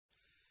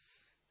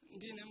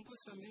Ndine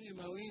mbusa Mayi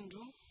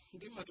Mawindo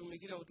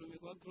ndimatumikira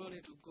utumiki wa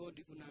Glory to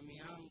God kuna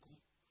miyangu.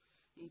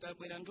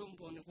 Ndabwera ndi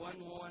umboni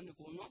kwanu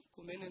kuno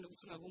kumene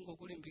ndikufuna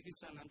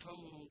kungokulimbikitsana anthu a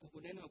Mulungu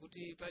kunena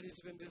kuti pali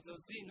zipembedzo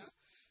zina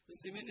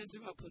zimene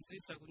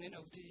zimaphunzitsa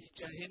kunena kuti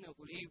Gahena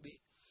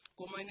kulibe.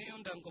 Koma ineyo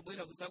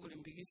ndangobwera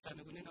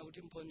kuzakulimbikitsana kunena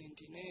kuti mboni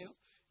ndineyo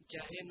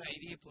Gahena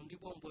ilipo,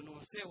 ndipo umboni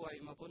onsewa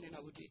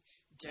imaponena kuti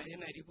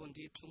Gahena ilipo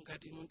ndithu.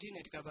 Ngati inu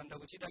ndine tikapanda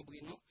kuchita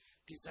bwino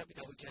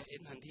tizapita ku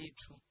Gahena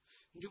ndithu.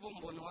 Ndipo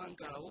umboni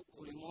wangawo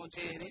uli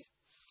motere.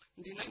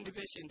 Ndina ndi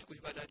patient ku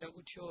chipatala cha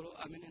Kuthyolo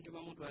amene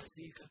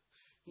ndimamudwazika.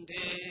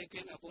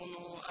 Kena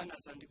kuno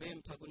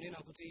anazandipempha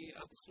kunena kuti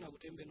akufuna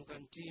kutembenuka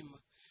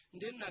mtima.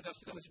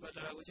 Nakafika ku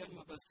chipatala cha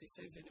mapasti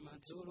 7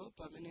 madzulo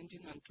pamene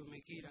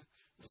ndinamtumikira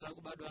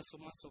zakubadwaso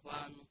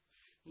pano.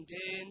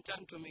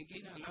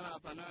 Ntantumikira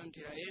analapa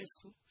nalandira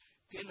Yesu.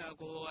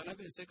 Kenako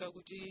anapezeka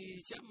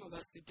kuti cha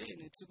mapasti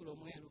 10 tsiku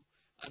lomwelo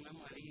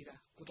anamwalira,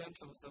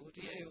 kutanthauza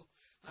kuti yeyo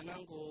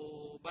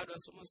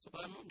anangobadwaso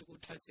pano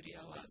ndikutha 3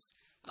 hours.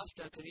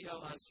 After 3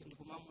 hours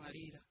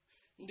ndikumamwalira.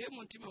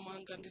 Mtima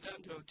mwanga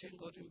nditandira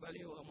uthenga kuti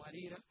mbale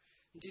wamwalira.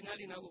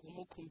 Ndinali nako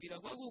kumukhumbira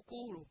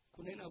kwakukulu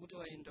kunena kuti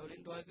wayenda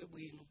ulendo wake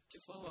bwino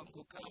chifukwa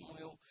wangokhala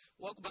moyo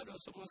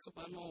wakubadwaso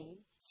pano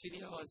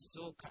 3 hours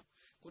zokha.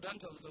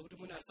 Kutanthauza kuti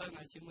mwina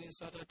sana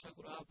chimwenso atatha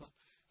kulapa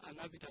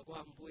anapita kwa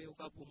Ambuye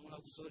ukapumula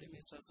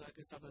kuzolemesa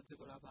zake za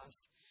dziko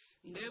lapansi.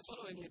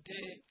 Following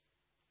day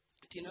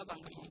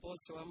tinapanga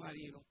mwambosi wa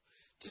maliro.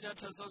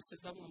 Titatha zonse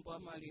za mwambo wa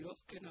maliro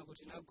kenako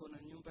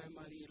tinagona nyumba ya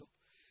maliro.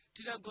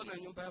 Titagona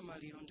nyumba ya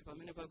maliro ndi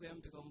pamene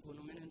pakuyambika umboni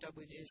umene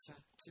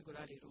ndabweresa tsiku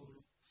la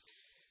lerolo.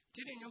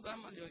 Tili nyumba ya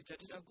maliro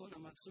titagona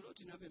madzulo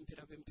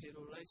tinapemphera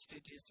pemphero la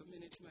chitetezo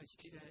mmene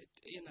timachitira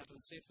ena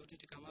tonsefe kuti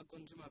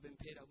tikamagona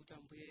timapemphera kuti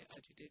Ambuye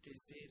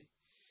atitetezere.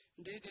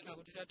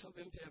 Kenako titatha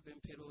kupemphera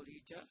pemphero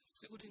lija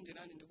sikuti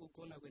ndinali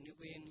ndikugona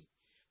kwenikweni.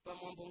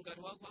 Pamwambo ngati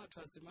wakwathu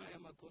azimayi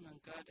amagona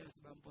mkati,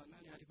 azibambo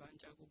anali ali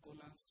panja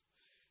akugonanso.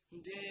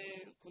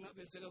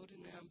 Kunapezeka kuti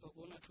ndinayamba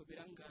kuona thupi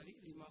langali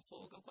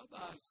limafoka kwa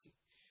basi.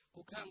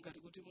 Kukhala ngati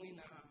kuti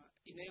mwina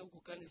ineyo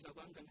kuganiza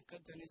kwanga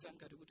ndikaganiza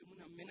ngati kuti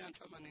mwina mmene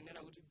anthu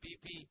amanenera kuti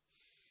BP.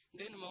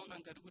 Maona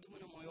ngati kuti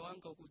mwina moyo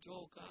wanga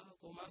ukuchoka,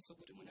 komanso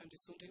kuti mwina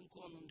ndisunde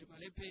mkono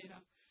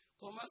ndimalephera,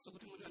 komanso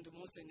kuti mwina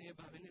ndimuuze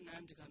neba amene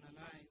nayandikana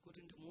naye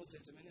kuti ndimuuze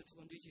zimene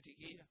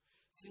zikundichitikira.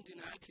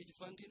 Sindinathe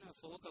chifukwa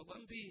ndinafoka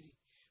kwambiri.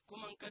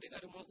 Koma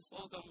mkatikati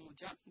mwakufoka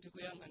muja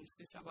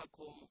ndikuyang'anisisa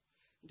pakhomo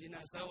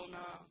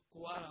ndinazaona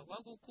kuwala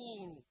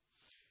kwakukulu.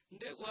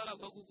 Kuwala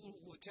kwakukulu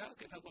kuja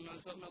kenako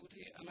nazaona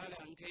kuti anali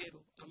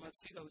angelo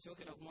amatsika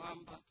kuchokera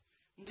kumwamba.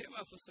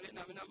 Mafunso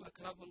ena amene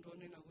amakhalapo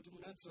ndionena kuti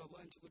munadziwa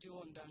bwanji kuti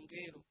iwo ndi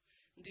angelo.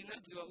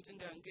 Ndinadziwa kuti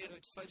ndi angelo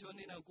chifukwa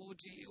chonena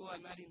kuti iwo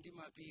anali ndi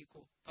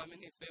mapiko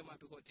pamene ife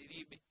mapiko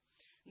tilibe.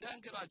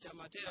 Angelo aja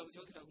amatera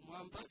kuchokera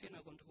kumwamba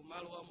kenako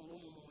ndikumalo wa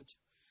mulumu muja.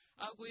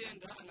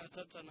 Akuyenda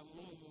anadzadzana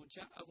mulumu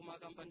muja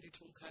akumakamba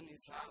ndithu nkhani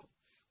zawo.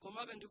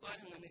 Komabe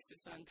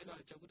ndikuyang'anisisa angelo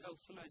aja kuti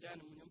akufuna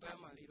chani mu nyumba ya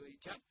maliro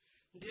ija.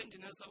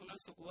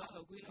 Ndinazaonanso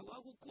kuwala kwina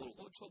kwakukulu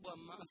kothobwa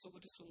m'maso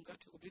kuti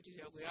sungathe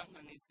kupitirira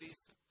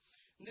kuyang'anisisa.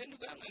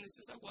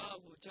 Ndikuyang'anisisa kuwala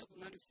kuja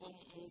kunali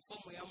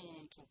fomu ya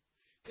munthu.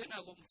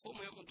 Kenako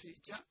mfomu ya munthu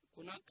ija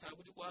kunakhala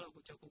kuti kuwala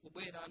kuja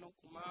kukubwera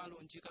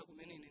kumalo njika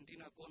kumene ine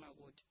ndinagona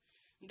kuti.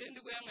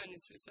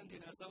 Ndikuyang'anisisa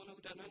ndinazaona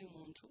kuti anali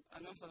munthu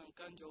anavala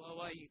mkanjo wa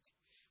white.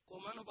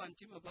 Komano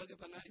pamtima pake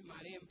panali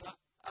malemba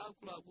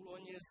akuluakulu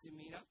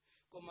onyezimira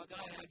koma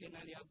kala yake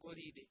nali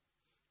agolide.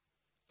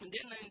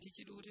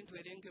 Ndichiti kuti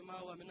ndiwerenge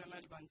mawu amene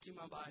anali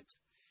pamtima paja.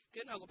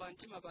 Kenako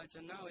pamtima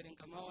paja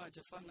nawerenga mawu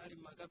aja fa anali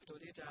m'macapital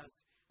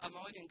letters.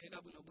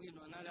 Amawerengeka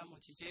bwinobwino anali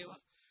amuchichewa.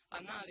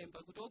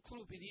 Analemba kuti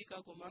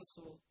okhulupirika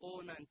komanso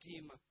oona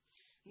mtima.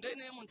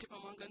 Mumtima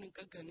mwanga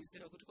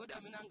ndinkaganizira kuti kodi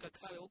amene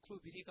angakhale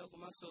okhulupirika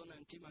komanso oona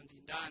mtima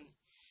ndi ndani.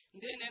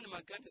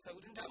 Ndimaganiza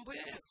kuti ndi Ambuye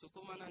Yesu,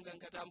 koma nanga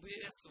ngati Ambuye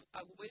Yesu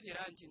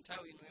akubwereranji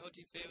nthawi ino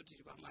yoti ifeyo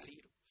tili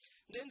pamaliro.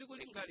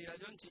 Ndikulingalira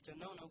chonchija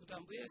naona kuti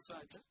Ambuye Yesu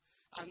aja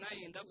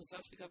anayenda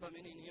kusafika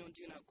pamene ineyo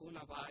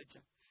ndinagona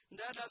paja.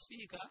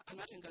 Atafika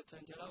anatenga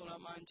dzanja lawo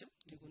lamanja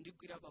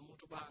ndikundigwira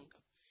pamutu panga.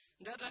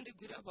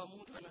 Atandigwira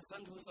pamutu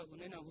anasandiwuza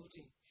kunena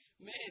kuti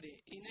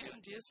mere ineyo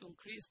ndi Yesu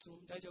Khristu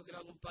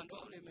ndachokera ku mpando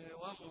wa ulemerero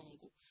wa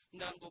Mulungu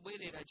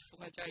ndangobwerera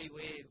chifukwa cha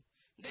iweyo.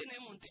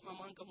 Mumtima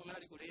mwanga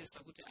munali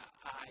kulesa kuti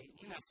ayi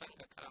mwina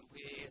sangakhala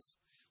Ambuye Yesu.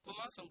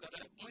 Komanso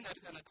ngati mwina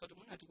tikanakhala kuti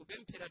mwina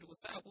tikupemphera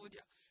tikusaya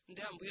kudya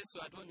ndi Ambuye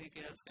Yesu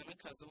ationekera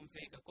zikanakhala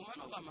zomveka.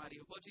 Komano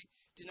pamaliro poti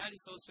tinali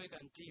sosweka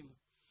mtima.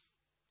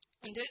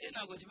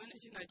 Kenako chimene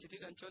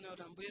chinachitika nchiona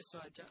kuti Ambuye Yesu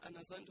aja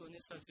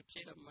anazandionesa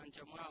zipyera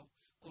m'manja mwawo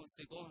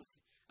konsekonse.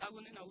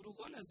 Akunena kuti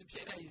ukuona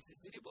zipyera izi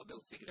zilipobe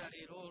kufikira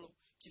lerolo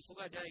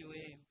chifukwa cha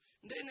iweyo.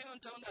 Ineyo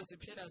ntaona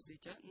zipyera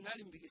zija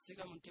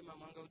nalimbikisika mumtima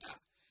mwanga kuti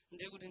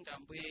kuti ndi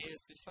Ambuye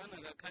Yesu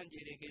fana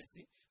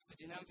kakhanjerekezi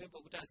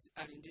sitinamvepo kuti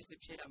ali ndi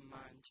zipyera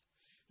m'manja.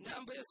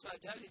 Ambuye Yesu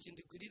aja ali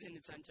chindigwirire ni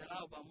dzanja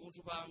lawo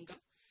pamutu panga.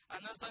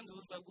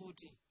 Anazandiwuza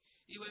kuti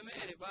iwe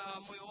mere pa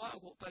moyo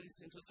wako pali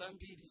zinthu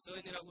zambiri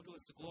zoyenera kuti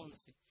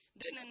uzikonze.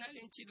 Ndene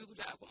nali nchidwi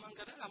kuti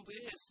akomangata Ambuye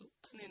Yesu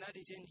anena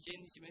ati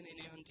cheni chimene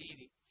neyo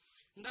ndili.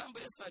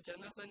 Ambuye Yesu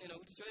ananena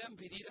kuti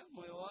choyambirira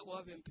moyo wako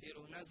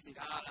wapemphero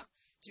unazilala.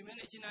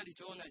 Chimene chinali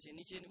choona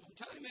cheni mu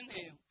nthawi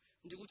imeneyo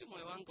ndikuti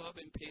moyo wanga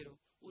wapemphero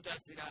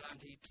utazilala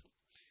ndithu.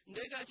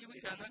 Ndeka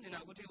chiwiri ananena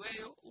kuti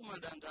weyo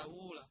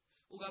umadandaula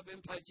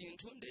ukapempha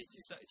chinthu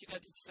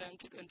chikati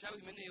chisayankhidwe nthawi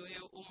imene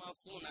iweyo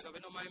umafuna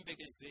kapena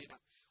umayembekezera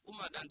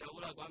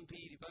umadandaula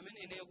kwambiri pamene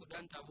ineyo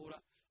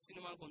kudandaula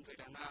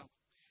sinimakondwera nawo.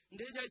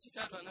 Ndecha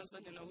chitatu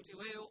ananena kuti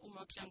weyo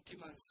umapsa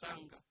mtima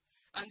msanga.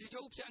 Andicho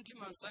kupsa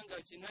mtima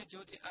msanga chinacho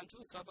kuti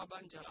anthu apa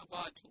banja la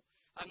kwathu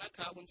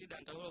anakhala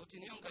kundidandaula kuti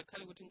ineyo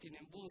ngakhale kuti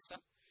ndine mbusa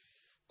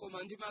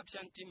koma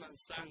ndimapsa mtima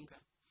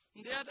msanga.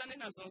 Ndiye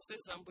atanena zonse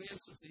za Ambuye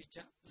Yesu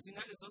zija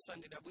zinali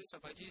zosandidabwisa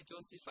pa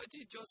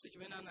chilichonse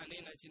chimene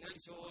ananena chinali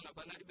choona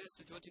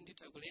panalibenso choti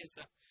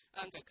nditakuleza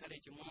angakhale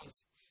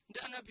chimodzi. Ndi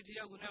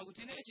anapitirira kunena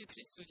kuti ine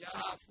Chikhristu cha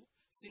afu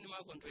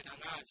sinimakondwera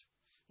nacho.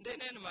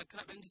 Ndene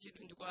ndimakhalabe ndi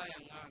chidwi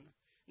ndikuwayang'ana.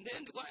 Ndiye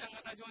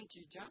ndikuwayang'ana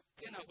chonchija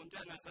kenako ndi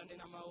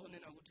anazanena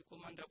maonena kuti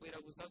koma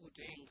ndabwera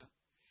kudzakutenga.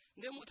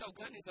 Ndiye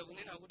mutakuganiza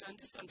kunena kuti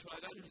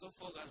andisanthula kale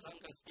zofoka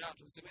zanga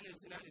zitatu zimene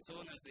zinali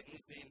zoona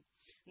zenizeni.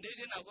 Ndiye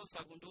kenako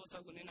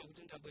sakundiwuza kunena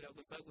kuti ndabwera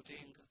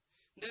kudzakutenga.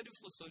 Ndiye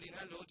funso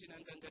linali loti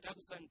nanga ngati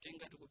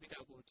akusanitenga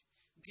tikupita kuti.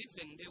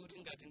 Given ndiye kuti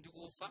ngati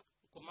ndikufa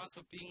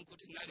komanso being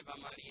kuti ndinali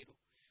pamaliro.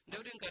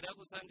 Ndiye kuti ngati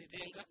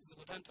akusanditenga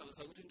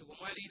zikutanthauza kuti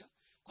ndikumwalira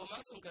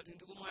komanso ngati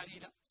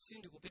ndikumwalira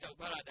sindikupita ku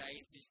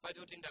Paradaizo chifukwa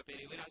choti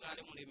ndaperewera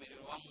kale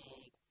mulemerero wa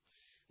Mulungu.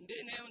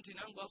 Ndeneyo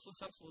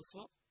ndinangowafunsa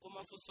funso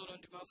koma funsolo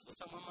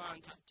ndimafunsa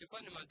mwamantha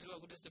chifukwa ndimadziwa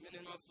kuti zimene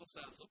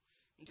ndimafunsazo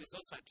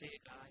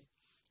ndizosatheka.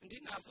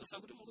 Ndinafunsa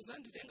kuti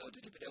mukuzanditenga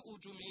kuti tipite ku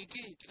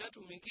utumiki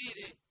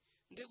tikatumikire.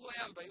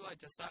 Ndikoyamba iwo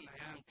aja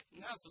sanayankhe.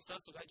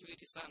 Nafunsanso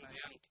kachiwiri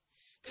sanayankhe.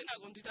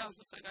 Kenako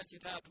nditafunsa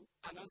kachitatu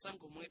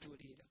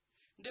anazangomwetulira.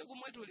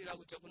 Ndikumwetulira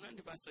kuti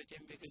kunandipatsa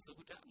chiyembekezo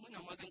kuti mwina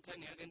mwake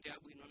nkhani yake ndi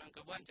abwino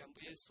nanga bwanji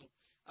Ambuye Yesu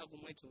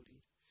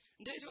akumwetulira.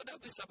 Ndiye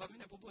chodabwisa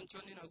pamene popo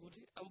nchonena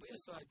kuti Ambuye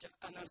Yesu aja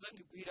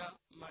anazandigwira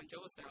manja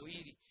onse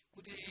awiri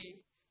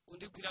kuti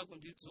kundigwira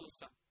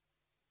kundidzusa.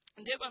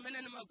 Ndiye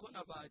pamene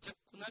ndimagona paja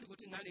kunali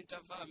kuti nali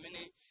ntavala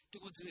mmene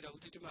tikudziwira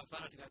kuti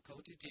timavala tikakhala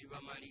kuti tili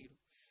pamaliro.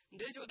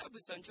 Ndiye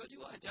chodabwisa nchoti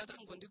waja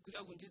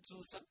atangondigwira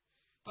kundidzusa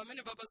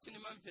pamene papa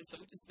sinimamvetsa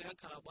kuti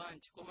sinakhala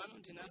bwanji komano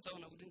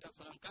ndinazaona kuti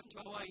ndavala mkanjo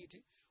wa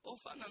white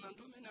ofanana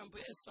ndi umene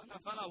Ambuye Yesu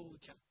anavala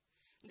uja.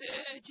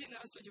 Ndiye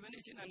chinanso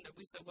chimene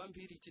chinandabwisa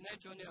kwambiri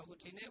chinachionera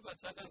kuti ine pa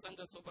zaka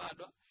zanga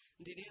zobadwa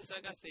ndili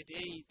zaka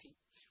 38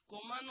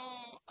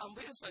 komano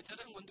Ambuye Yesu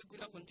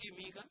atangondigwira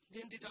kundiyimika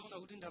ndiye nditaona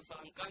kuti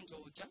ndavala mkanjo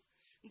uja.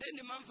 Ndiye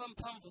ndimamva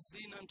mphamvu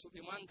zina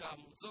m'thupi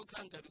mwangamo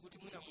zokhala ngati kuti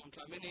mwina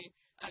munthu amene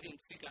ali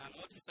mtsikana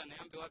oti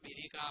sanayambe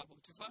waberekapo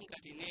chifukwa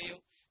ngati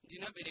ineyo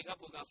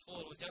ndinaberekapo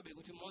kafolo chabe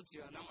kuti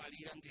mmodzi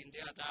anamwalira ndi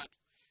atatu.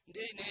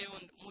 Ndiye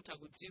ineyo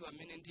mutakudziwa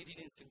mmene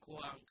ndilili msinkhu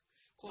wanga.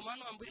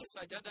 Komano Ambuye Yesu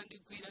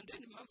atandigwira ndiye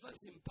ndimamva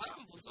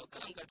zimphamvu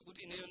zokhala ngati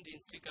kuti ineyo ndi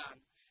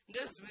mtsikana.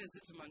 Ndiye zimene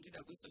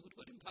zimandidabwisa kuti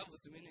kodi mphamvu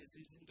zimene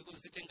zizi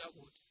ndikuzitenga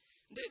kuti.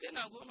 Ndiye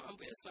kenako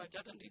Ambuye Yesu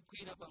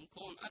atandigwira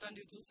pamkono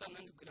atandidzutsa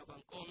anandigwira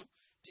pamkono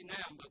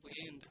tinayamba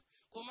kuyenda.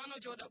 Komano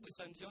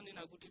chodabwisa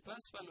ndichonena kuti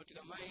pansi pano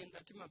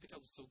tikamayenda timapita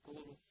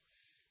kutsogolo.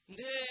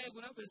 Ndiye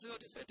kunapezeka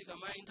kuti ife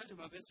tikamayenda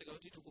timapezeka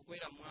kuti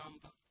tikukwera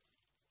mwamba.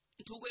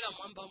 Tikukwera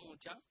mwamba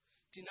muja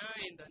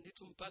tinayenda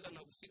ndithu mpaka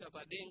nakufika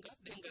pa denga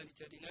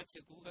lija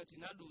linatsekuka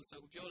tinadusa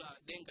kupyola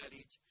denga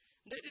lija.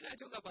 Ndiye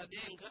tinachoka pa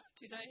denga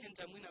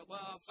titayenda mwina kwa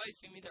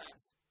 5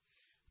 meters.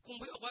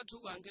 Kumbuyo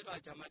kwathu angelo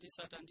aja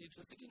amatisata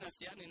ndithu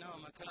sitinasiyane nawo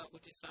makhala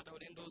kuti sata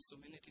ulendo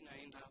umene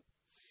tinayendapo.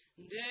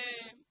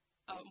 Ndiye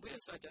Ambuye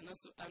Yesu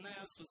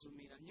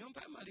anayasuzumira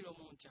nyumba ya maliro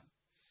muja.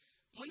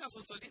 Mwina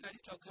funso lina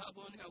litakhala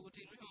onera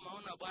kuti inu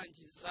mmaona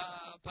bwanji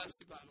za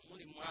pansi pano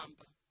muli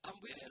mwamba.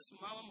 Ambuye Yesu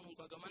mawu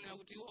Mulungu akamanena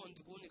kuti iwo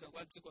ndikuunika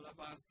kwa dziko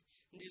lapansi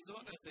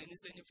ndizoona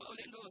zenizeni fa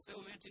ulendo onse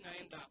umene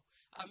tinayendawo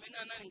amene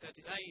anali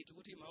ngati light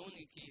kuti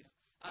maunikira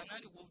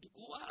anali kuti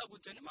kuwala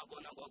kuja ndi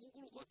makona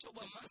kwakukulu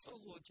kotobwa m'maso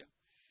kuja.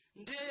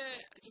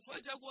 Ndiye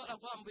chifukwa cha kuwala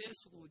kwa Ambuye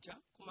Yesu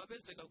kuja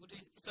kumapezeka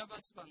kuti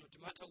zapansi pano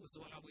timatha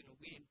kuziona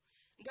bwinobwino.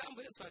 Ndiye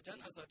Ambuye Yesu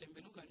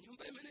anazatembenuka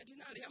nyumba imene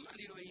tinali ya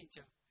maliro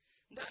ija.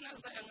 Ndiye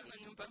anazayang'ana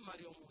nyumba ya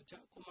maliro muja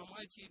koma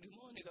mwachidwi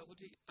muoneka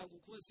kuti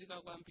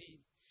akukhuzika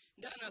kwambiri.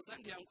 Ndiye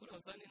anazandiyankhula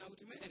zanena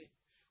kuti mere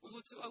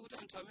ukudziwa kuti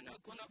anthu amene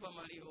agona pa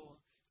malirowa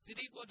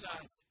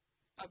 3/4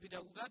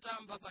 apita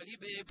kukatamba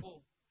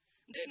palibepo.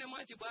 Ndiye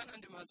mwachibwana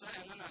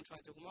ndimazayang'ana anthu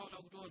aja kumaona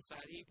kuti onse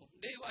alipo.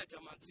 Ndiye iwo aja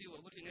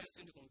madziwa kuti ine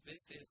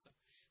sindikumvesesa.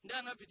 Ndiye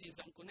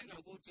anapitiza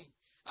nkunena kuti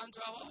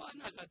anthu awawo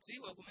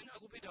anakadziwa kumene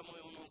akupita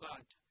moyo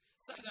unokatha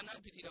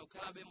sakanapitira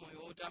kukhalabe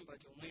moyo wotamba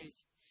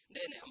chomwechi.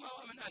 Ndiye mawu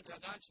amene aja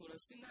akatchula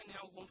sinani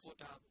yawo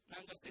comfortable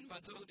nanga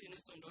sindimadziwa kuti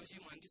inenso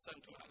ndochimwa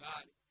ndisanthula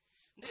kale.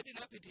 Ndiye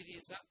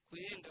tinapitiriza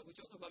kuyenda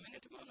kuchoka pamene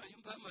timaona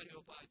nyumba ya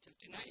maliro paja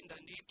tinayenda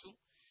ndithu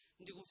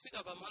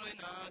ndikufika pa malo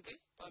ena ake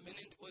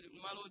pamene ndipo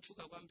malo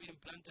otchuka kwambiri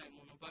mplantai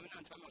muno pamene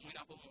anthu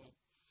amamwerapo mowa.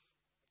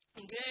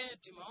 nde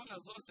timaona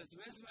zonse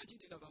zimene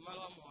zimachitika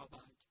pamalo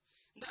amowapaja.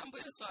 Ndi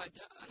Ambuye Yesu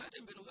aja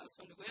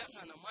anatembenukanso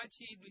ndikuyang'ana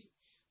mwachidwi.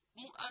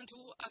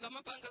 Anthu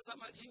akamapanga za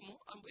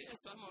machimo, Ambuye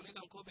Yesu amaoneka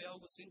nkhope yawo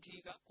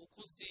kusinthika,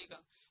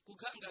 kukhuzika,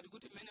 kukhala ngati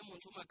kuti mmene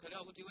munthu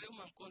umakhalira kuti iwe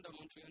umakonda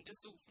munthuyo ndi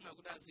sukufuna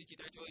kuti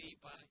azichita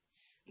choyipa.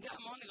 Ndi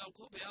amaoneka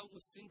nkhope yawo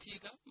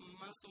kusinthika,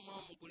 m'maso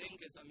mwawo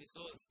mukulengeza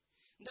misozi.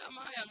 Ndi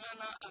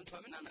amayang'ana anthu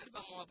amene anali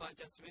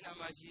pamowapaja zimene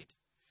amachita.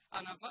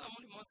 Anavala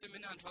mulimonse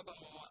mmene anthu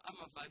apamowa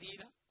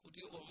amavalira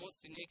kuti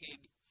almost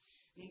naked.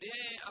 Nde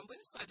Ambuye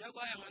Yesu aja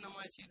akuyang'ana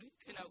mwachidwi,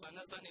 kenako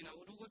anazanena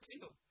kuti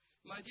ukudziwa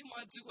machimo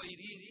a dziko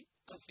ilili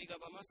afika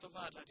pamaso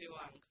pa Atate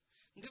wanga.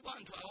 Ndipo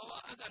anthu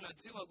awawa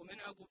akanadziwa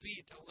kumene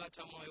akupita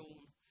ukatha moyo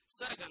uno,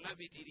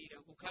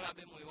 sakanapitirira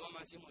kukhalabe moyo wa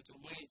machimo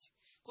chomwechi.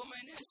 Koma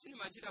ine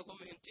sindimachita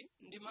komenti,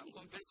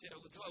 ndimangomvesera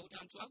kudziwa kuti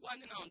anthu ako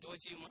anenawo ndi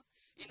ochimwa,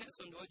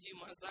 inenso ndi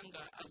ochimwa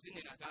zanga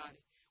azinena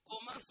kale.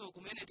 Komanso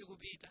kumene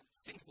tikupita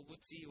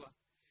sindikukudziwa.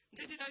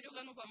 Ndi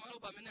titachokano pamalo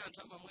pamene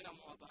anthu amamwera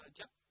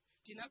mowapaja,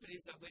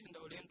 tinapitiriza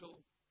kuyenda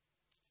ulendo.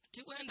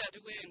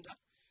 Tikuyenda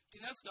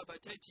tinafika pa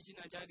chechi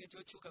china chake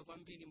chotchuka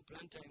kwambiri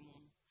mplantai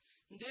muno.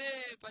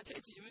 Nde pa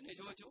chechi chimene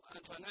chocho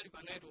anthu anali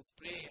pa night of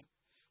prayer.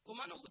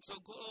 Komano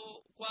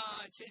kutsogolo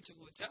kwa chechi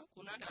kuja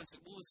kunali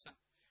azibusa.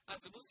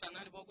 Azibusa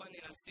anali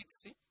pokwanira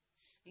 6.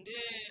 Nde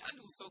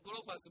ali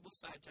kutsogolo kwa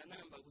azibusa aja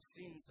anayamba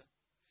kusinza.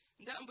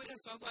 Nde Ambuye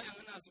Yesu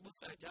akuyang'ana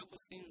azibusa aja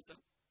akusinza.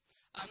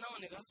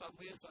 Anaonekanso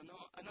Ambuye Yesu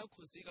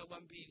anakhuzika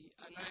kwambiri,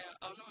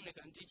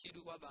 anaoneka ndi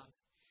chidwi kwa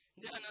basi.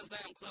 Ndi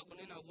anazayankhula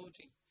kunena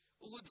kuti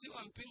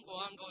ukudziwa mpingo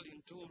wanga uli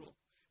mtulo.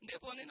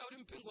 Ndipo nena kuti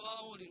mpingo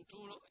wawo uli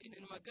mtulo, ine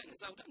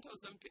ndimaganiza kuti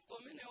anthauza mpingo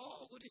umene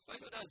kuti fayo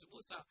kuti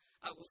azibusa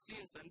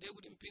akusinza ndiye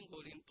kuti mpingo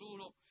uli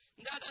mtulo.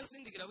 Ndi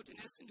atazindikira kuti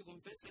ine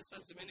sindikumvesesa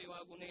zimene iwo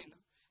akunena,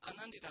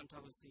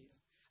 ananditanthauzira.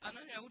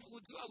 Ananena kuti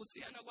kudziwa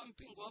kusiyana kwa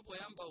mpingo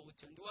wapoyamba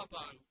uja ndi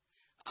wapano.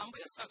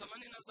 Ambuye Yesu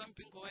akamanena za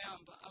mpingo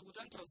woyamba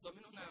akutanthauza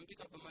umene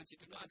unayambika pa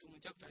machitidwe athu mu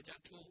chapter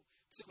 2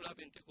 tsiku la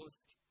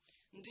Pentecost.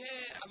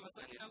 Nde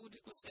amazanena kuti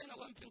kusiyana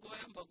kwa mpingo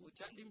woyamba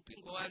kuja ndi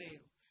mpingo wa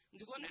lero.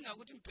 Ndikonena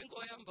kuti mpingo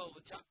woyamba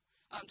uja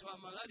anthu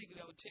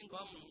amalalikira uthenga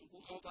wa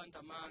Mulungu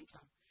mopanda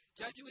mantha.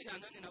 Chachiwiri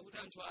ananena kuti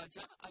anthu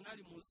aja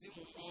anali mu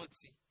mzimu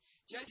mmodzi.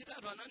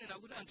 Chachitatu ananena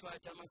kuti anthu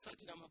aja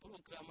amasatira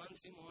mapulogalamu a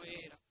Mzimu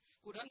Woyera.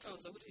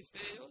 Kutanthauza kuti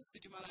ifeyo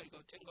sitimalalika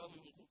uthenga wa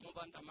Mulungu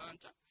mopanda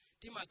mantha,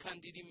 timakhala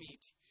ndi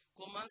limiti.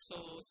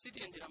 Komanso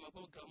sitiyendera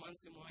mapulogalamu a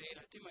Mzimu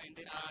Woyera,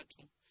 timayendera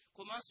athu.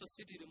 Komanso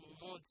sitili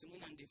mumodzi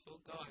mwina ndife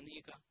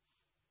ogawanika.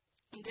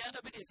 Ndi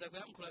atapitiriza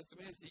kuyankhula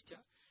zimene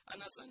zija,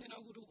 anazanena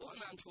kuti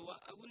kuona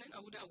anthuwa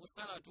akunena kuti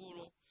akusala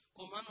tulo,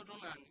 komano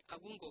tonani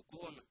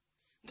akungogona.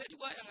 Ndeti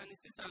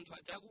kwayang'anisisa anthu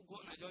aja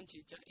akugona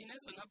chonchija,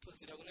 inenso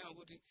naphunzira kunena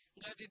kuti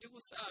ngati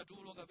tikusala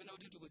tulo kapena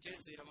kuti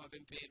tikuchezera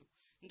mapemphero,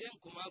 nde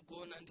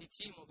nkumagona ndi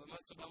chimo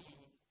pamaso pa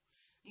Mulungu.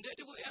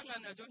 Ndeti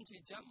kuyang'ana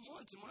chonchija,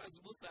 mmodzi mwa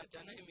azibusa aja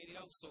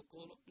anayimirira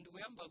kusogolo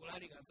ndikuyamba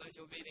kulalika za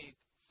chopereka.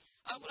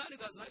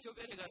 Akulalika za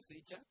chopereka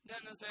zija, ndi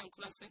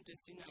anazayankhula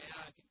sentence ina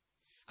yake.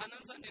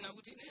 Anazanena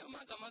kuti ineyo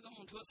makamaka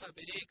munthu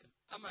osapereka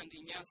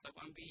amandinyasa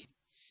kwambiri.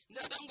 Ndi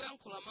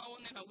atangoyankhula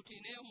maonera kuti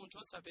ineyo munthu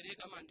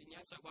osapereka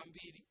amandinyasa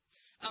kwambiri,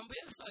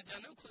 Ambuye Yesu aja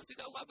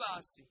anakhuzika kwa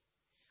basi.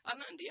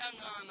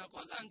 Anandiyang'ana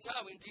kwa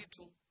kanthawi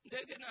ndithu,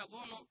 ndeke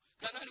nakono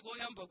kanali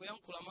koyamba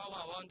kuyankhula mawu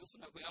awa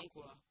ndifuna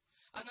kuyankhula.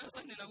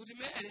 Anazanena kuti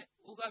mere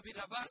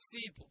ukapita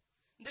pansipo,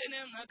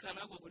 ndeneyo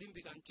nakhanako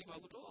kulimbika mtima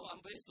kuti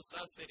Ambuye Yesu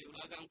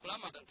saserewula akankhula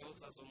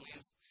amatanthauza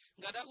zomwezo.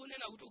 Ngati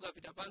akunena kuti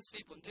ukapita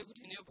pansipo, ndiye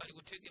kuti ineyo pali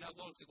kuthekera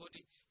konse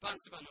kuti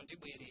pansi pano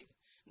ndibwerera.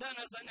 Ndi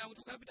anazanena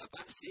kuti ukapita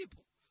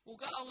pansipo,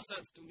 ukawuza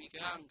azitumiki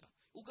anga,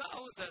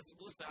 ukawuza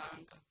azibusa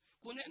anga,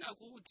 kunena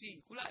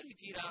kuti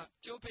kulalikira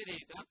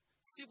chopereka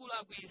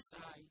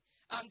sikulakwisayi.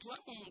 Anthu a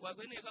Mulungu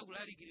akuyeneka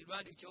kulalikiridwa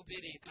ali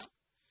chopereka,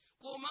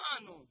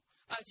 komano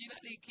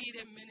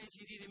achilalikire mmene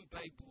chilili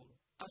m'Baibulo,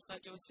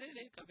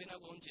 asachosere kapena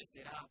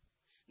kuonjezerapo.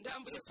 Ndi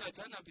Ambuye Yesu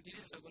aja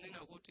anapitiriza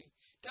kunena kuti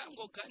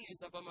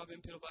tangoganiza pa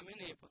mapemphero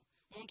pamenepa,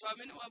 munthu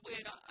amene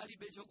wabwera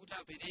alibe chokuti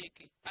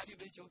apereke,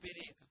 alibe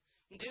chopereka,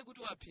 ndiye kuti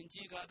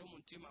waphinjika atu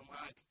mumtima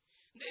mwake.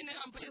 Ndene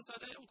Ambuye Yesu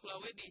atayankhula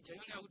wedija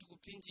yonena kuti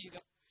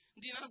kuphinjika,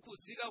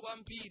 ndinakhuzika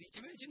kwambiri.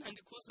 Chimene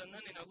chinandikhuza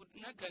nanena kuti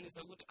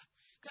naganiza kuti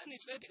kani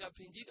ife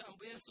tikaphinjika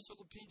Ambuye Yesu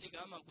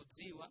sokuphinjika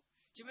amakudziwa.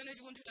 Chimene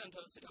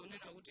chikunditanthauzira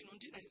kunena kuti ino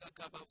ndine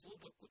tikakhala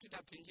pavuto kuti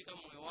taphinjika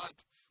moyo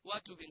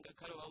wathu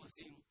pingakhale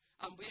wauzimu,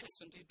 Ambuye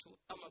Yesu ndithu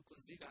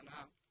amakhuzika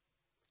nawo.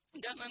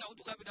 Ndi anana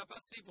kuti ukapita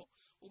pansipo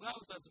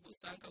ukawuza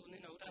azibusa anga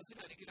kunena kuti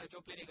azilalikira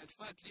chopereka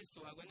chifukwa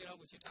Khristu akuyenera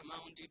kuchita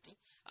mawu ndithu,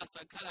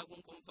 asakhala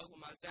kunkumva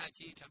kumazi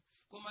achita.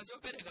 Koma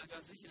chopereka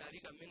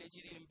azichilalika mmene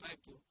chilili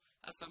m'Baibulo,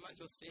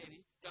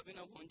 asamachosere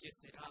kapena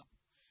kuonjezerapo.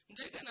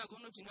 Ndeke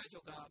nakono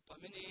tinachoka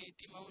pamene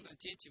timaona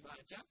chechi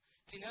paja,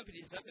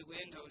 tinapitirizabe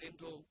kuyenda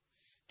ulendowu.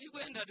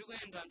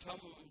 Tikuyenda anthu a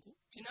Mulungu,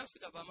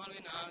 tinafika pamalo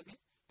ena ake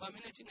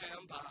pamene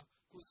tinayamba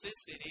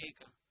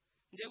kusesereka.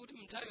 Ndiye kuti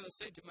mnthawi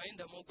yonse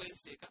timayenda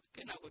mokwezeka,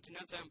 kenako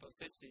tinazayamba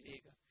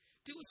kusesereka.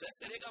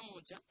 tikusesereka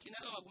muja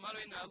tinalowa kumalo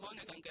ena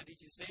akaoneka ngati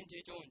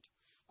chisenje choncho.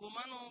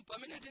 Komano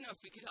pamene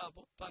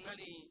tinafikirapo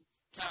panali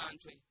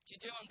thanthwe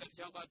chichewa ngati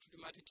chakwathu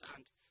timati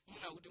thanthwe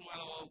mwina kuti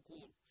mwala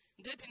waukulu.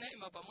 Ndiye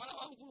tinayima pa mwala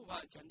waukulu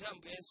paja ndi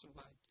Ambuye Yesu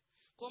paja.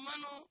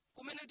 Komano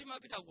kumene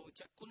timapita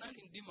kuja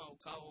kunali mdima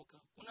ukaoka,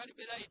 kunali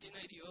belaiti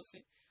ina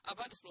iliyonse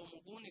apart from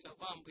kuunika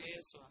kwa Ambuye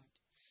Yesu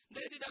ati.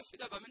 Ndiye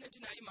tidafika pamene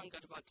tinayima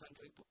ngati pa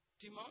thanthwepo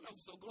timaona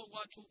kusogolo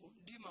kwathuku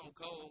mdima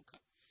ukaoka.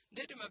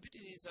 Ndiye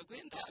timapitiriza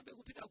kuyendabe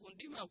kupita ku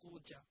mdima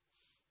kuja.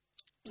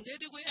 Ndiye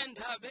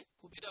tikuyendabe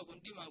kupita ku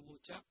mdima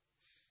kuja.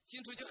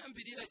 Chinthu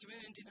choyambirira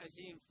chimene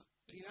ndinachimva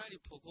linali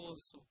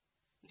phokoso.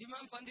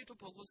 Ndimamva ndithu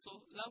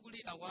phokoso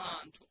lakulira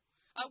kwa anthu.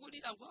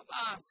 Akulira kwa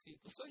basi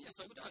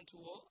kusonyesa kuti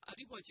anthuwo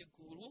alipo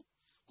chigulu,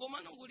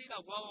 komano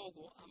kulira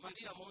kwawoko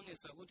amalira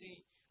moonesa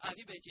kuti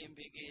alibe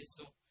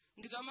chiyembekezo.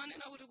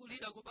 Ndikamanena kuti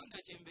kulira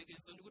kupanda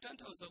chiyembekezo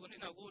ndikutanthauza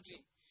kunena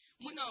kuti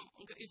mwina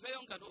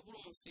ifeyo ngati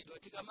opulumutsidwa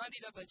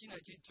tikamalira pa china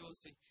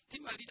chilichonse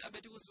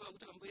timalirabe tikudziwa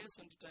kuti Ambuye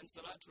Yesu ndi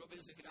thandizo lathu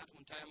lopezekera mu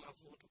nthawi ya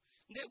mavuto.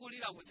 Ndiye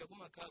kulira kuja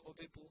kumakhala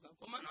kopepuka.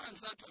 Komano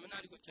anzathu amene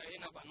ali ku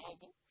Gahena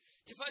panopo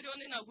chifukwa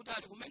chonena kuti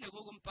ali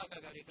kumeneko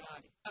mpaka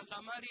kalekale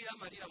akamalira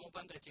malira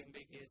mopanda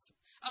chiyembekezo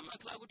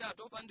amakhala kuti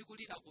atopa ndi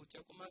kulira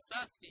kuja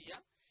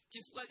kumasasiya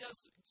chifukwa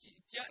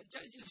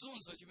cha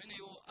chizunzo chimene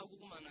iwo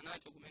akukumana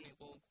nacho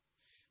kumeneko.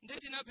 Ndiye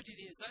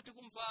tinapitiriza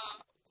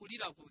tikumva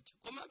kulira kuti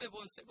komabe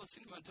ponsepo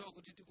sinimadziwa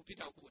kuti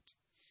tikupita kuti,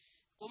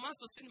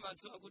 komanso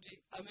sinimadziwa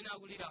kuti amene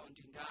akulirawo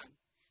ndi ndani.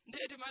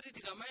 Ndiye timati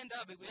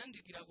tikamayendabe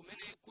kuyandikira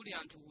kumene kuli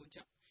anthu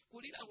kuja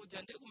kulira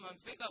kuja ndiye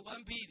kumamveka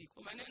kwambiri,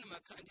 koma ine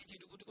makhala ndi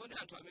chidwi kuti kodi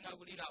anthu amene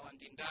akulirawa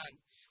ndi ndani.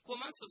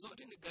 Komanso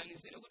zoti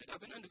ndiganizire kuti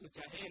kapena ndi ku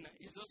Gahena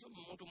izonso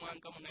mmutu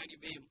mwanga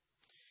munalibemo.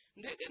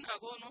 Ndiye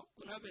kenakono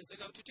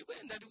kunapezeka kuti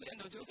tikuyenda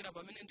kuchokera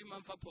pamene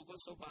ndimamva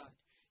phokoso pati.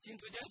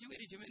 Chinthu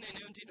chachiwiri chimene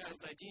ineyo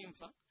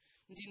ndinazachimva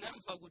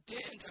ndinamva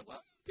kutentha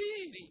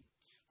kwambiri.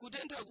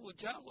 Kutentha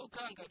kuja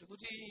kokhala ngati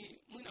kuti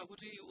mwina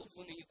kuti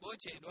uvuni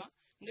kochedwa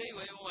ndiye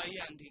iweyo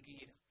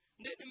wayiyandikira.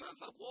 Ndiye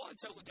ndimamva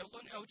kuotcha kuja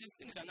kuonera kuti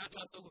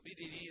sindikanathanso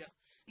kupitilira.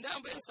 Ndiye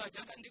Ambuye Yesu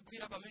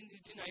akandigwira pamene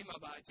tinayima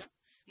paja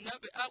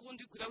ndabe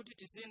akundigwira kuti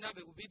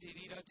tiziyendabe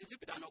kupitilira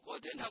tizipitano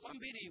kotentha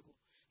kwambiriko.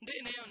 Ndiye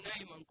ineyo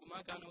ndayima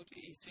nkumakana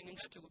kuti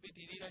sindingathe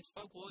kupitilira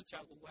chifukwa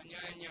kuotcha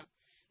kukwanyanya.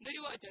 Ndiye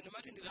iwo aja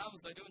ndimati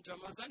ndikauza choncho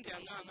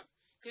amazandiyang'ana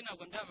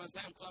kenako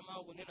ndamazayankhula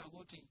mawu kunena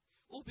kuti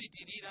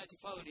upitilira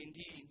chifukwa uli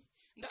ndi ine.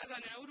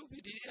 Ndakanena kuti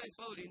upitilira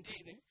chifukwa uli ndi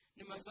ine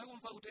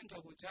ndimazakumva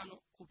kutentha kuchano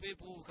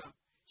kupepuka.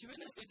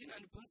 Chimenenso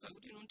chinandiphunzitsa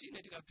kuti inu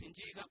ndine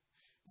tikaphinjika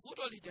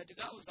vuto lija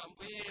tikauza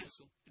Ambuye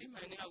Yesu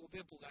limayenera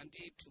kupepuka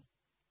ndithu.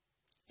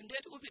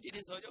 Ndiye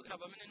tikupitiriza kuchokera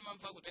pamene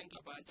ndimamva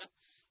kutentha paja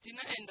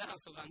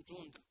tinayendanso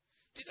kantunda.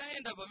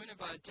 Titayenda pamene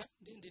paja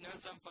ndi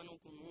ndinasa mfano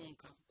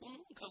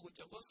kununkha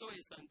kuja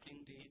kosowesa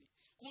mtendere,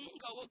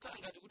 kununkha kokhala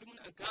ngati kuti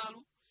muna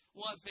galu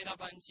wafera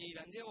pa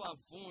njira ndiye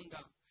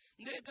wavunda.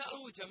 Ndiye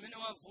galu uja amene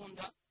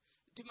wavunda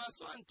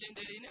timasowa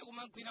mtendere ine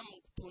kumagwira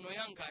mphuno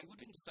yangayi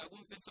kuti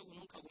ndisakumvetsa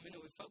kununkha kumene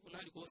wefa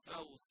kunali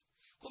kosausa.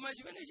 Koma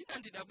chimene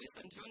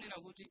chinandidabwisa ndionera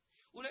kuti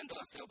ulendo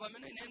wasewo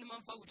pamene ine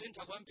ndimamva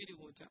kutentha kwambiri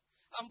kuja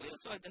Ambuye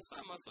Yesu aja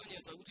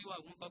samasonyeza kuti iwo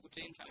akumva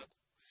kutenthako.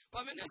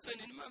 Pamenenso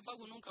ine ndimamva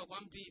kununkha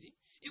kwambiri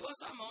iwo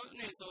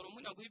samaonesa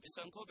olomwina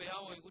kuyipisa nkhope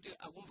yawo kuti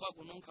akumva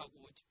kununkha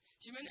kuti.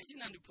 Chimene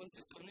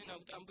chinandiphunzitsa kunena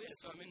kuti Ambuye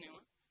Yesu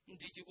amenewa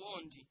ndi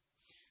chikondi.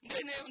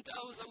 Ndiye ineyo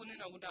ntauza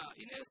kunena kuti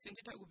ineyo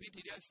sinditha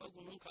kupitilira chifukwa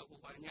kununkha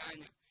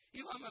kukwanyanya.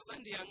 Iwo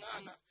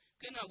amazandiyang'ana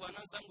kenako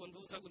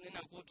anazangondiuza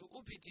kunena kuti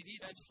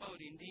upitilira chifukwa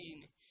uli ndi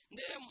ine.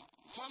 Ndiye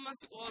mwa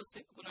masiku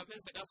onse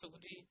kunapezekanso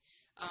kuti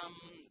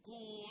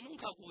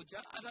kununkha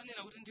kuja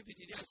atanena kuti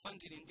ndipitilira chifukwa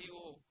ndili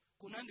ndiwo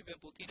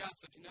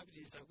kunandipepukiranso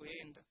tinapitiriza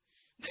kuyenda.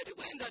 Ndiye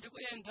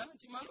tikuyenda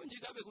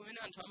timalunjikabe kumene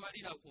anthu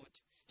amalira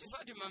kuti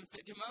chifukwa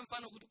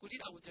timamvano kuti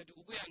kulira kuja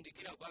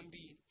tikukuyandikira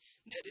kwambiri.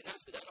 Ndiye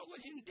tinafika noko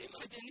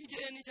chimdima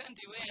chenicheni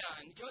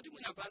chandiweyani choti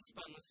mwina pansi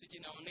pano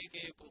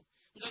sichinaonekepo.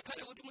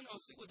 Ngakhale kuti mwina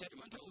usiku uja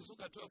timatha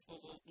kuzuka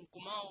 12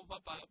 nkumawo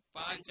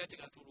panja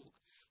tikatuluka.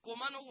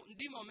 Komano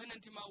mdima umene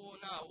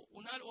timauonawo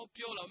unali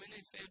opyola umene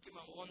ifeyo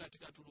timauona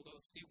tikatuluka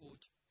usiku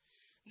uja.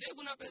 Ndiye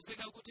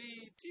kunapezeka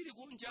kuti tili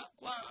kunja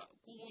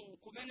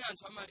kumene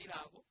anthu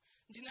amalirako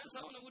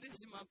ndinazaona kuti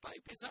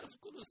zimapaipi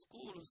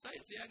zazikulu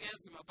saizi yake ya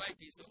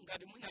zimapaipizo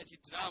ngati mwina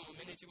chidramu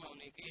umene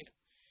chimaonekera.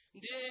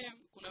 Ndiye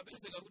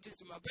kunapezeka kuti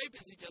zimapaipi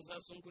zija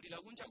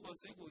zazungulira kunja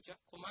konse kuja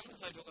komano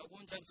zachoka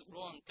kunja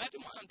zikulowa mkati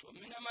mwa anthu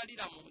amene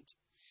amalira muja.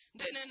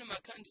 Ndiye nene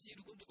makhala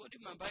ndichili kuti kodi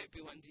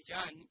mapaipi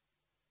wandichani.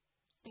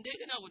 Ndiye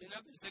kenako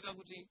ndinapezeka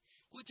kuti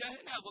ku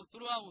Gahenako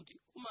throughout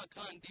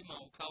kumakhala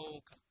mdima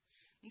ukaoka.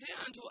 Ndiye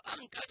anthu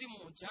ankati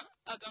muja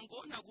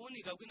akangoona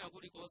kuunika kwina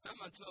kulikonse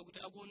amadziwa kuti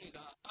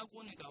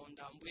akuunika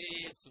onda Ambuye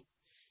Yesu.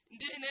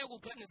 Ndiye ineyo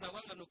kuganiza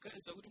kwanga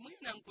ndikuganiza kuti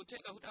mwina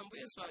nkutheka kuti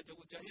Ambuye Yesu aja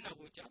ku Gahena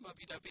kuja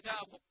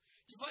amapitapitako.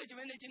 Chifukwa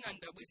chimene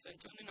chinandidabwisa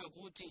nchonena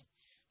kuti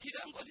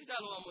titangoti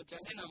talowa mu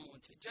Gahena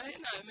muja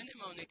Gahena imene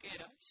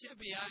imaonekera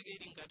shepi yake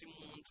ili ngati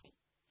munthu.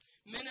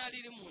 mmene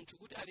alili munthu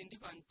kuti ali ndi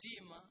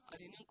pamtima,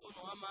 ali ndi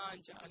mkono wa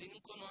manja, ali ndi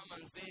mkono wa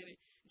manzere.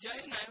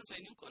 Gahena yonse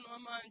ili mkono wa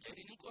manja,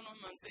 ili ndi mkono wa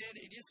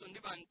manzere, ilinso ndi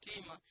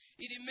pamtima,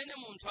 ili mmene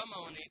munthu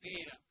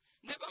amaonekera.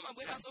 Ndipo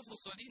amabweranso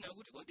funso lina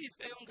kuti kodi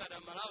ifeyo ngati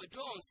Amalawi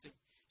tonse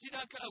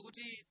titakhala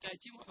kuti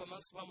tachimwa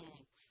pamaso pa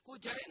Mulungu, ku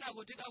Gahena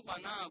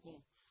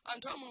tikakwanako.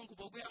 Anthu a Mulungu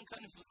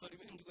pokuyankhani funso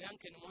limene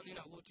ndikuyankheni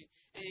monena kuti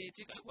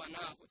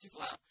tikakwanako.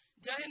 Chifukwa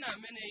Gahena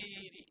amene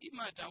ili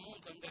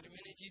imatamuka ngati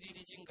mmene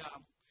chilili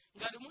chingamo.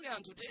 Ngati muli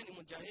anthu 10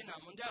 mu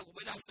Gahenamo ndi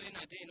akubweranso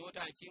ena 10 oti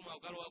achimwa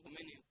ukalowa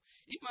kumeneko,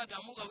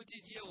 imatamuka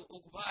kuti tiye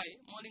okupaye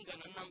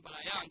molingana ndi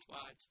nambala ya anthu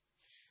ati.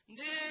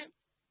 Ndi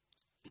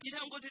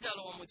titangoti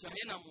talowa mu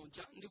Gahena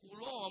muja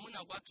ndikulowa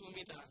mwina kwa 2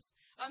 meters.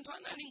 Anthu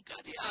anali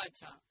mkati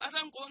acha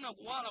atangoona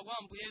kuwala kwa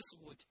Ambuye Yesu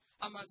kuti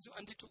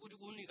amaziwa ndithu kuti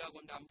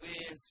kuunikako ndi Ambuye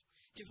Yesu.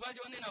 Chifukwa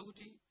chonena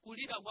kuti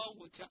kulira kwawo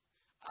kucha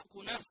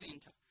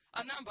kunasintha.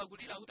 Anayamba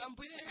kulira kuti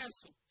Ambuye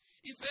Yesu,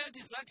 ife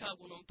tidzakhala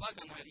kuno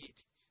mpaka na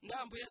liti. Ndi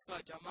Ambuye Yesu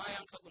aja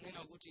amayankha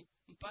kunena kuti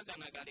mpaka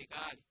na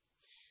kalekale.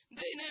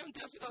 Ndi ineyo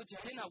nditafika ku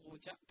Gahena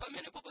kucha,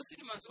 pamene popo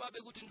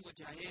sitimaziwabe kuti ndi ku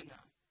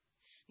Gahena.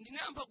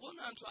 Ndinayamba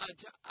kuona anthu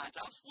aja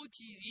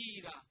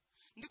atafutilira.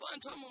 Ndipo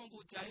anthu a Mulungu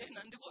ku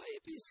Gahena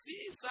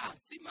ndikoyipisisa,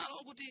 si malo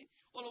kuti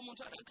olo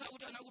munthu atakhala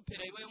kuti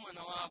anakuphera iweyo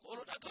mwana wako,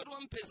 olo takhala kuti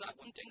wampeza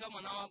akumtenga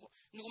mwana wako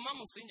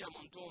ndikumamusinja mu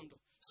mtondo.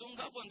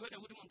 Sungakondwere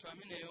kuti munthu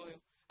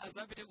ameneyoyo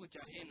azapite ku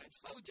Gahena.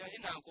 Chifukwa ku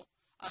Gahenako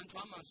anthu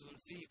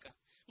amazunzika.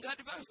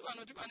 Ngati pansi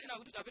pano timanena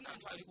kuti kapena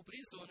anthu ali ku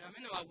prison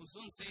amene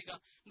wakuzunzika,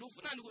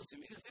 ndikufuna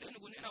ndikusimikizireni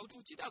kunena kuti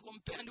uchita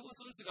compare ndi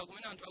kuzunzika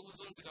kumene anthu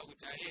akuzunzika ku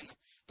Gahena.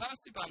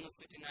 Pansi pano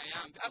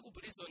sitinayambe, aku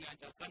prison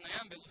aja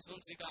sanayambe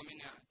kuzunzika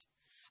amene ati.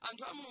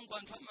 Anthu a Mulungu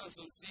anthu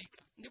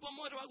amazunzika. Ndipo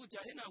moto wa ku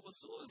Gahena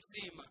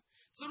kusuzima.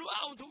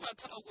 Throughout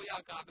umakhala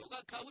kuyakabe,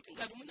 ukakhala kuti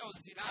ngati mwina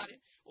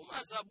uzilale,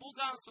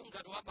 umazabukanso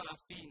ngati wa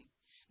parafini.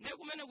 Ndiye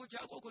kumene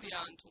kuchako kuli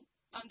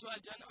anthu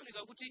aja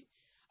anaoneka kuti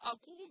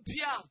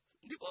akupya,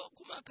 ndipo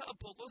kumakhala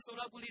phokoso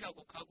lakulira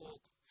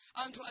kokhakoka.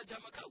 Anthu aja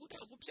amakhala kuti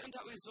akupya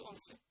nthawi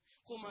zonse,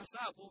 koma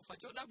sakufa.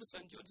 Chodabwitsa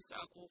ndiyoti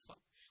sakufa.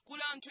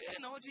 Kuli anthu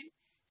ena oti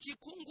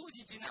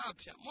chikhunguchi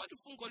chinapsa, moti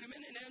fungo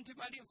limene neyo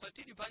ndimalimva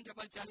tili panja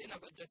pa Gahena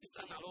paja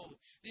tisanalowe,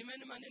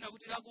 limene manena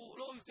kuti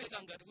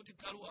lomveka ngati kuti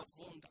galu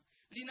wavunda.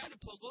 Linali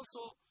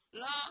phokoso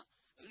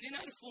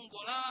linali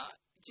fungo la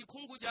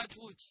chikhungu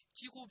chathuchi,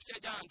 chikupsa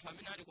cha anthu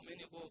amene ali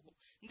kumene koko.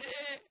 Nde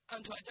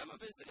anthu aja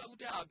amapezeka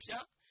kuti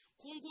apsa,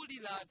 khungu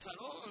lilatha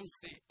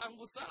lonse,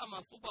 angosala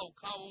mafupa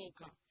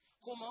okhaokha,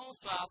 koma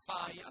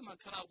osafayi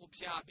amakhala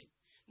akupsabe.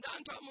 Ndi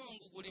anthu a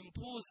Mulungu kuli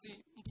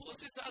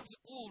mphusi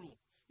zazikulu,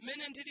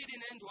 mmene ndilili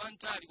nendo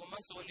wantali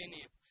komanso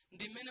onenepa.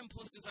 Ndi mmene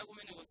mphusi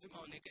zakumeneko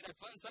zimaonekera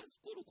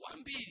zazikulu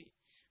kwambiri.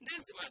 Ndi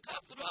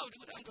zimakhala kuti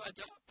kuti anthu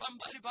aja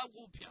pambali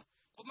pakupya,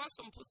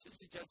 komanso mphusi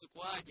zija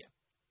zikuadya.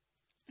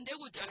 Ndi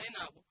ku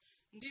Gahenako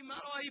ndi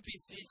malo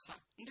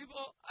oyipisisa,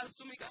 ndipo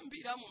azitumiki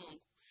ambiri a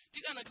Mulungu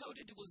tikanakhala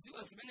kuti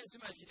tikuziwa zimene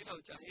zimachitika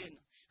ku Gahena,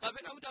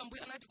 kapena kuti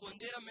Ambuye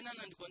anatikondera mmene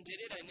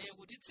anandikonderera ineyo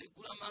kuti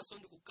tsegula maso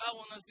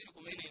ndikukaona zili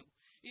kumeneko.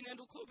 Ine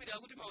ndikukhulupirira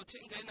kuti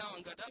mauthenga enawo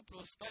ngati a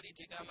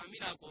prosperity kama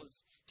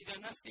miracles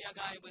tikanasiya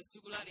kaye bwezi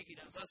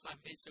tikulalikira za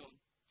salvation.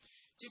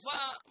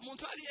 Chifukwa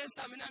munthu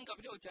aliyense amene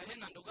angapite ku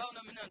Gahena ndikukaona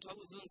amene anthu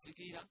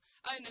akuzunzikira,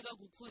 ayeneka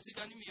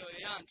kukhuzika ndi miyoyo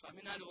ya anthu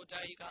amene ali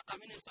otayika,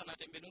 amene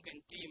sanatembenuke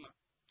mtima.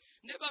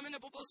 Ndipo amene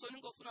poponso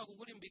ndingofuna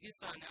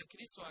kukulimbikitsani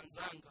akhristu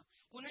anzanga,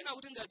 kunena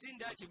kuti ngati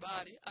ndi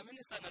achibale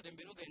amene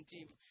sanatembenuke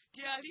mtima,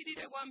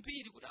 tiyalirire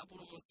kwambiri kuti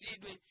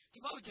apulumutsidwe.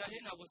 Chifukwa ku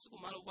Gahenako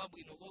sikumalo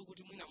kwabwino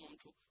kokuti mwina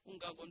munthu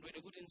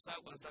ungakondwere kuti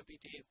msako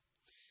azapiteko.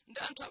 Ndi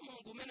anthu a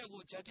Mulungu kumene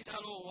kuja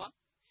titalowa,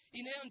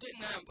 ineyo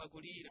ndinayamba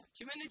kulira.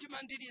 Chimene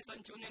chimandilisa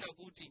nchonena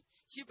kuti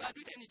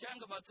chibadwireni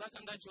changa pa dzaka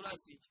ndachula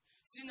zija,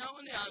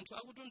 sinaone anthu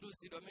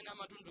akutunduzidwa amene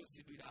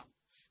amatunduzidwiramo.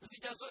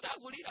 Zija zoda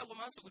kulira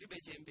komanso kulibe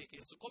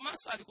chiyembekezo,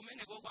 komanso ali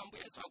kumeneko kwa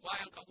Ambuye Yesu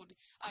akuyankha kuti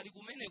ali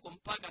kumeneko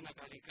mpaka na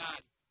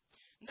kalekale.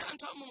 Ndi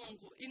anthu a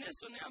Mulungu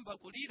inenso ndayamba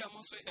kulira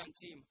mosweka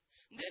mtima.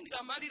 Ndiye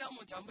ndikamalira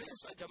muja Ambuye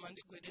Yesu aja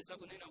amandigwedeza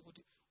kunena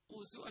kuti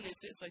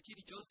uzionesesa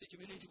chilichonse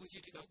chimene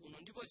chikuchitika kuno,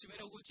 ndipo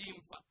chimene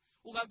ukuchimva.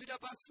 Ukapita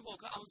pansi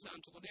pokauza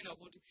anthu kunena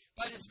kuti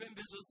pali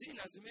zipembedzo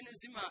zina zimene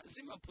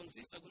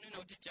zimaphunzitsa kunena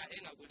kuti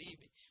Gahena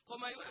kulibe.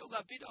 Koma iwe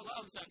ukapita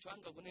ukauza anthu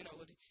anga kunena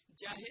kuti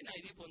Gahena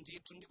ilipo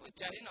ndithu, ndipo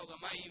Gahena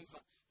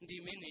ukamayimva ndi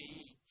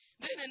imeneyi.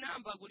 Ndene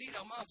namba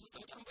kulira umafunsa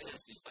kuti Ambuye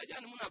Yesu chifukwa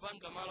chani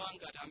munapanga malo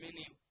angati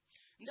amenewo.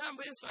 Ndi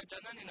Ambuye Yesu aja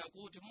ananena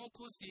kuti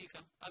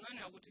mokhuzika,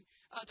 ananena kuti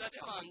Atate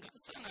wanga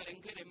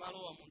sanalengere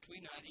malo wa munthu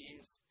wina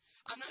aliyense.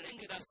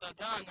 Analengera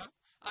Satana,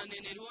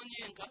 aneneri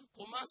onyenga,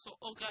 komanso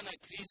okana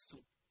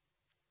Khristu.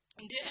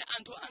 Ndiye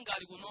anthu anga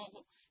ali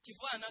kunoko,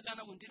 chifukwa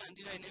anakana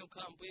kundilandira ineyo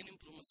kukhala Ambuye ndi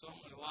mpulumutsi wa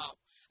moyo wawo.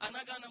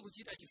 Anakana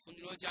kuchita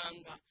chifuniro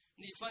changa,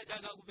 ndi chifukwa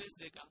chake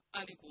akupezeka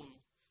ali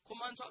kuno.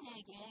 Koma anthu a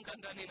Mulungu monga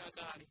ndanena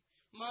kale,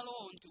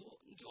 malowo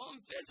ndi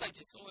omvetsa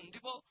chisoni,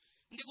 ndipo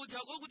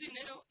ndikudzako kuti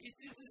ineyo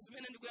izizi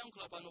zimene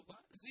ndikuyankhula pano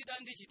pa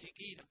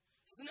zitandichitikira.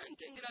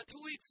 Zinanditengera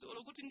 2 weeks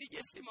olo kuti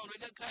ndidye sima olo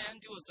idakhala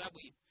ndiwo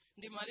zabwino.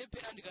 Ndi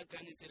malephera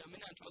ndikaganizira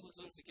amene anthu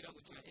akuzunzikira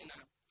ku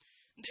Gahena.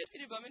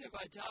 ndetili pamene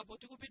pajapo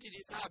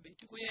tikupitirizabe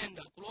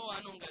tikuyenda kulowa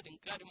ano ngati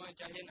mkati mwa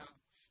Gahena.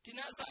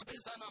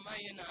 Tinasapezana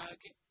amayi ena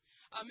ake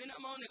amene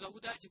amaoneka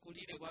kuti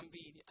achikulire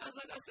kwambiri,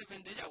 azaka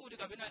 70 chakuti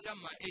kapena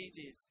chamma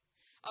 80s.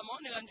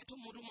 Amaoneka ndithu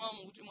mutu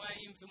mwamu kuti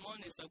mwaimvi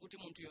maonesa kuti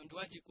munthuyo ndi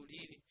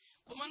wachikulire.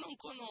 Komano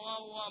mkono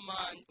wawo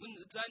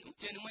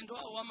mwendo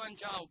wawo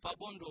wamanjawo pa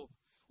bondopa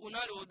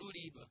unali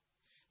odulidwa.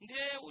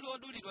 Ndiye uli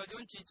odulidwa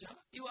chonchicha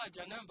iwo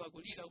aja anayamba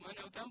kulira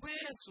kumene kuti Ambuye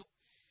Yesu,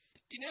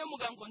 ine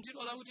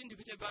mukangondilola kuti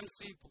ndipite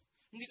pansipo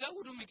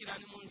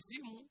ndikakutumikirani mu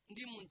mzimu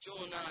ndi mu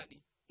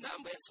choonadi. Ndi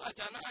Ambuye Yesu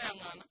aja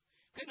anayang'ana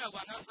kenako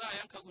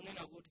anayankha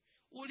kunena kuti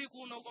uli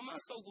kuno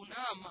komanso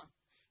kunama.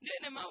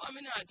 Ndene mawu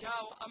amene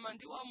ajawo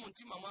amandiwa mu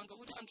mtima mwanga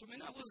kuti anthu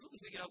amene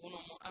akuzunzikira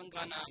kunomo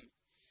anganame.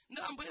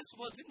 Ndi Ambuye Yesu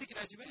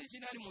pozindikira chimene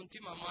chinali mu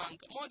mtima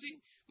mwanga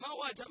moti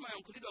mawu aja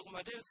amayankhulidwa ku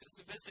Mateyu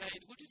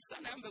 6:8 kuti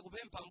tisanayambe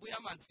kupempha Ambuye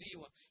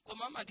amadziwa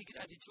koma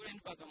amadikira tichule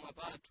ndi pakamwa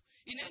pathu.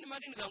 Ine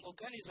ndimati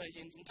ndikangoganiza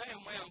chinthu nthawi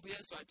yomwe Ambuye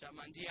Yesu aja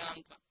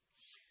amandiyankha.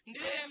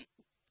 Ndiye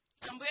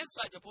Ambuye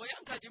Yesu aja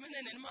poyankha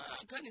chimene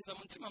ndimaganiza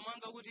mu mtima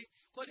mwanga kuti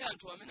kodi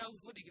anthu amene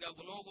akuvutikira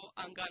kunoko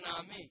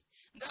anganame.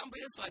 Ndi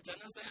Ambuye Yesu aja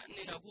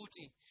ananena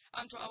kuti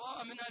anthu awawo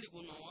amene ali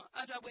kunowa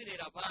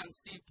atabwerera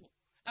pansipo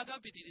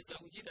akapitiriza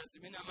kuchita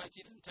zimene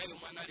amachita nthawi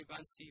yomwe anali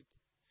pansipo.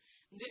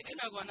 Ndiye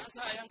kenako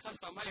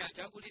anayankhanso amayi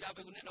aja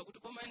akulirabe kunena kuti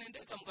koma ine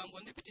ndekha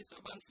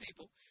mukangondipitisa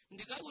pansipo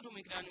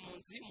ndikakutumikirani mu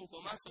mzimu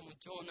komanso mu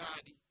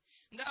choonadi.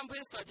 Ndi Ambuye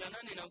Yesu aja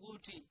ananena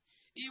kuti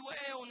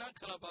iweyo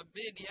unakhala pa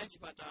bedi ya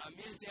chipatala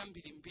miyezi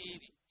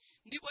yambirimbiri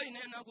ndipo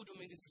ine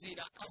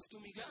nakutumikizira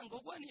asitumiki anga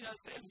okwanira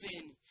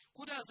 7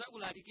 kuti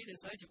azakulalikire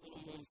za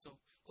chipulumutso.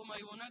 Koma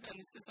iwe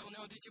unakanisisa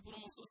kunena kuti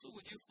chipulumutso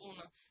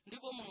sukuchifuna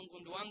ndipo Mulungu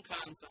ndi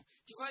wankhanza.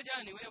 Chifukwa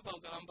chani iweyo pa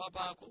ukalamba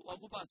pako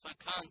wakupasa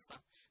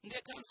khansa,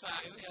 ndiye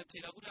khansayo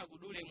yathera kuti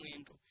akudule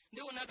mwendo.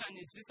 Ndiye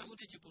unakanisisa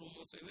kuti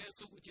chipulumutso iweyo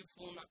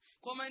sukuchifuna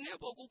koma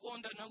inepo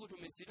kukonda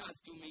nakutumizira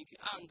asitumiki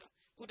anga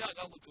kuti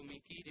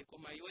akakutumikire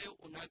koma iweyo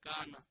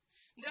unakana.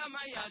 Ndi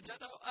amayi aja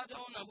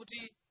ataona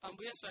kuti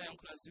Ambuye Yesu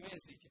ayankhula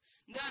zimenezija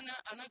ndi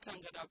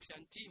anakhanga apsa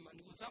mtima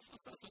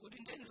ndikuzafunsanso kuti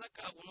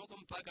ndenzakhala kunoko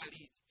mpaka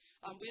liti.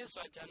 Ambuye Yesu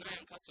aja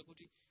anayankhanso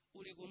kuti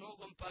uli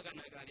kunoko mpaka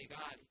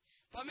nakalekale.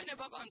 Pamene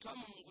papa anthu a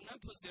Mulungu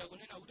naphunzira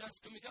kunena kuti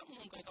asitumiki a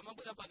Mulungu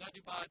akamabwera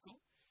pakati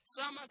pathu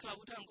samakhala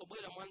kuti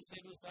angobwera mwa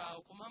nzeru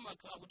zawo koma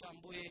amakhala kuti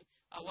Ambuye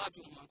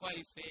awatuma kwa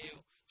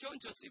ifeyo.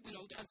 Choncho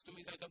sibwino kuti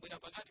asitumiki akabwera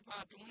pakati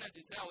pathu mwina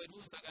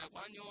tizaweruza kaya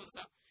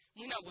kwanyoza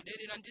mwina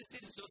kuderera ndi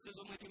zinthu zonse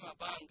zomwe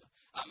timapanga.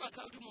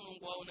 Amakhala kuti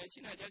Mulungu waona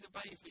china chake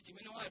pa ife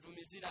chimene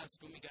watumizira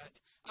asitumiki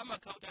ati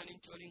amakhala kuti ali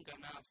ncholinga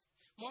nafe.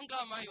 Monga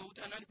amayi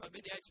kuti anali pa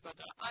bedi ya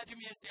chipatala ati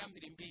miyezi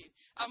yambirimbiri.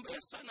 Ambuye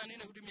Yesu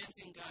sananene kuti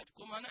miyezi ngati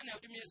koma ananena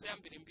kuti miyezi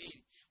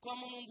yambirimbiri. Kwa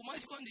Mulungu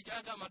mwachikondi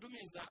chake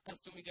amatumiza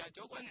asitumiki ati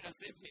okwanira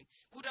 7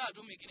 kuti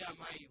atumikire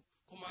amayiwo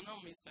koma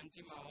anawumisa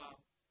mtima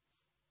wawo.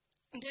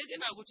 Ndiye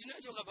kenako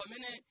tinachoka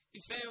pamene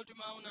ifeyo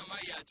timaona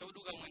amayi aja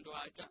oduka mwendo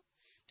aja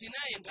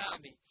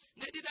tinayendabe.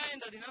 Ndiye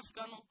tinayenda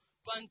tinafikano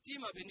pa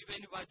mtima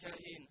penipeni pa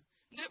Gahena.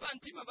 Ndiye pa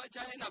mtima pa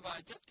Gahena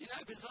paja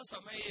tinapezanso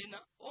amayi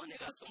ena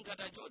onekanso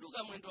ngati aja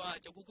oduka mwendo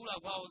aja kukula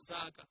kwawo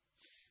zaka.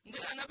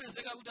 Ndiye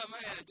anapezeka kuti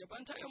amayi aja pa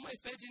nthawi yomwe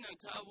ife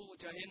tinakhala ku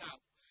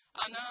Gahenako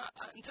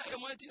nthawi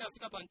yomwe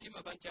tinafika pa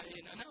mtima pa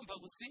Gahena anayamba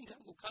kusintha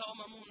kukhala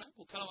wamamuna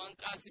kukhala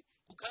wamkazi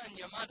kukhala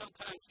mnyamata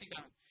kukhala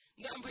mtsikana.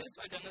 Ndi Ambuye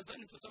Yesu aja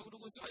anazanifunsa kuti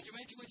kudziwa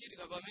chimene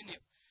chikuchitika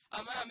pamenepo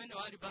amayi amene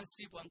wali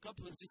pansipo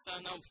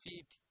ankaphunzitsana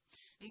ufiti.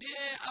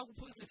 Ndiye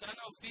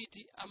akuphunzitsana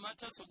ufiti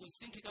amathanso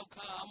kusinthika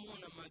kukhala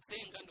amuna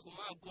m'matsenga ndi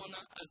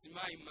kumagona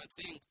azimayi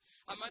m'matsenga.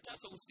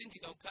 Amathanso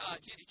kusinthika kukhala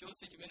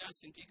chilichonse chimene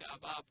asinthika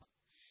apapa.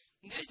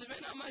 Ndiye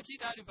chimene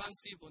amachita ali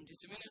pansipo ndi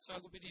zimenenso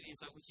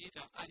akupitiriza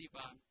kuchita ali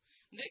pano.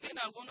 Ndiye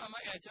kenako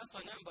amayi ajanso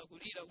anayamba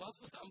kulira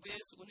kuwafunsa Ambuye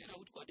Yesu kunena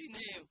kuti kodi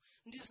ineyo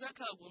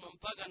ndizakhala kuno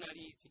mpaka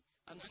naliti.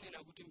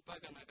 Ananena kuti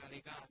mpaka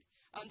nakalekale.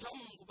 Anthu a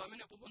Mulungu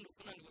pamene popo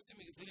ndifuna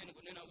ndikusimikizireni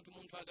kunena kuti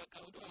munthu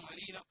akakhala kuti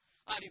amwalira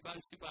ali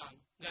pansi pano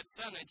ngati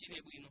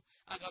sanachire bwino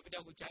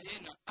akapita ku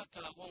Gahena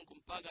akhala konko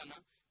mpaka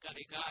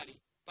nakalekale.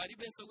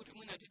 Palibenso kuti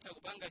mwina titha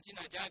kupanga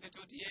china chake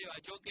choti iyeyo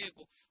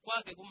achokeko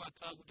kwake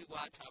kumakhala kuti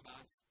kwatha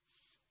basi.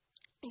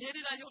 Ndiye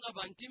titachoka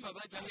pa mtima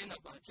pa Gahena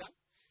paja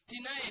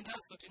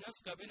tinayendanso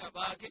tinafika pena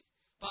pake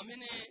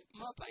pamene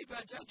mapaipi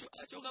ajacho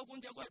achoka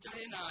kunja kwa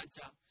Gahena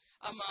aja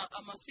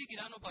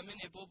amafikirano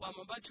pamenepo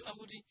amabatchula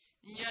kuti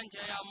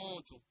nyanja ya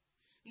moto.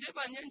 Ndiye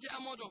pa nyanja ya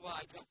moto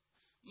paja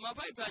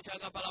mapaipi aja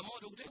akapala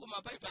moto kuteko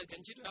mapaipi aja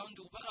ntchito yawo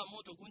ndi kupala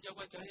moto kunja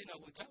kwa Gahena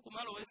kuja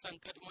kumalowesa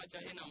mkati mwa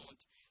Gahena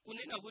moto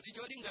kunena kuti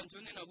cholinga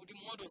nchonena kuti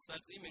moto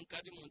usazime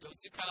mkati munthu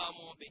uzikhala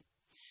mobe.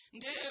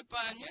 Ndiye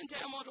pa nyanja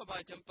ya moto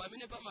paja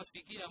pamene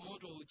pamafikira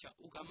moto uja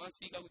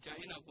ukamafika ku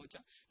Gahena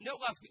kuja ndiye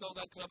ukafika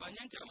ukakhala pa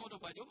nyanja ya moto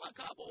paja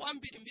umakhalapo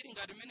wambirimbiri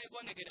ngati mmene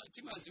ikuonekera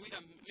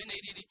timaziwira mmene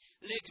ilili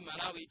Lake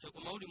Malawi ija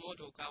koma uli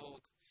moto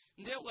ukawoka.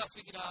 Ndiye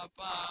ukafikira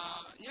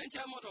pa nyanja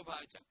ya moto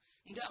paja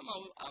ndi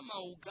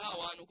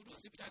amaugawa ano kuti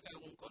uzipita kaya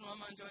kumkono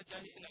wamanja wa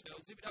Gahena kaya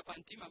uzipita pa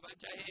mtima pa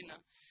Gahena.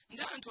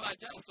 Ndi anthu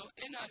ajaso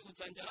ena ali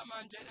kudzanja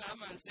lamanja ena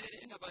lamanzere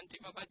ena pa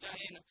mtima pa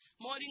Gahena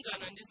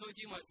molingana ndi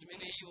zochimwa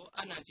zimene iwo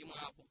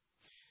anachimwapo.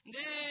 Ndi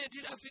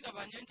tidafika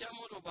pa nyanja ya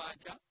moto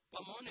paja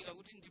pamaoneka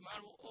kuti ndi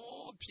malo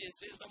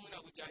opyesesa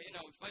mwina ku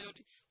Gahena ufa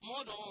yoti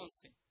moto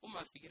onse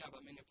umafikira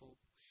pamenepo.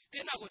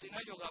 Kenako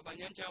tinachoka pa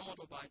nyanja ya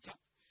moto paja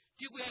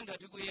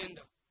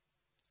tikuyenda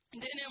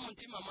ndene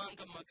mumtima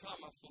mwanga mmakhala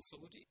mafunso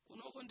kuti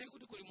kunoko ndi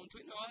kuti kuli munthu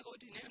wina wake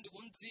kuti ine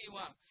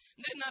ndikumdziwa.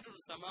 Ndene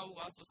natulusa mawu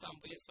kuwafunsa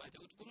Ambuye Yesu aja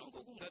kuti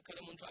kunoko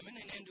kungakhale munthu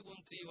amene ine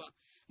ndikumdziwa.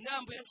 Ndi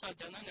Ambuye Yesu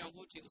aja ananena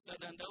kuti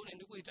usadandaule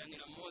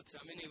ndikuyitanira mmodzi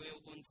amene iwe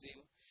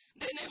ukumdziwa.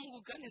 Ndene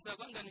mukuganiza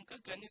kwanga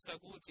ndinkaganiza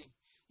kuti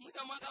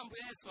mwina mwaka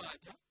Ambuye Yesu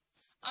aja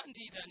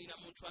andiyitanira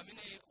munthu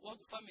amene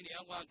wakufamily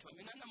yako anthu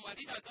amene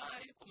anamwalira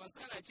kale koma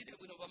sanachite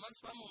bwino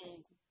pamaso pa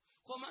Mulungu.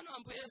 Komano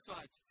Ambuye Yesu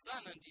aja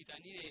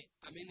sanandiyitanire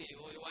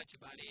ameneyo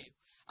wachibaleyo.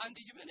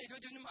 Andi chimene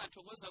chocho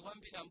ndimathokoza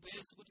kwambiri Ambuye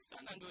Yesu kuti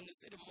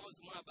sanandionesere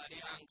mmodzi mwa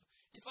abale anga.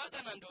 Chifukwa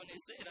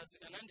kanandionesera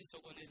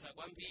zikanandisokoneza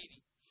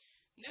kwambiri.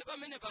 Ne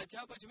pamene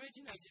pajapo chimene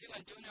chinachitika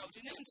ntiona kuti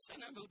ine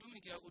ndisanambe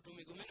kutumikira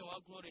kutumiki kumene wa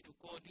glory to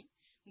God.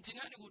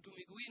 Ndinali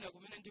kutumiki wina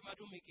kumene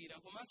ndimatumikira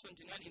komanso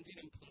ndinali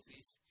ndine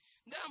mphunzitsi.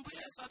 Ndi Ambuye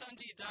Yesu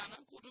atandiyitana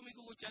kutumiki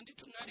kucha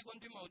ndithu naliko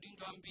ndi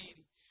maudindo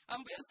ambiri.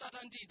 Ambuye Yesu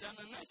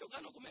atandiyitana nacho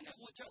kano kumene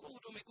kucha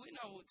kutumiki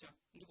wina ucha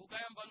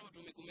ndikukayamba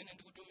utumiki kumene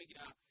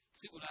ndikutumikira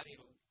tsiku la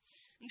lero.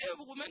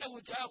 Ndipo kumene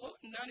kuchako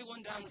ndaliko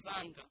ndi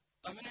anzanga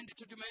pamene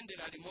ndithu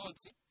timayendera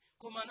limodzi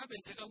koma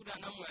anapezeka kuti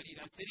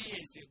anamwalira 3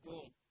 years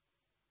ago.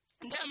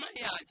 Ndi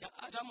amayi aja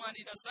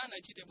atamwalira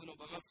sanachite bwino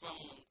pamaso pa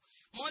Mulungu.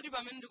 Moti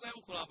pamene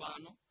ndikuyankhula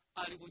pano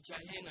ali ku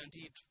Gahena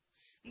ndithu.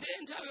 Ndi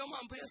nthawi yomwe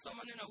Ambuye Yesu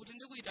amanena kuti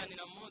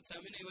ndikuyitanira mmodzi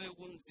amene iwe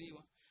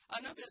ukumdziwa.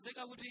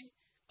 Anapezeka kuti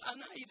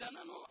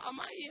anayitanano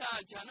amayi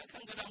aja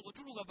anakhangata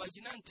ngotuluka pa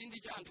chinamtindi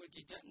cha anthu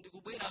chija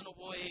ndikubwera ano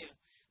poyera.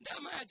 Ndi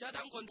amayi aja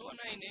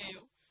atangondiona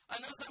ineyo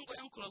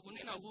anazangoyankhula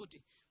kunena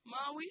kuti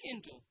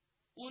Mawindo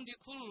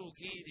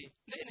undikhululukire.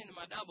 Ndene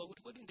ndimadabwa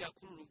kuti kodi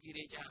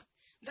ndiyakhululukire chani.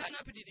 Ndi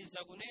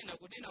anapitiriza kunena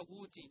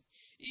kuti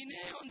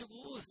ineyo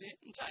ndikuuze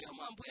nthawi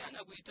yomwe Ambuye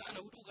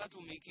anakuyitana kuti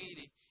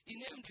ukatumikire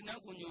ineyo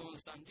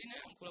ndinakunyoza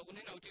ndinayankhula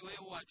kunena kuti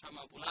iweyo watha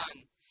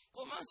mapulani.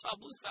 Komanso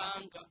abusa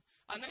anga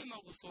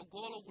anayima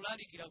kusogolo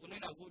kulalikira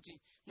kunena kuti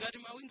ngati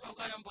Mawindo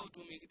akayamba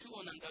utumiki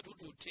tiona ngati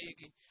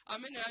utheke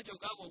amene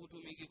achokako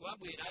kutumiki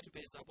kwabwera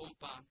atipeza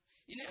pompano.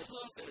 Ine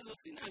zonsezo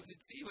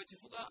sinazidziwa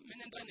chifukwa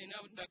amene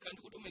ndanena ndakhala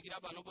ndikutumikira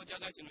panopo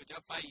chaka chino cha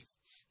 5.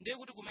 Ndiye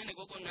kuti kumene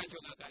koko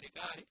nachoka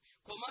kale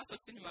komanso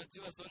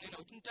sinimadziwa zonena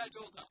kuti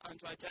ntachoka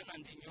anthu achana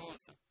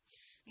ndinyoza.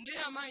 Ndiye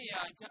amayi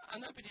aja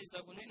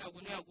anapitiriza kunena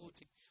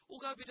kuti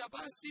ukapita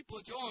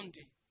pansipo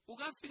chonde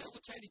ukafika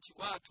kutchali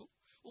chikwathu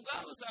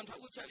ukauza anthu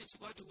akutchali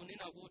chikwathu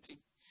kunena kuti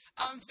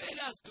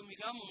amvere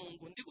azitumiki a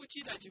Mulungu ndi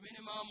kuchita chimene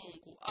mawu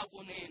Mulungu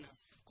akunena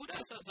kuti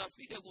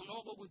asazafike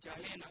kunoko ku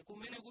Gahena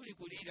kumene kuli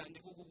kulira ndi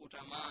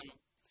kukukuta mano.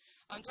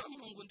 Anthu a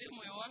Mulungu ndi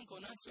moyo wanga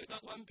unasweka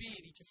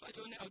kwambiri chifukwa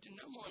chonena kuti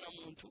ndinamuona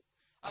munthu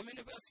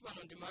amene pansi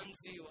pano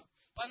ndimanziwa.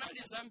 Panali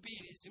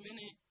zambiri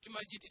zimene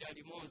timachitira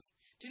limodzi.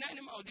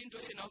 Tinali maudindo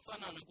ena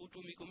ofanana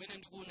kutumiki kumene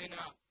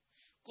ndikunena.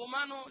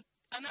 Komano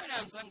anali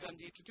anzanga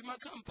ndithu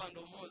timakhala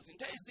mpando umodzi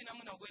nthawi zina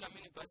mwina kukwera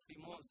mini basi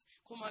imodzi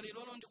koma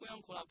lero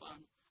ndikuyankhula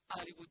pano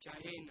ali ku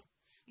Gahena.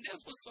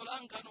 Ndifunso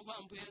langa ano kwa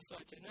Ambuye Yesu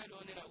aja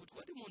nalionera kuti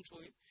kodi munthu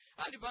uyu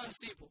ali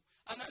pansipo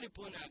anali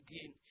born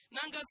again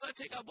nanga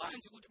satheka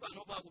bwanji kuti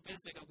panopo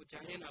akupezeka ku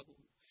Gahena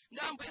kuno. Ndi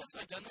Ambuye Yesu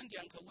aja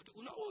anandiyankha kuti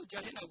kuno ku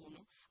Gahena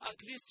kuno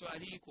akhristu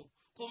aliko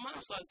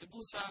komanso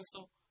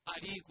azibusanso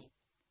aliko.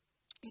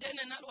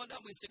 Ndene nali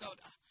odabwisika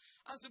kuti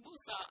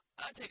azibusa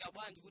atheka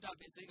bwanji kuti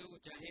apezeke ku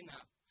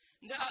Gahena.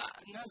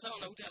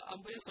 Nazaona kuti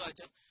Ambuye Yesu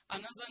aja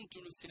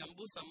anazanitulusira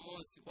mbusa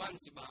mmodzi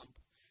wanzibambo.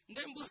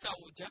 Ndi mbusa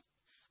uja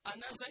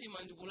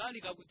anazayima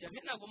ndikulalika ku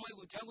Gahena komwe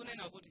kuti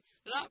akunena kuti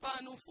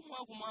lapano ufumu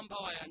wakumwamba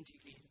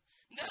wayandikira.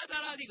 Ndi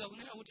atalalika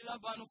kunena kuti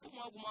lapano ufumu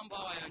wakumwamba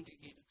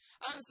wayandikira.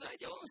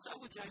 Anzaje onse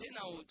aku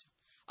Gahena uja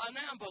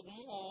anayamba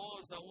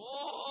kumuwoza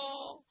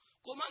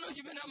komano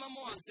chimene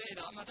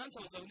amamuwozera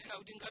amatanthauza kunena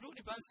kuti ngati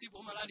uli pansipo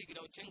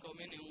umalalikira uthenga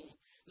umene uwu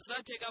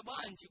zatheka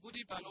bwanji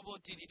kuti panopo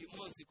tili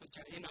limodzi ku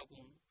Gahena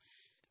kuno.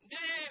 Ndi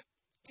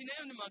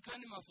ineyo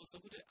ndimakhani mafunso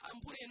kuti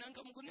Ambuye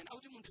nanga mukunena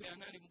kuti munthu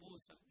anali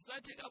mbusa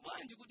zatheka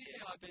bwanji kuti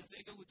iye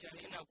apezeke ku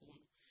Gahena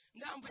kuno.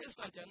 Ndi Ambuye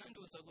Yesu aja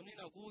anandiwuza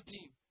kunena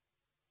kuti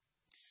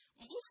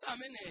mbusa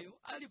ameneyo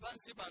ali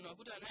pansi pano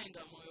akuti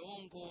anayenda moyo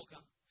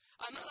wongoka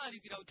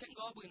analalikira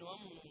uthenga wabwino wa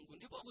Mulungu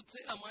ndipo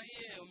kudzera mwa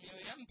iyeyo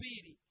miyoyo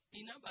yambiri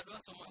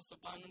inabadwanso maso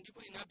pano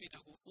ndipo inapita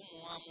ku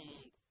ufumu wa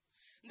Mulungu.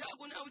 Ndi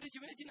akunena kuti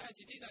chimene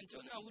chinachitika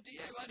nchonena kuti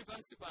iyeyo ali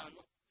pansi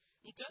pano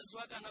mkazi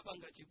wake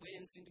anapanga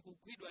chibwenzi ndi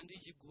kugwidwa ndi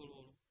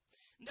chigololo.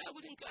 Ndi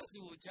akuti mkazi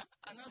uja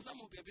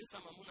anazamupepesa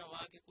mamuna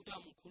wake kuti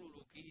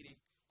amukhululukire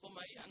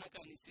koma iye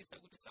anakanisisa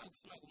kuti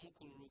sakufuna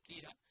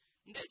kumukhululukira.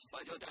 Ndi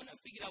chifukwa choti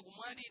anafikira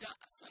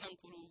kumwalira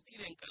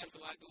asanamkhululukire mkazi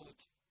wake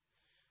uja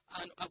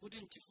akuti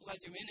nchifukwa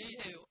chimene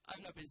iyeyo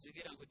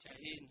anapezekera ku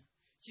Gahena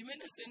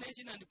chimene sene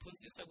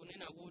chinandiphunzitsa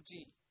kunena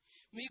kuti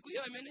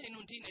mikwiyo imene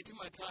inu ndine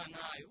timakhala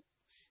nayo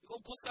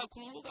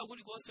kusakhululuka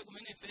kulikonse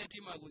kumene ife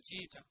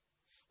timakuchita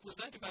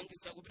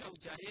kuzatipangisa kupita ku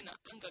Gahena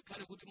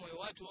angakhale kuti moyo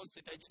wathu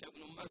onse tachita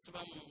bwino m'maso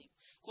pa Mulungu.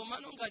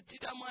 Komano ngati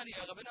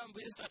titamwalira kapena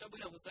Ambuye Yesu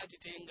atabwera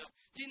kuzatitenga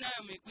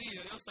tinayo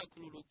mikwiyo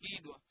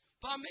yosakhululukidwa,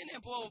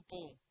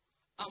 pamenepopo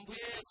Ambuye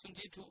Yesu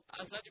ndithu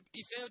azati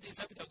ifeyo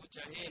tizapita ku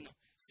Gahena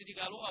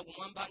sitikalowa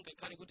kumwamba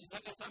ngakhale kuti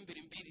zaka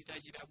zambirimbiri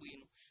tachita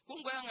bwino.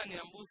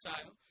 Kungoyang'anira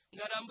mbusayo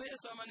ngati Ambuye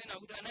Yesu amanena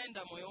kuti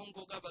anayenda moyo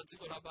wongoka pa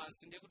dziko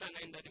lapansi ndiye kuti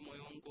anayenda ndi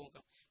moyo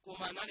wongoka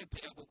koma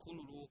analephera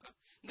kukhululuka.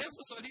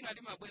 Ndefunso lina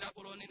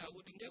limabwerapo lonena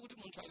kuti ndiye kuti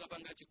munthu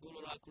akapanga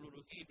chigololo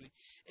akhululukidwe.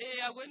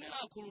 Akuyenera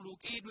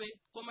akhululukidwe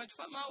koma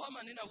chifukwa mawu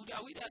amanena kuti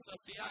awiri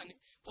asasiyane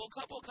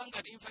pokhapokha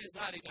ngati imfa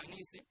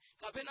izalekanise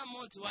kapena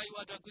mmodzi wa iwo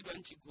atagwidwa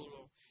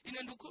mchigololo.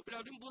 Ine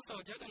ndikukhulupirira kuti mbusa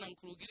uja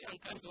akanamkhululukira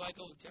mkazi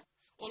wake uja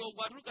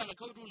olokwatuluka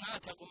nakhala kuti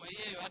unatha koma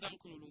iyeyo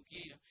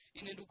atamkhululukira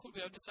ine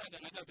ndikukhulupirira kuti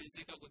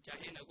sakanakapezeka ku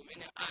Gahena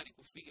kumene ali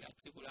kufikira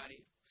tsiku la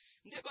lero.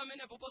 Ndiye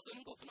pamene poponso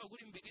ndingofuna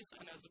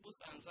kulimbikitsana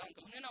azibusa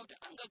anzanga kunena kuti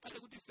angakhale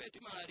kuti ife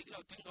timalalikira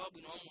uthenga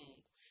wabwino wa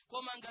Mulungu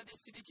koma ngati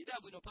sitichita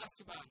bwino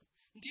pansi pano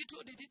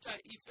ndithu titita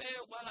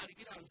ifeyo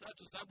kwalalikira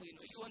anzathu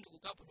zabwino iwo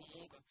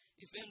ndikukapulumuka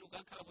ife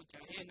ndikukakhala ku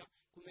Gahena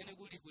kumene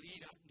kuli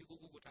kulira ndi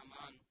kukukuta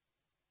mano.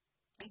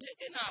 Ndiye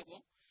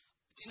kenako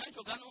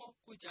tinachokano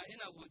ku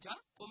Gahena kuja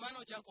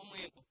komano cha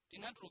Pomwepo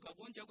tinatuluka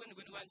kunja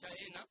kwenikweni kwa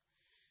Gahena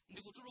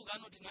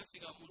ndikutulukano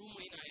tinafika mu room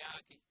ina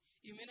yake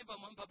imene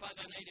pamwamba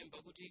pake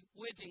anayilemba kuti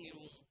waiting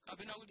room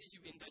kapena kuti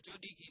chipinda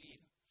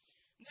chodikirira.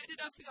 Ndiye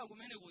titafika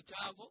kumene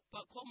kuchako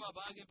pa khoma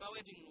pake pa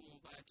waiting room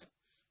pacha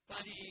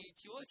pali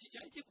chiwochi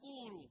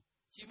chachikulu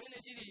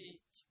chimene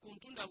chili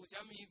kuntunda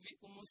kucha mivi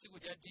kumusi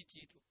kucha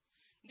dichito.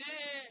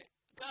 Ndiye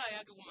kaya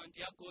yake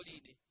kumanti ya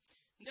golide.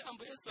 Ndiye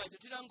Ambuye Yesu acho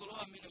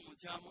tilangolowa mine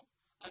muchamo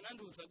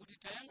anandiuza kuti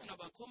tayang'ana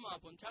pa khoma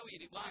apo nthawi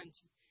ili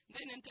bwanji.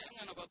 Ndine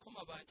ntayang'ana pa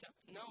khoma pacha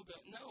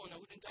naona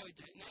kuti nthawi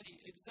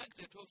inali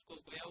exactly 12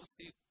 koloko ya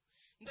usiku.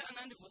 Ndiye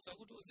anandifunsa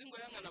kuti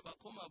uzingoyang'ana pa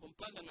khoma apo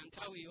mpaka na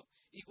nthawiyo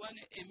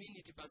ikwane a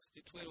minute past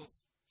 12.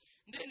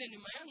 Ndiye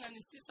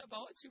ndimayang'anisisa pa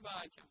watch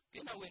pacha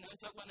kena wena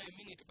asakwana a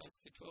minute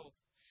past 12.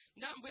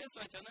 Ndiye Ambuye Yesu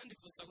acho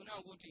anandifunsa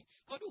kunena kuti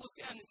kodi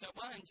kusiyanisa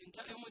bwanji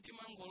nthawi yomwe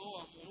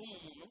timangolowa mu room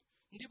muno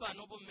ndi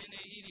panopo mmene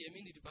ili a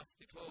minute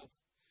past 12.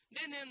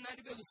 Ndiye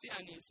nalibe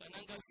kusiyanisa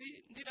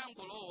nangasi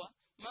nditangolowa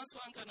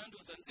maso anga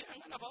anandiuza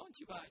nziyang'ana pa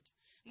watch pacha.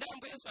 Ndiye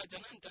Ambuye Yesu acho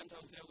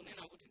ananditanthauzira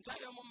kunena kuti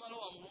nthawi yomwe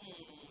malowa mu room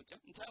muno mucha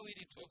nthawi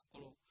ili 12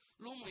 koloko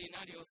room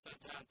inali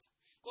yosadzadza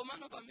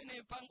komano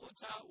pamene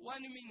pangotha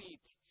 1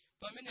 minute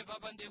pamene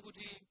papa ndiye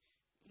kuti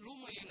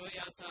room ino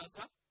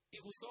yadzaza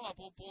ikusowa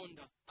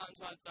poponda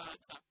anthu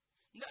adzadza.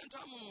 Ndi anthu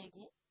a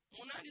Mulungu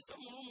munalinso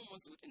mu room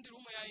musi kuti ndi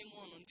room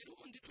yaying'ono ndi room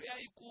ndithu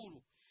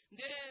yayikulu.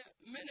 Ndiye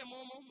mmene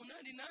momo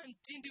munali na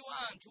mtindi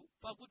wa anthu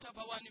pakutha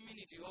pa 1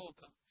 minute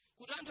yokha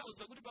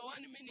kutanthauza kuti pa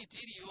 1 minute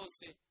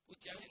iliyonse ku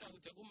Gahena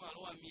kuja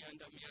kumalowa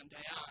miyanda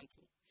ya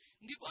anthu.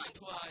 Ndipo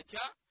anthu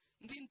aja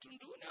ndi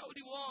mtundune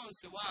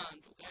uliwonse wa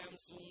anthu kaya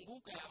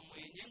mzungu kaya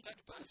mwenye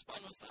ngati pansi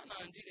pano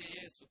sanalandire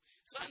Yesu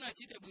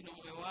sanachite bwino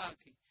moyo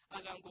wake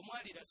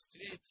akangomwalira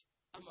straight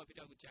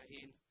amapita ku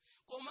Gahena.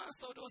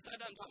 Komanso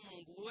tosada anthu a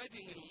Mulungu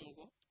waiting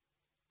room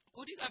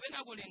kuti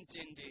kapena kuli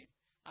mtendere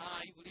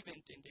kulibe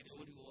mtendere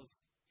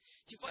uliwonse.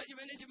 Chifukwa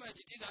chimene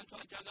chimachitika anthu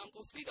aja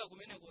akangofika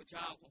kumene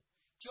kochako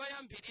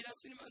choyambirira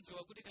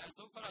sinimadziwa kuti kaya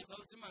zovala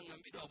zawo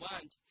zimang'ambidwa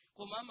bwanji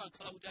koma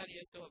amakhala kuti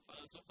aliyense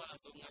wavala zovala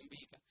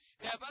zong'ambika.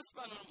 Kaya pansi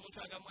pano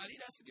munthu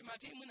akamwalira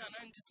sitimati mwina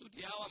anali ndi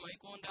suti yawo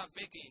amayikonda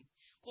vacant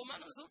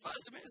komano zovala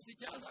zimene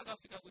zijazo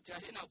akafika ku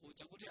Gahena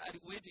kuja kuti ali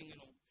ku waiting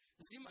room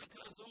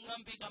zimakhala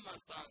zong'ambika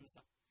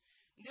masanza.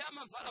 Ndiye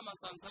amavala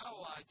masanza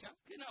awo aja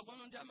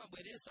kenakono ndi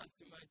amabweresa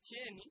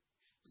zimacheni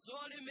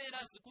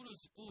zolemera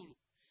zikuluzikulu.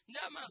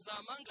 Ndiye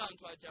amazamanga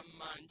anthu aja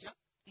m'manja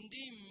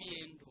ndi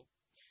m'miyendo.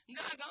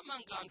 Ndiye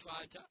akamanga anthu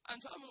aja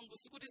anthu a Mulungu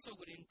sikutinso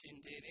kuti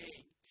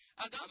mtendere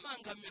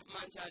akamanga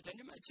manja aja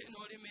ndi macheni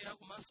olemera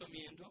komanso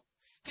miyendo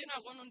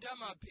kenakono ndi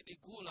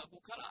amaphedegula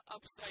kukhala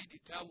upside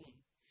down.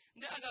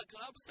 Ndiye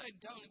akakhala upside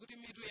down kuti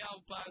mitu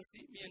yawo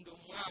pansi miyendo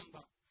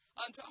mwamba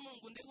anthu a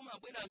Mulungu ndi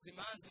kumabwera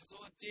zimazi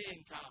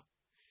zotentha.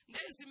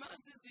 Ndiye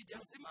zimazi zija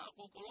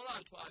zimakokolola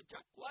anthu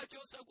aja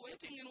kuwachosa ku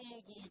waiting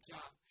room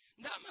kuja.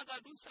 Ndiye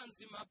amakadusa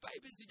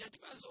nzimapaipi zija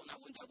timaziona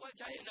kunja kwa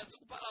Gahena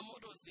zikupala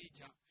moto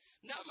zija.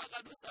 Ndiye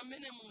amakadusa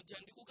mmene muja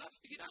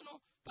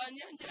ndikukafikirano pa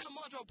nyanja ya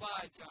moto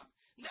pacha.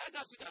 Ndiye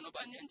akafikano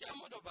pa nyanja ya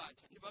moto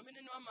pacha ndi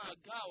pamene niwo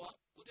amagawa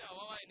kuti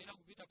awawa ayenera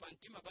kupita pa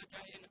mtima pa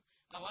Gahena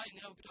awawa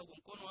ayenera kupita ku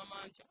mkono wa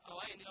manja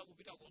awawa ayenera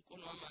kupita ku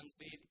mkono wa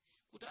manzere.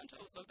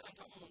 Kutanthauza kuti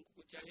anthu a Mulungu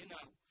ku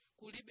Gahenako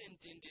kulibe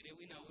mtendere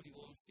wina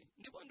uliwonse.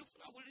 Ndipo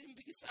ndifuna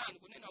kulimbikitsani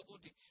kunena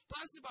kuti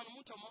pansi pano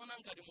mutha maona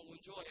ngati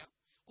mukunjoya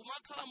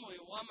kumakhala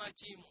moyo wa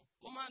machimo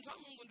koma anthu a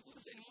Mulungu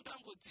ndikuwuzeni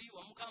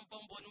mutangodziwa mukamva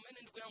umboni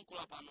umene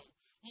ndikuyankhula pano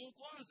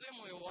mukonze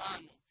moyo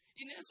wanu.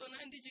 Inenso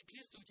naye ndi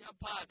Chikhristu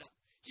chapada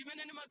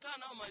chimene ndimakhala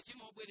nawo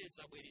machimo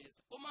obwereza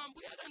koma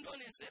Ambuye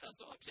atandionesera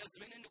zoopsa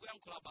zimene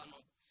ndikuyankhula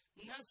pano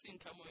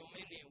nasintha moyo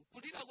umenewu.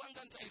 Kulira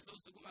kwanga nthawi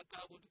zonse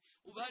kumakhala kuti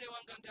ubale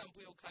wanga ndi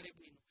Ambuye ukhale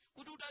bwino.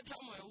 Kuti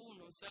utatha moyo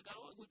uno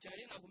sakalowe ku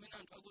Gahena kumene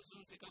anthu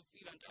akuzunzika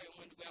kufira nthawi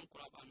yomwe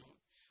ndikuyankhula pano.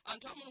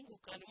 Anthu a Mulungu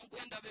kani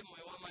mukuyendabe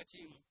moyo wa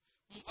machimo.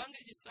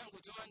 Mupange chisankho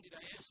cholandira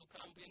Yesu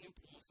khala Ambuye ndi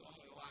mpulumutsi wa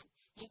moyo wanu.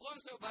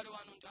 Mukonze ubale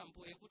wanu ndi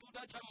Ambuye kuti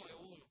utatha moyo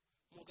uno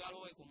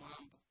mukalowe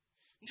kumwamba.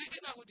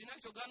 Ndikena kuti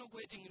nachokano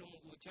wedding ino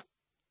mukucha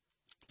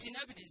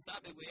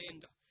tinapitirizabe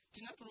kuyenda.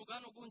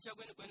 Tinatulukano kunja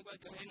kwenikweni kwa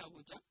Gahena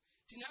kucha.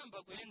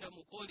 Tinayamba kuyenda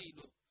mu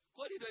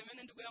korido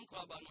imene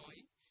ndikuyankhula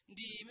panoyi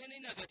ndi imene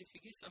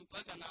inakatifikisa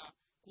mpaka na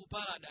ku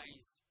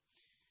Paradaizo.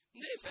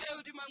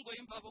 Ndifeyo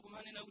timangoyimbapo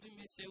kumanena kuti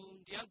misewu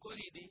ndi ya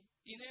golide.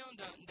 Ineyo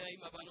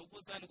ndayima pano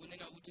kuzani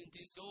kunena kuti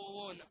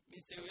ndizoona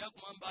misewu ya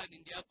kumwambani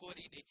ndi ya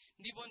golide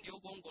ndipo ndi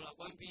yokongola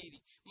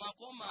kwambiri.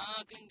 Makoma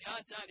ake ndi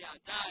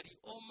atali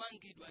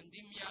omangidwa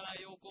ndi miyala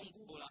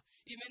yokongola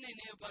imene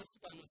ineyo pansi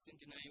pano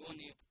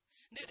sindinayionepo.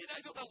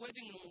 Ndititachoka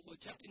wedding ino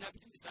mukucha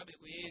tinapitirizabe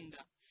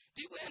kuyenda.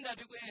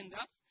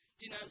 Tikuyenda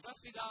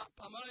tinazafika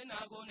pamalo ena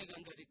akuoneka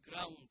ngati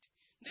ground.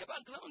 Ndipo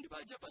ground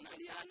paja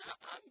panali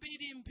ana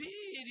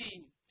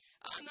ambirimbiri.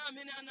 Ana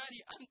amene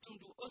anali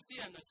amtundu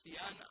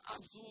osiyanasiyana,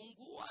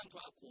 azungu, anthu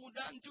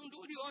akuda, mtundu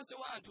uliwonse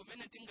wa anthu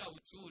amene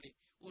tingauchule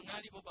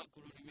unalipo pa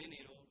gulu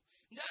limenelo.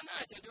 Ndi ana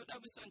aja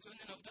chodabwisa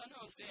nchonena kuti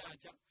ana onse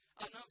aja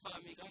anavala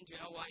mikanjo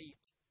ya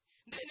white.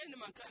 Ndene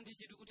ndimakhala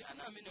ndichiti kuti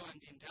ana amene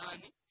wandi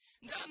ndani.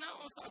 Ndi ana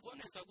onse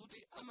akuonesa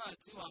kuti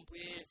amadziwa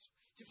Ambuye Yesu.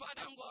 Chifukwa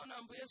tangoona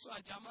Ambuye Yesu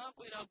aja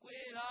amakwera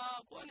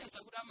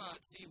kuonesa kuti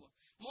amadziwa.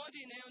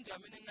 Moti ineyo ndi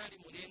amene nali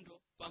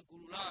mulendo pa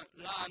gulu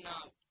la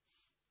anawo.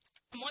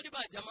 Moti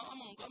paja mawu a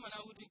Mulungu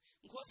amanena kuti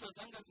nkhosa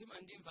zanga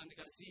zimandimva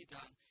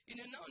ndikaziyitana.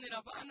 Ine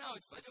naonera pa anawo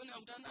chifukwa chonena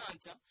kuti ana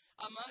aja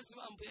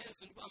amadziwa Ambuye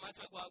Yesu ndipo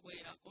amatha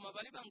kuwakwera. Koma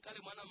palibe mkale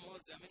mwana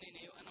mmodzi amene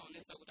ineyo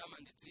anaonesa kuti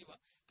amandidziwa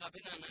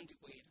kapena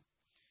anandikwera.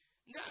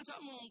 Ndi anthu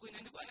a Mulungu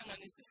ine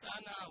ndikuwayang'anisisa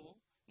anawo.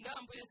 Ndi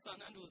Ambuye Yesu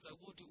anandiwuza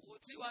kuti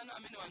udziwa ana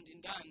amene wandi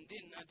ndani. Ndi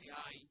ndinati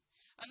hayi.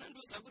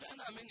 Anandiwuza kuti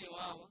ana amene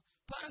wawa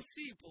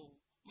pansipo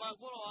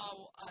makolo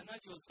awo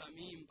anachosa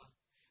mimba.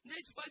 Ndi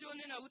chifukwa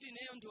chonena kuti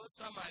ineyo ndi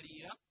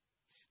osamalira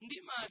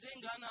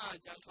ndimatenga ana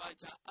aja anthu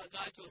aja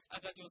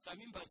akachosa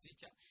mimba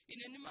zija.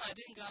 Ine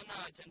ndimatenga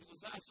ana aja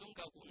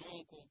ndikuzasunga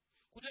kunoko.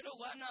 Kutero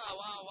kwa ana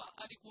awawa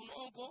ali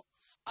kunoko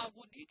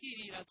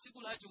akudikirira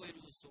tsiku la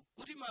chiweruzo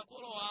kuti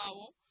makolo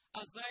awo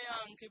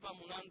azayankhe pa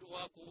mulandu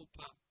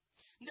wakupha.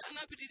 Ndi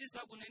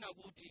anapitiriza kunena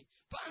kuti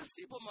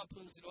pansipo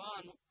maphunziro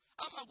anu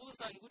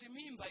amakuwuzani kuti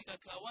mimba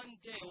ikakhala 1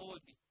 day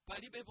old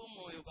palibepo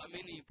moyo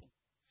pamenepo.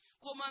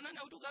 Koma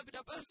anana kuti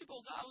ukapita pansipo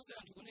ukawuze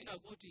anthu kunena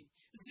kuti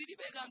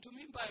zilibe kanthu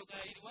mimbayo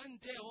kaya ili 1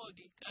 day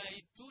old kaya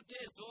 2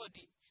 days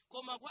old.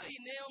 Koma kwa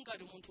ineyo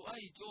ngati munthu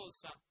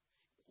ayichosa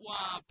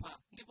wapha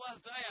ndipo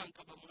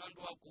azayankha pa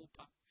mulandu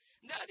wakupha.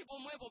 Ndali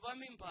pomwepo pa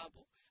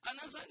mimbapo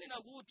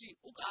anazanena kuti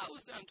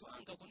ukawuze anthu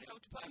anga kunena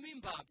kuti pa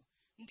mimbapo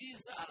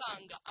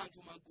ndizalanga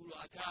anthu magulu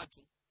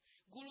atatu.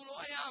 Gulu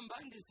loyamba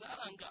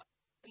ndizalanga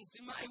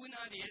mzimayi wina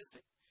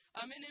aliyense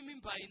amene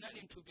mimba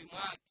inali mthupi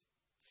mwake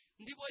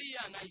ndipo iye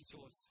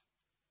anayichosa.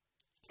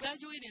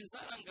 Kachiwiri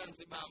nzalanga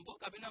mzibambo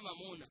kapena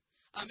mamuna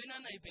amene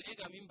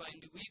anayipereka mimba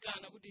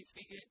ndikuyikana kuti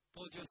ifike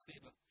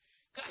pochosedwa.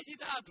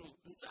 Kachitatu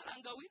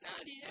nzalanga wina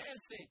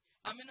aliyense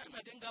amene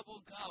anatengapo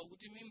gawo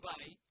kuti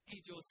mimbayi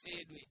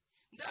ichosedwe.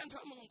 Ndi anthu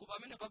a Mulungu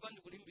pamene papa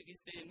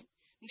ndikulimbikiseni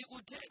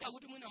ndikutheka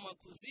kuti mwina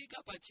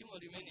mwakhuzika pa tchimo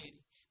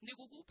limeneli.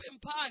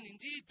 Ndikukupemphani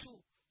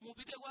ndithu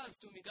mupite kwa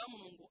atumiki a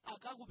Mulungu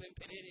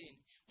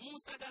akakupempherereni.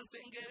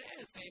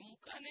 Musakazengereze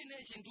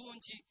mukanene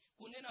chindunji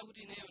kunena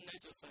kuti ineyo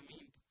ndinachosa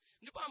mimba.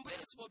 Ndipo Ambuye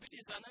Yesu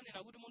popitiriza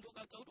ananena kuti munthu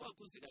ukakhala kuti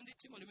wakhuzika ndi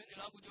tchimo limene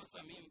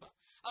lakuchosa mimba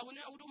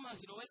akunena kuti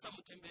umazilowesa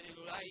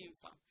mutemberero la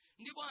imfa.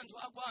 Ndipo anthu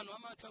akwanu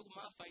amatha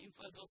kumafa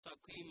imfa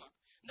zosakhwima.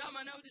 Ndi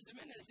amanena kuti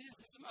zimene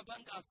zizi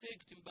zimapanga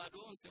affect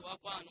mbado onse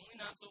wakwanu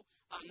mwinanso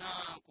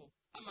ana ako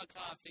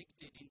amakhala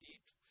affected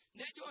ndithu.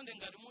 Ndichonde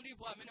ngati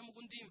mulipo amene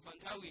mukundimva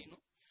nthawi ino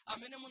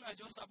amene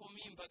munachosapo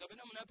mimba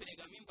kapena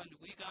munapereka mimba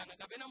ndikuyikana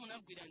kapena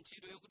munagwira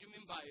ntchito yokuti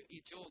mimbayo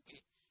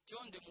ichoke.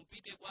 Chonde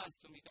mupite kwa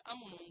atumiki a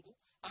Mulungu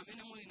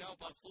amene muli nawo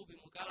pafupi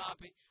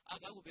mukalape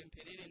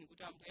akakupempherereni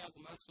kuti Ambuye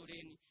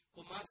akumasuleni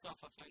komanso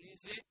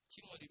afafanize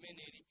tchimo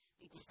limeneli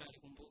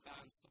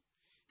nkusalikumbukanso.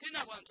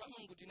 Kenako anthu a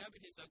Mulungu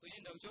tinapitiriza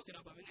kuyenda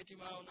kuchokera pamene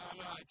timaona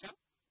ana aja.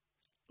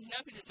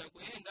 Tinapitiriza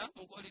kuyenda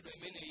mu korido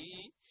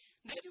imeneyi.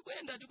 Ndi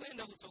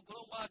tikuyenda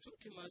kutsogolo kwathu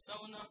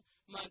timazaona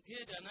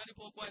mageti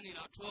analipo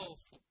okwanira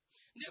 12.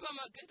 Ndipo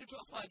mageti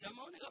 12 aja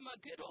amaoneka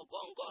mageti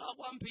okongola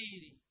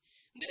kwambiri.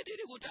 Ndi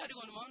tili kutali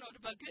kono maona kuti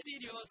pa geti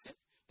iliyonse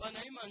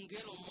panayima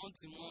mngelo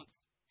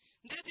mmodzimmodzi.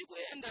 Ndi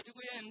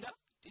tikuyenda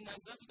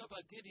tinazafika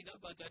pa geti la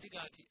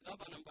pakatikati la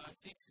pa nambala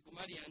 6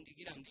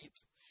 kumaliyandikira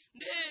ndithu.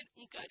 Ndi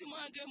mkati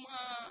mwake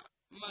mwa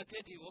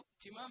magetiwo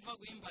timamva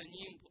kuimba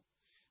nyimbo.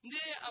 Ndi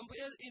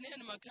Ambuye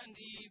ineni makhala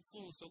ndi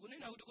funso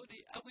kunena kuti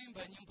kodi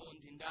akuimba nyimbo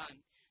ndi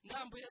ndani. Ndi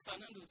Ambuye Yesu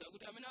anandiwuza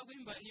kuti amene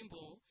akuimba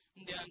nyimbo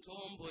ndi anthu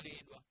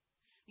owomboledwa.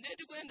 Ndi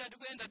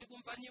tikuyenda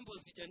tikumva nyimbo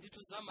zija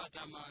ndithu za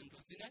matamando.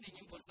 Zinali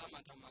nyimbo za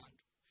matamando.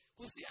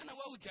 kusiyana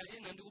kwa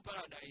ujahena ndi ku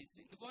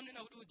paradise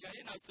ndikonena kuti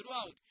ujahena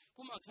throughout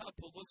kumakhala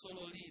phokoso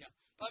lolira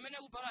pamene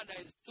ku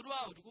paradise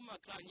throughout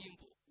kumakhala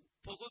nyimbo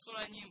phokoso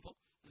la nyimbo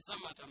za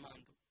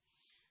matamando.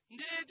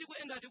 Ndiye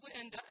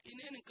tikuyenda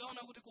ine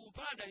nikaona kuti ku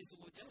paradise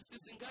kuja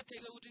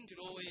sizingatheke kuti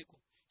ndiloweko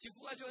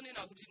chifukwa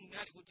chonena kuti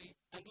ndinali kuti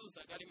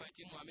andiuza kale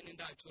machimo amene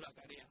ndatchula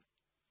kale apa.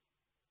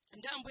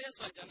 Ndi Ambuye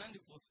Yesu aja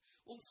anandifunsa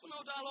ukufuna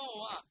kuti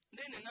alowa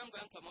ndene nangu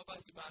yankha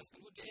mwapansi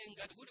kuti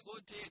ngati kuti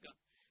kotheka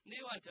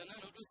ndiye aja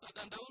nani kuti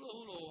usadandaule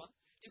ulowa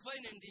chifukwa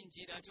ine ndi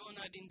njira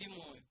choonadi ndi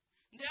moyo.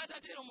 Ndi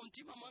atatero mu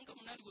mtima mwanga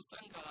munali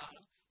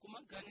kusangalala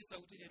kumaganiza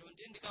kuti lero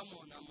ndiye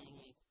ndikamuona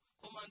Mulungu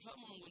koma anthu a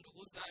Mulungu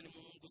ndikuwuzani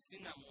Mulungu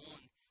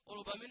sinamuone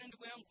olo pamene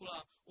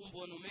ndikuyankhula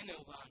umboni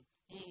umenewu pano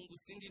Mulungu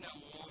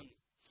sindinamuone.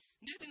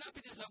 Ndiye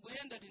tinapitiza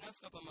kuyenda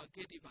tinafika pa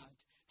mageti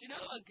paja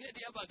tinalowa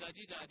geti ya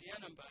pakatikati ya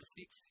namba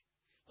 6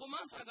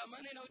 komanso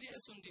akamanena kuti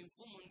Yesu ndi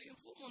mfumu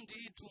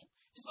ndithu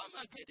chifukwa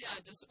mageti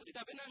aja sikuti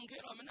kapena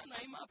ngelo amene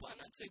anayimapo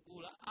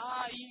anatsegula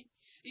ayi.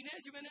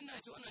 Ine chimene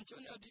nachiona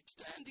nchonera kuti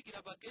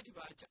titayandikira pa geti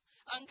paja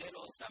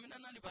angelo onse amene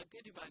anali pa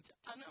geti paja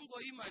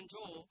anangoyima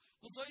njoo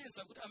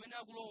kuzoyeza kuti amene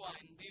akulowa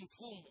ndi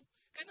mfumu.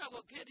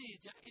 Kenako geti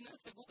ija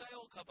inatseguka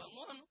yokha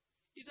pang'ono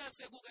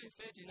itatseguka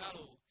ife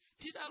tinalowa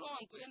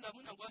titalowa nkuyenda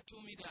mwina kwa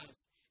 2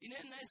 meters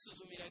ine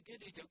naisuzumira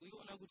geti ija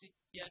kuiona kuti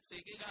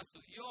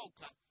yatsekekanso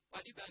yokha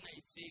palibe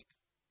anayitseka.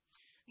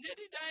 Ndiye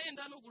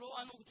tidayenda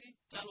nukulowano kuti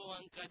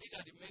talowa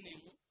mkatikati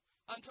mmenemu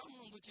anthu a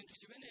Mulungu chinthu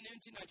chimene nene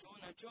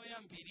tinachiona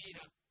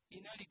choyambirira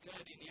inali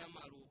garden ya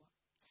maluwa.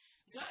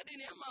 Garden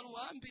ya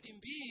maluwa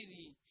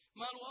ambirimbiri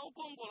maluwa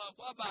ukongola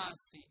kwa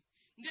basi.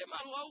 Ndiye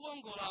maluwa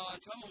ukongola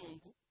anthu a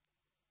Mulungu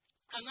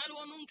anali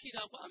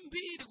onunkhira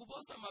kwambiri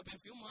kuposa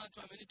maperfume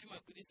athu amene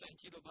timagwiritsa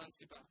ntchito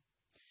pansi pano.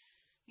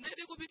 Ndiye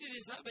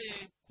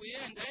tikupitirizabe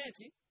kuyenda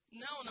eti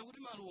naona kuti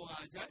maluwa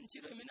aja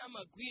ntchito imene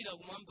amagwira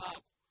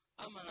kumwambako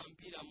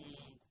amalambira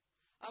Mulungu.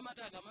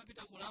 Amati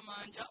akamapita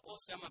kulamanja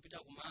onse amapita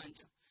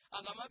kumanja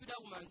akamapita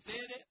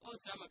kumanzere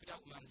onse amapita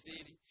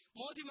kumanzere.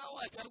 Moti mawu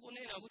aja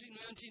akunena kuti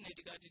inuyo ndine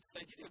tikati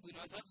tisachite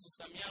bwino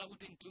adzatusamyala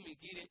kuti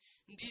ntumikire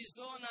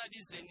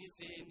ndizoonadi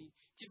zenizeni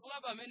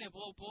chifukwa pamene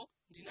popo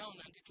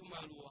ndinaona ndithu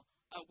maluwa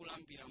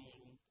akulambira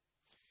Mulungu.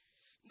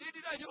 Ndiye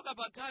titachoka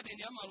pa garden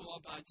ya maluwa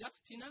paja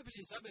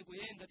tinapitizabe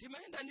kuyenda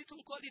timayenda ndithu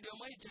mkolide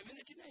yomwe ija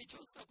imene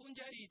tinayichosa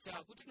kunja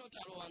ija kuti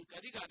notalowa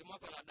mkatikati mwa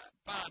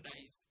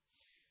paradise.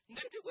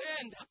 Ndiye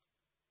tikuyenda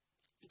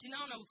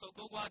tinaona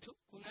kutsogolo kwathu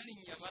kunali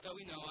mnyamata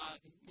wina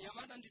wake.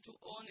 Mnyamata ndithu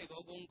ooneka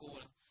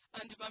okongola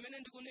andi pamene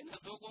ndikunena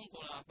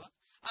zokongola apa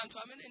anthu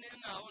amene ine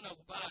naona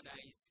ku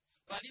paradise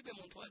palibe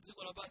munthu wa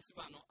dziko lapansi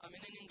pano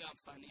amene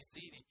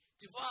ningamfanizire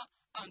chifukwa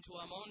anthu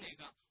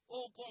amaoneka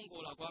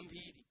okongola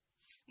kwambiri.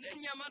 Ndiye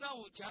mnyamata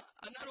uja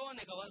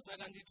analooneka wa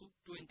zaka ndithu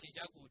 20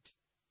 chakuti.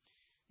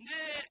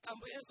 Ndiye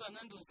Ambuye Yesu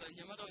anandiuza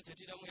mnyamata uja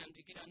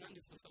titamuyandikira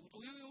anandifunsa kuti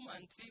uyuyu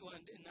mandziwa.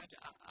 Ndiye nati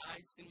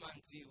ayi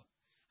simandziwa.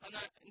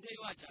 Ndiye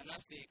waja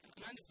anaseka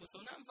anandifunsa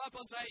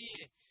unamvapo za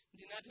iye.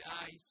 Ndinati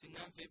ayi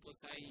sinamvepo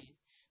za iye.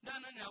 Ndiye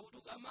ananena kuti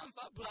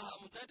ukamamva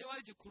Abrahamu tate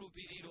wa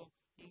chikhulupiriro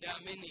ndi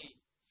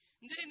ameneyi.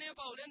 Ndiye ine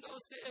pa ulendo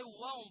onsewu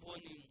wa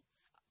umboniwu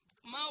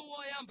mawu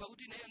oyamba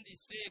kuti ineyo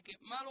ndiseke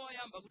malo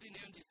oyamba kuti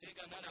ineyo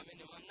ndiseka nali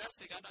amene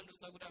wanaseka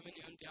atandiuza kuti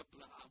ameneyo ndi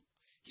Abrahamu.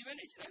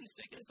 Chimene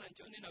chinandisekesa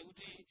nchonena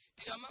kuti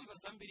tikamamva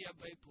zambiri ya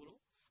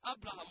Baibulo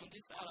Abrahamu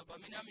ndi Sara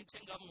pamene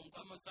amithenga Mulungu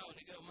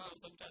amasaonekera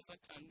mawuza kuti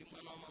asakhala ndi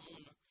mwana wa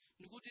mwamuna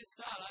ndikuti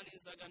Sara ali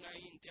zaka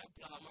 90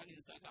 Abrahamu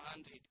ali zaka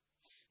 100.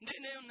 Ndiye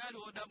ineyo nali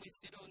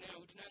wodabwisira unena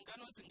kuti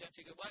nangano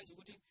singatheke bwanji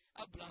kuti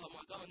Abrahamu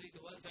akaoneke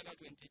wa zaka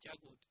 20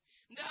 chakuti.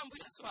 Ndiye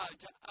Ambuye Yesu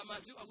aja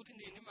amaziwa kuti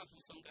ndine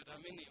mafunso ngati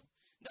amenewo.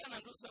 Ndiye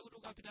anandiuza kuti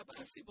ukapita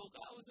pansipo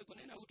kauze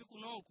kunena kuti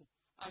kunoku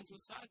anthu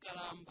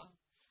sakalamba.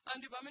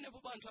 Andi pamene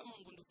popo anthu a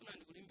Mulungu ndifuna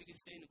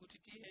ndikulimbikiseni kuti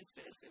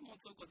tiyesese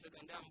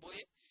motsogozedwa ndi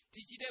Ambuye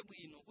tichite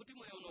bwino kuti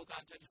moyo uno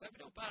ukatha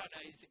tisapita ku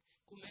paradise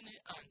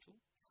kumene anthu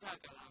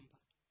sakalamba.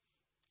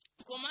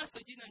 Komanso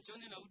china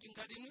nchonena kuti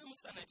ngati inuyo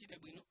musanachite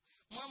bwino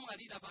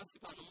mwamwalira pansi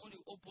pano muli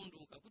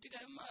opunduka kuti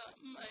kaya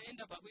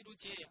maenda pa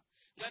wheelchair.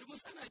 Ngati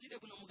musanachite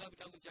bwino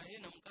mukapita ku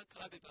Gahena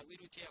mukakhalabe pa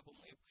wheelchair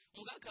pomwepo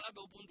mukakhalabe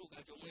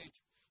opunduka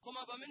chomwecho.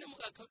 Koma pamene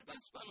mukakhala kuti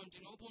pansi pano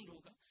ndine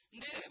opunduka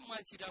ndiye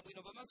mwachita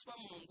bwino pamaso pa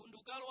Mulungu ndi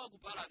ukalowa ku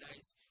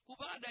paradise. Ku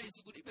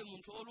paradise kulibe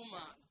munthu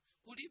olumala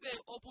kulibe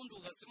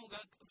opunduka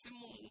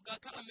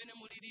simukakhala mmene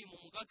mulirimo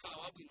mukakhala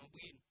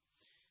wabwinobwino.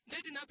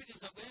 Ndiye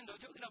tinapitiza kuyenda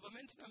ochokera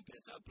pamene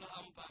tinampeza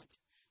Abrahamu paja.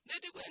 Ndiye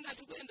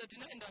tikuyenda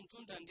tinayenda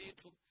mtunda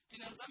ndithu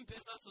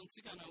tinazampezanso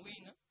mtsikana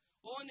wina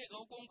ooneka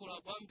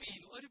okongola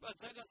kwambiri oti pa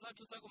zaka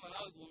zathu za ku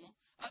Malawi kuno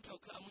atha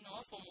kukhala mwina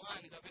wa form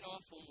 1 kapena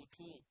wa form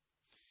 2.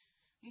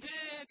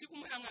 Ndiye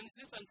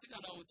tikumuyang'anisisa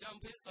mtsikana uja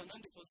Ambuye Yesu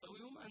anandifunsa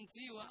uyu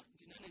umandziwa.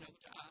 Ndinanena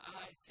kuti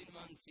ayi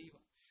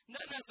sindimandziwa.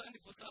 Ndiye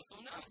anandifunsanso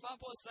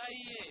unamvapo za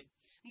iye.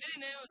 Ndiye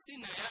ineyo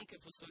sinayankhe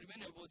funso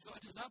limene podziwa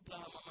kuti za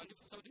Abrahamu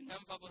amandifunsa kuti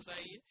ndinamvapo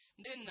za iye.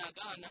 Ndiye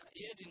ndinakana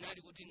iye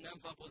tinali kuti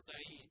ndinamvapo za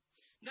iye.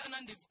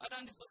 Ndiye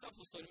atandifunsa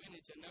funso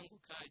limene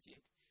chanangokhala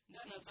chete.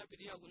 Ndiye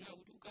anasapirira kunena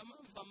kuti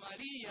ukamamva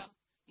Mariya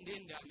ndiye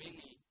ndi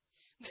ameneyi.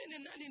 nene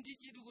nali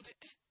ndichidi kuti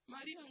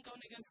Maria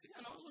ankaoneka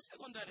nsikana wa ku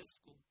secondary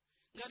school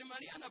ngati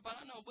Maria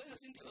anapalana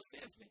ubwenzi ndi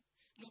Yosefe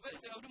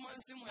ndikupezeka kuti mwa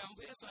mzimu ya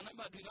Ambuye Yesu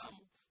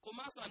anabadwiramo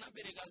komanso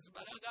anabereka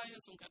zibalaka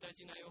Yesu ngati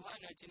achina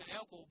Yohana achina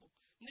Yakobo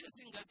ndiye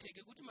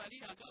singatheke kuti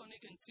Maria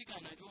akaoneke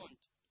nsikana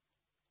chonchi.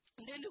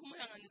 Ndiye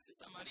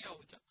ndikumuyang'anisisa Maria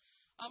uja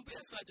Ambuye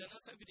Yesu aja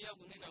anasabirira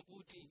kunena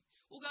kuti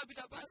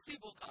ukapita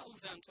pansipo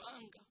kauze anthu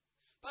anga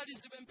pali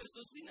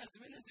zipembedzo zina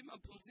zimene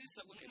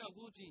zimaphunzitsa kunena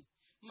kuti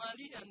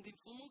Maria ndi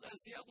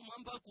mfumukazi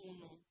yakumwamba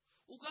kuno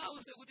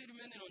ukauze kuti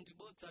limenelo ndi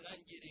bodza la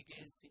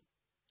mdierekezi.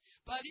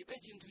 Palibe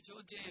chinthu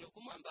chotero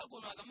kumwamba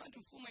kuno akamati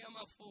mfumu ya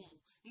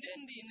mafumu ndiye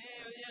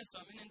ndineyo Yesu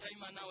amene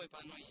ndayima nawe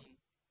pano ine.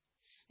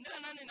 Ndiye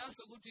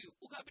ananenanso kuti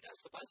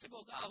ukapitanso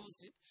pansipo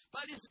kauze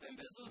pali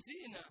zipembedzo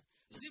zina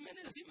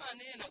zimene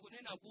zimanena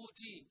kunena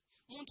kuti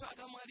munthu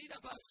akamwalira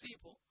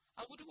pansipo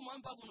akuti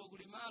kumwamba kuno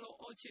kuli malo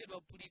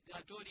otchedwa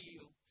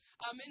purgatorio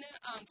amene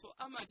anthu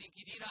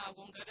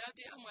amadikirirako ngati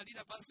ati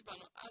amwalira pansi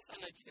pano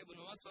asanachite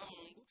bwino maso a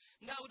Mulungu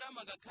ndi akuti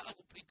amakakhala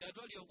ku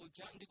purgatorio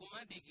kuja ndi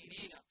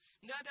kumadikirira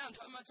ndi ati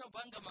anthu amatha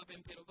kupanga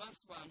mapemphero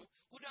pansi pano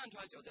kuti anthu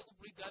achoke ku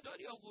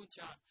purgatorio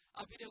kuja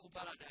apite ku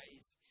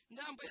Paradaizo.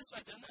 Ndi Ambuye Yesu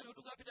ajanani kuti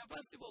ukapita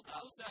pansipo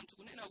kauze anthu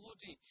kunena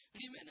kuti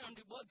limenelo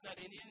ndi bodza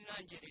lenileni la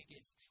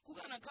mdierekezi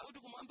kukanakhala kuti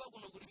kumwamba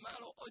kuno kuli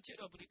malo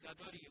otchedwa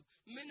purgatorio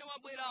mmene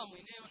wabweramo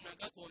ineyo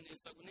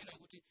nakakuonesa kunena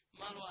kuti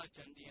malo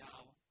aja ndi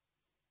awa.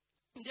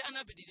 Ndi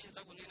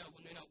anapitiriza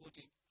kunena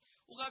kuti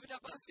ukapita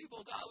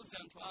pansipo kauze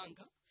anthu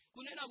anga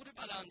kunena kuti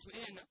pala anthu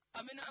ena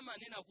amene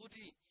amanena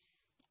kuti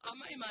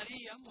amayi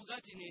Maria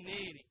mukati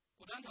nenere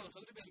kutanthauza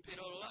kuti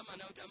pempherolo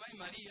amanena kuti amayi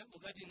Maria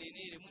mukati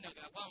nenere mwina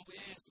kaya kwa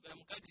Ambuye Yesu kaya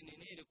mukati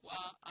nenere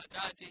kwa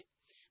Atate.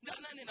 Ndi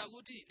ananena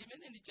kuti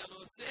limene ndi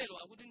chaloselo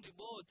akuti ndi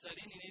bodza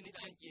lenileni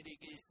la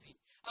mdierekezi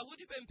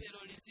akuti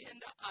pemphero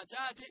liziyenda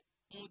Atate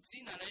mu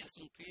dzina la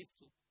Yesu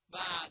Khristu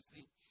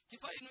basi.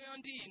 Chifukwa inuyo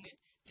ndi ine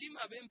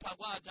timapempha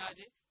kwa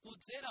Atate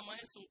kudzera mwa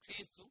Yesu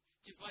Khristu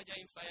chifukwa cha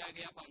imfa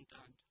yake ya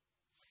pamtanda.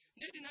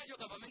 Ndiye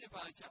tinachoka pamene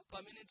pacha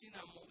pamene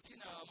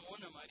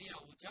tinamuona Maria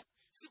uja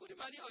sikuti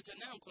Maria uja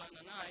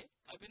nayankhulana naye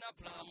kapena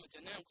Abrahamu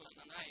uja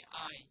nayankhulana naye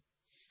ayi.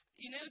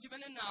 Ineyo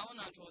chimene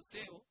naona anthu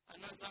onsewo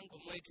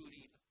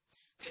anazangomwetulira.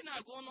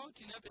 Kenakono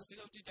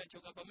tinapezeka kuti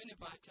tachoka pamene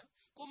pacha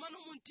komano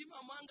mu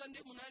mtima mwanga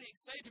ndi munali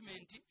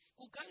excitement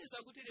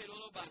kuganiza kuti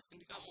lero basi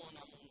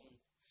ndikamuona Mulungu.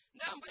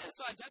 Ndi Ambuye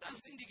Yesu aja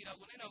atasindikira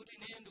kunena kuti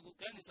ine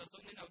ndikuganiza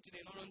zonena kuti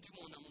lero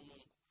ndimuona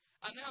Mulungu.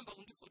 Anayamba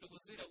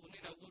kundifotokozera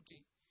kunena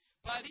kuti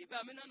palibe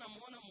amene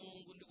anamuona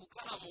Mulungu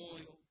ndikukhala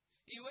moyo.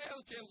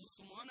 Iweyo te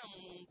usumuona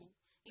Mulungu.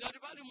 Ngati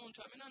pali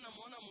munthu amene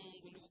anamuona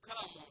Mulungu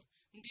ndikukhala moyo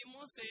ndi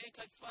Mose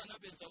yekha chifukwa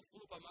anapeza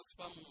ufulu pamaso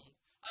pa Mulungu.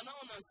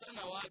 Anaona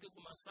msana wake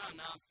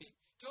kumasana afe.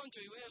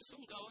 Choncho iweyo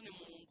sungaone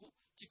Mulungu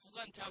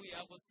chifukwa nthawi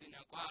yako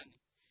sinakwane.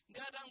 Ndi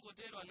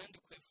atangotero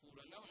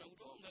anandikhwefula naona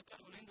kuti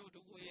ngakhala ulendo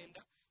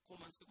utikuyenda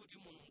koma sikuti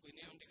Mulungu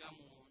ineyo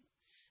ndikamuona.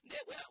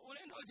 Ndekwe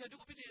ulendo uja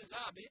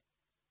tikupitirizabe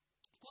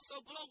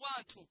kusogolo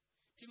kwathu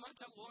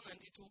timatha kuona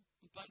ndithu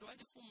mpando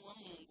wachifumu wa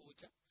Mulungu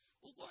uja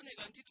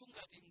ukuoneka ndithu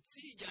ngati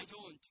mtsija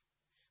choncho.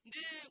 Ndi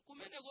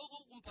kumene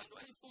koko kumpando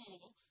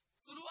wachifumuko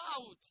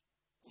throughout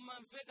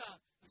kumamveka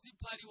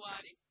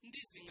ziphaliwali ndi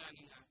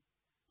zing'aning'ani.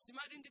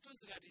 Simati ndithu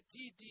zikati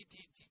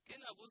titi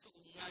kenakonso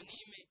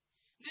kung'anime.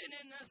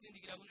 Ndene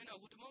nazindikira kunena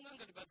kuti monga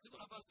ngati pa dziko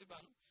lapansi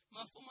pano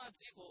mafumu a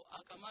dziko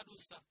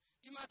akamadusa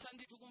timatha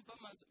ndithu kumva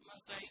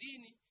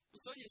masairini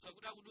kusonyesa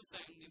kuti akudusa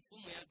ndi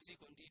mfumu ya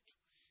dziko ndithu.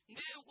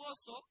 Ndiye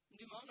ukonso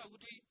ndimaona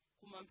kuti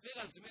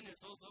kumamveka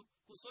zimenezozo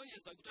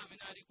kusonyesa kuti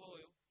amene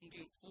alikoyo ndi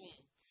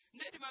mfumu.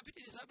 Ndiye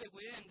timapitirizabe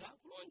kuyenda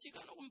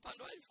kulonjikana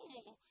kumpando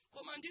wachifumuko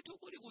koma ndithu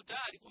kuli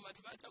kutali koma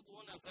timatha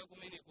kuona za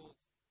kumeneko.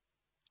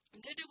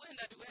 Ndiye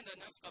tikuyenda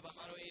nafika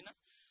pamalo ena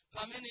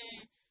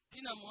pamene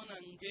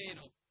tinamuona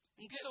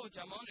ngelo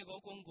uja amaoneka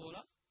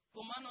okongola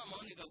komano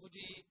amaoneka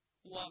kuti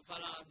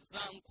wavala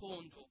za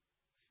nkhondo.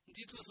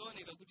 Ndithu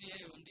zooneka kuti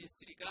yeyo ndi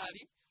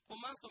msilikali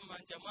komanso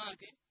m'manja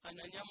mwake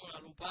ananyamula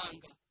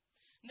lupanga.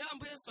 Ndi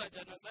Ambuye Yesu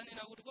aja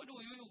anazanena kuti kodi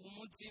uyuyu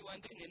kumudziwa?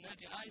 Ndine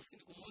nati ayi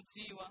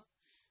sindikumudziwa.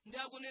 Ndi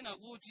akunena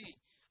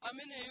kuti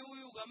amene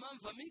yuyu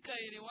kamamva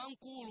Mikaeli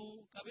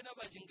wamkulu kapena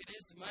pa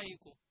Chingerezi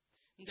Michael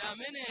ndi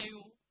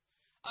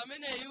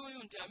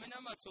ameneyuyu ndi amene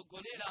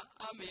amatsogolera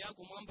ame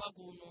yakumwamba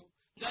kuno.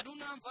 Ngati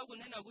unamva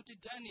kunena kuti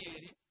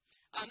Danieli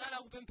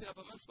anala kupemphera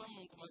pamaso pa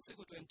Mulungu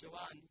masiku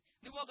 21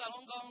 ndipo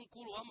kalonga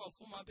wamkulu wa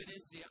mafumu a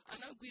Perezia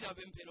anagwira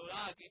pemphero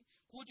lake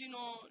kuti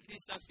no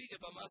lisafike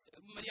pamaso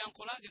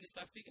yankho lake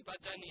lisafike pa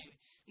Danieli.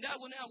 Ndi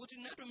akunena kuti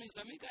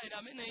ndinatumiza Mikaeli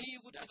ameneyi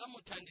kuti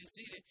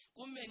akamuthandizire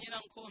kumenyera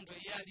nkhondo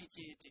iye ali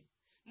chete.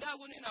 Ndi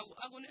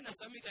akunena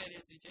za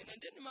Mikaeli zija ine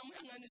ndeni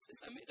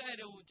mamuyang'anisisa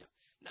Mikaeli uja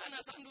ndi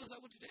anasanduza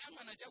kuti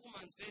tayang'ana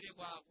chakumanzere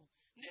kwako.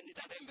 Ndi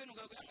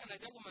nditatembenuka kuyang'ana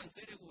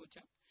chakumanzere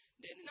kucha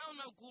ndi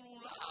naona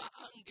gulu la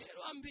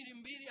angelo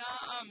ambirimbiri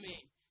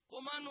ame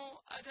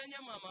komano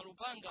atanyamula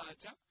malupanga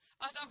aja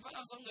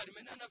atavala zonga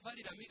limene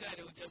anavalira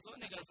Mikaeli uja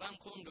zooneka za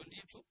nkhondo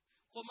ndithu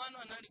komano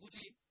anali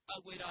kuti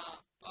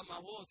akwera pa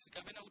mahosi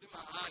kapena kuti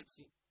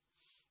mahachi.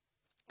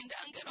 Ndi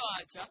angelo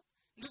aja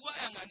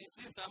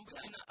ndikuwayang'anisisa Ambuye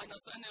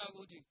anasanira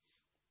kuti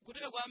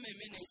kutero kwa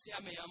amene isi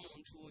ame ya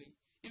munthuyi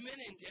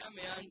imene ndi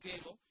ame ya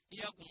angelo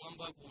ya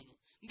kumwamba kuno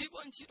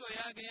ndipo ntchito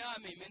yake ya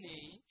ame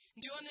imeneyi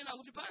ndionena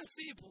kuti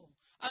pansipo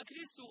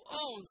akhristu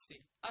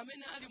onse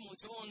amene ali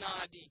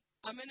muchoonadi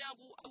amene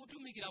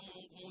akutumikira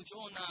mulungu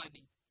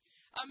muchoonadi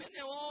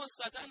amenewo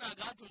satana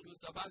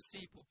akatunduza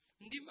pansipo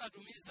ndi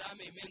matumiza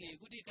ame imeneyi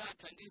kuti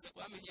ikathandize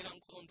kuamenyera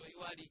nkhondo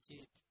iwo ali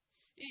chete.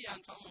 Iye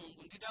anthu a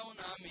mulungu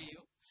nditaona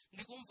ameyo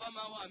ndikumva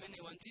mawu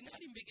amenewa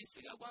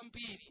ndinalimbikitsika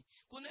kwambiri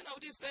kunena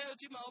kuti ifeyo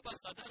timaopa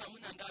satana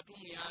mwina ndi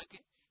atumwi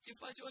ake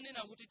chifukwa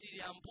chonena kuti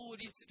tili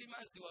ambuli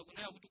sitimaziwa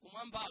kunena kuti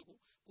kumwambaku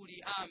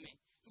kuli ame.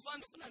 Chifukwa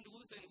ndifuna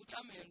ndikuwuzeni kuti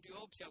ameyo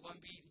ndiopsa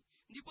kwambiri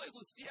ndipo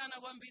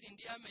ikusiyana kwambiri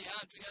ndi ame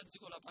yathu ya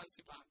dziko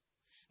lapansi pano.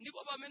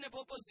 Ndipo pamene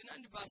popo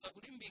zinandipasa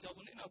kulimbika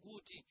kunena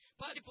kuti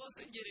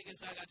paliponse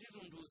njerekeza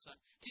akatitunduza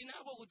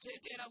tinako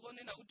kuthekera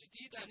konena kuti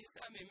tiyitanise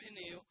ame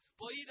imeneyo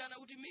poyitana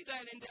kuti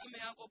Mikaeli ndi ame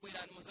yako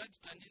bwerani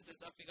muzatithandize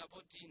zafika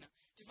potina.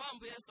 Chifukwa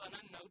Ambuye Yesu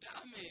ananena kuti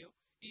ameyo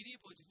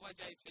ilipo chifukwa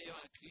cha ifeyo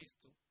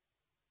akhristu.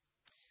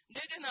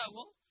 Ndeke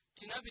nako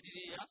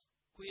tinapitirira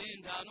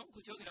kuyendano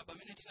kuchokera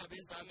pamene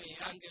tinapeza ame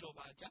ya angelo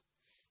paja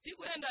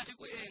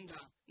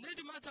tikuyenda ndi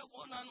timatha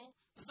kuonano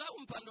za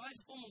umpando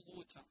wachifumu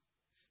kuta.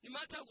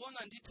 Nimatha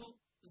kuona ndithu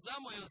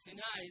zamoyo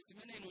zinayi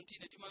zimene inu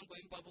tine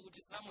timangoyimbapo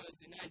kuti zamoyo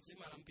zinayi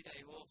zimalambira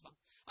Yehova.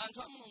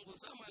 Anthu a mulungu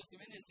zamoyo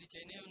zimene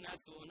zicheneyo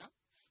naziona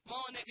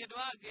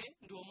maonekedwe ake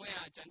ndi omwe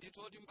acha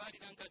ndithu oti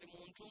mbalira ngati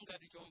munthu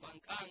ngati chomba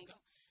nkanga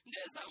ndi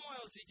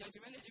zamoyo zicha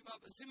chimene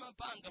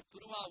zimapanga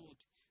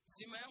throughout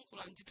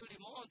zimayankhula ndithu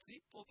limodzi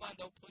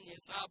popanda kuphonya.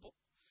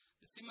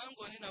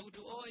 Zimangonena kuti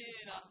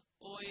oyera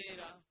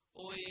oyera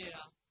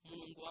oyera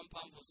mulungu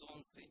wamphamvu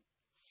zonse.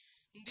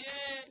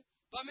 Ndiye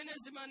pamene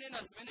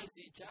zimanena zimene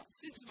zicha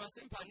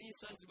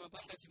sizimasemphanisa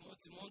zimapanga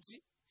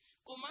chimodzimodzi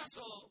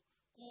komanso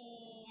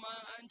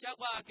kumanja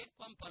kwake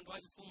kwa mpando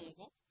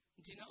wachifumuko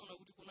ndinaona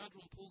kuti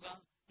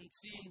kunatumphuka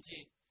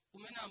mtsinje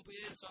umene Ambuye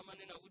Yesu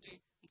amanena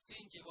kuti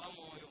mtsinje wa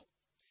moyo.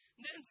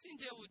 Ndi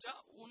mtsinje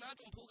uja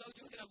unatumphuka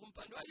kuchokera ku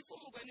mpando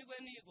wachifumu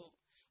kwenikweniko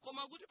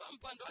koma kuti pa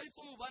mpando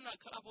wachifumu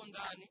panakhalapo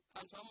ndani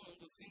anthu a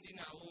mulungu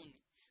sindinaone.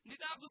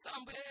 Ndidafunsa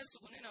Ambuye Yesu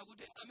kunena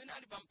kuti amene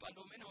ali pa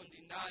mpando umenewo ndi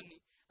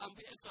ndani.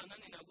 Ambuye Yesu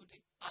ananena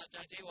kuti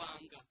Atate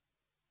wanga.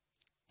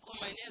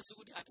 Koma inenso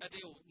kuti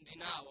Atatewo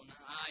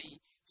ndinaona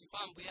ayi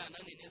chifukwa Ambuye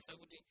ananenesa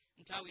kuti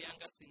nthawi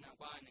yanga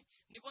sinakwane.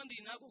 Ndipo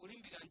ndinako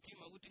kulimbika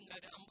mtima kuti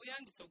ngati Ambuye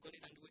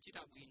anditsogolera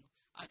ndikuchita bwino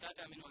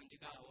Atate amene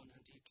wandikaona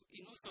ndithu.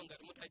 Inunso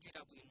ngati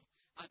mutachita bwino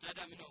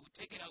Atate amene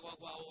wakuthekera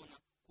kwakuwaona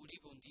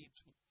kulipo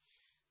ndithu.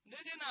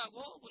 Ndeke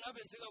nako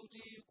kunapezeka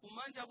kuti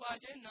kumanja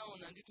kwache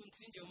naona ndithu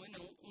mtsinje umene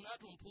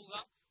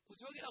unatumphuka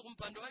kuchokera ku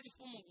mpando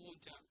wachifumu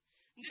kuja.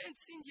 Ndi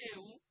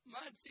mtsinjewu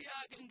madzi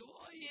ake ndi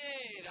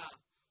oyera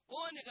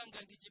ooneka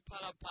ngati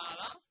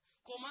chiphalaphala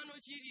komano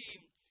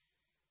chili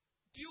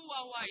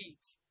pure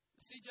white.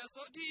 Sija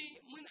zoti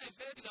mwina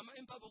ife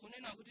tikamayimbapo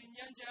kunena kuti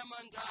nyanja ya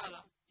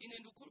mandala ine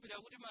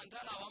ndikukhulupirira kuti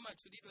mandala awo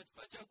amatchulidwa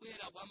chifukwa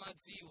chakuyera kwa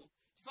madziwo.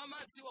 Chifukwa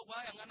madziwo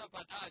kwayang'ana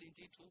patali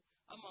ndithu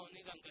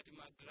amaoneka ngati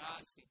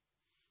magrasi.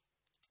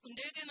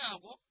 Ndeke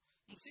nako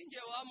mtsinje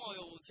wa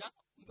moyo uja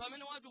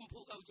pamene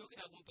watumphuka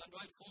kuchokera ku mpando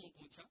wachifumu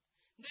kuja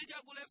ndi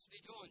chaku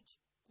left chonchi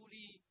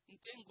kuli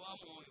mtengo wa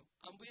moyo.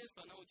 Ambuye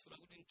Yesu anawutchula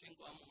kuti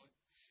mtengo wa moyo.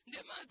 Ndi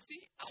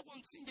madzi aku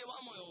mtsinje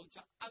wa moyo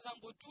uja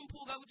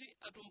akangotumphuka kuti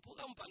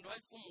atumphuka mpando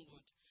wachifumu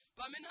kuja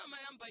pamene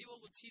amayamba iwo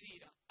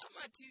kuthirira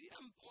amathirira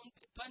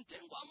pa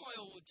mtengo wa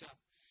moyo uja.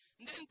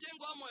 Ndi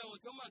mtengo wa moyo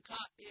uja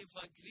umakhala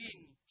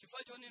evergreen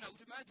chifukwa chonena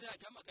kuti madzi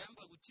aja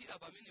amakayamba kuthira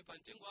pamene pa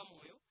mtengo wa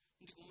moyo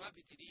ndi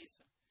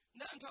kumapitiriza.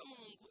 Ndi anthu a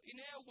mulungu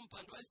ineyo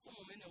kumpando wachifumu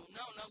umene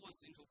unaonako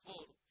zinthu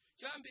 4.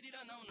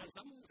 Choyambirira naona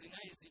zamoyo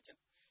zinayi zija.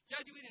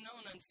 Chachiwiri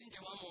naona mtsinje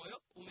wa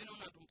moyo umene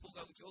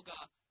unatumphuka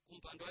kuchoka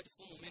kumpando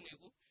wachifumu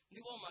umeneku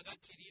ndipo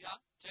umakathirira.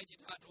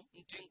 Chachitatu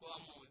mtengo wa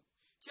moyo.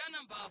 Cha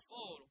namba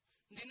 4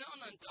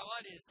 ndinaona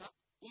mtawaleza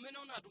umene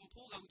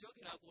unatumphuka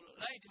kuchokera ku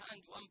right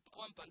hand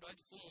wa mpando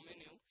wachifumu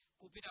umenewu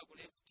kupita ku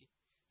left.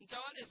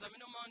 Mtawaleza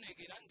amene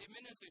umaonekera ndi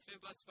mmenenso ife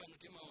pansi pano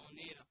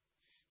timaonera.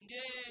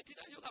 Ndiye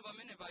titachoka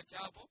pamene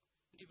pachapo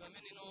ndi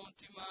pamene no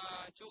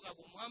timachoka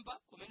kumwamba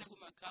kumene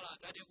kumakhala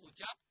Atate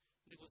kuja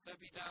ndi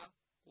kusapita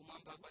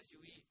kumwamba kwa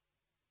chiwiri.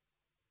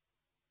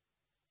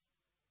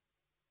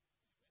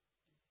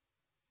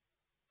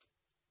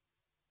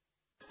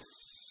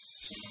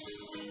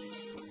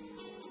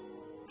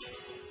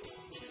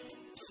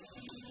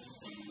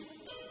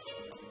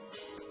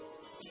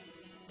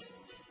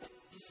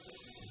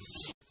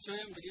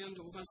 Choyambirira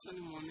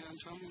ndikupasani moni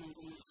anthu a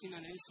mulungu mu dzina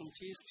la Yesu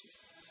Khristu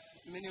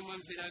mmene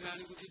mwamvera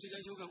kale kuti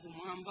titachoka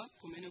kumwamba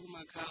kumene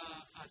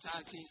kumakhala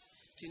Atate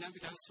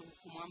tinapitanso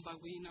kumwamba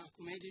kwina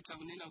kumene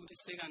titakunena kuti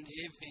second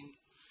heaven.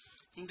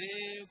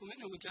 Nde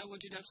kumene kuti ako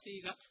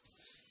titafika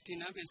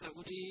tinapeza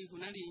kuti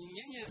kunali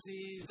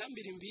nyenyezi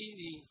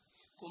zambirimbiri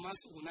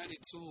komanso kunali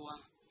dzuwa.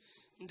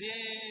 Nde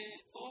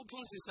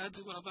ophunzitsa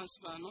dziko lapansi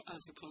pano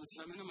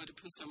aziphunzitsa amene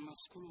amatiphunzitsa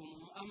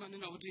m'masukulumo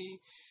amanena kuti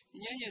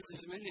nyenyezi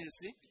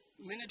zimenezi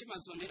mmene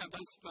timazionera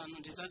pansi pano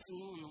ndi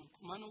zazing'ono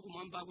komano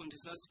kumwambako ndi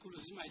zazikulu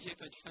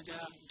zimachepa chifukwa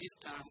cha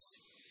distance.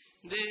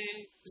 Nde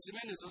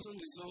zimene zonso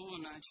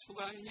ndizoona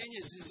chifukwa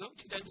nyenyezizo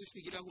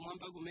titazifikira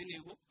kumwamba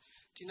kumeneko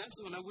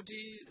tinaziona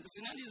kuti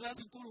zinali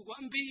zazikulu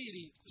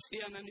kwambiri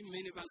kusiyana ndi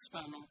mmene pansi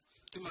pano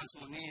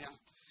timazionera.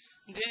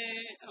 Nde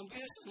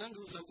Ambuye Yesu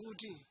anandiwuza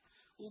kuti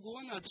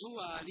ukuona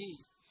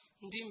dzuwali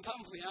ndi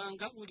mphamvu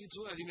yanga kuti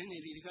dzuwa limene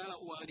lilikala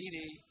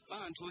uwalire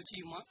pa anthu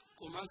ochimwa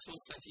komanso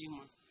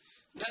osachimwa.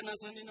 Nde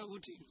anazanena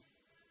kuti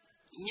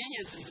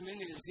nyenyezi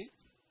zimenezi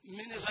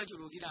mmene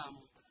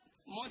zachulukiramo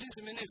moti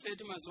zimene ife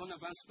timaziona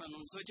pansi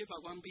pano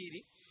zochepa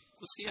kwambiri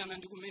kusiyana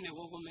ndi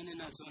kumeneko kumene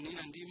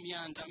nazionera ndi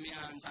miyanda.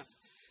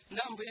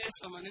 Nde Ambuye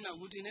Yesu amanena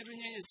kuti inetu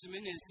nyenyezi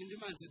zimenezi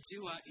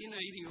ndimazidziwa ina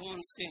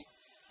iliyonse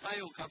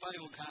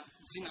payokha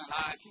dzina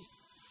lake.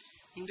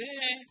 Nde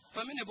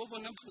pamene popo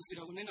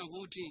naphunzira kunena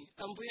kuti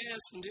Ambuye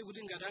Yesu ndiye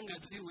kuti ngati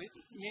angadziwe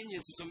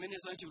nyenyezi zomene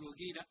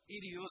zachulukira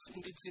iliyonse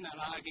ndi dzina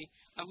lake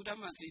akuti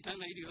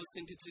amaziyitana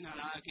iliyonse ndi dzina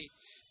lake.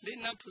 Nde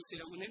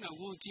naphunzira kunena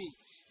kuti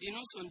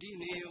inonso ndi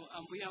ineyo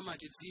Ambuye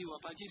amatidziwa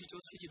pa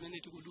chilichonse chimene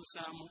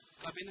tikudusamo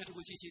kapena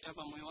tikuchichita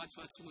pa moyo wathu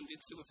wa tsiku ndi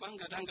tsiku.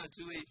 Ngati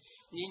angadziwe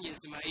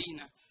nyenyezi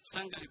mayina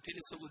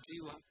sangalepherenso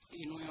kudziwa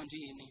inuyo ndi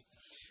ine.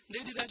 Nde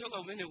titachoka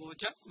kumene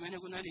kucha kumene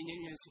kunali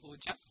nyenyezi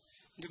kucha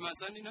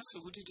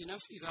ndimazanenanso kuti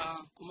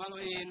tinafika kumalo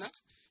ena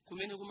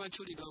kumene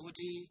kumatchulidwa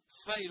kuti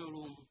failo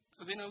lumu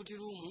kapena kuti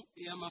lumu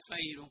ya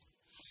mafailo.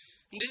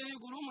 Nde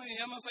kulumu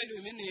ya mafailo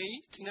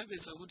imeneyi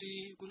tinapeza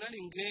kuti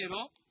kunali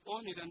ngelo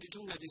oneka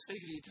ndithu ngati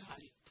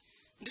sekretari.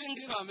 Nde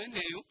ngelo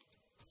ameneyo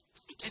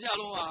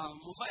titalowa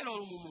mu failo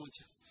lumu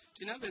mucha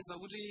tinapeza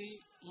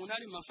kuti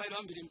munali mafailo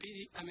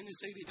ambirimbiri amene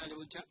sekretari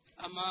ucha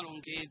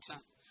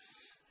amalongedza.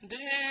 Nde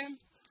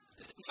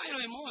failo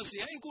imodzi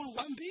yayikulu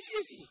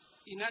kwambiri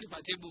inali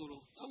pa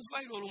tebulo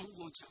akufailo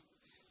lumukucha.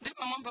 Nde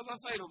pamwamba pa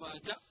failo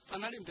paja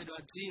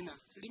panalembedwa dzina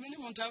limene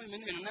munthawi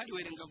imeneyo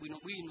naliwerenga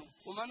bwinobwino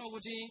komano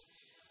kuti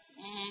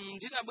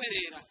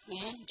nditabwerera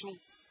umunthu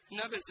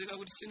napezeka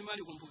kuti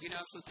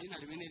sindimalikumbukiraso dzina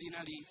limene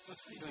linali pa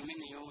failo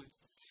imeneyoyo.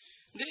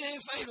 Nde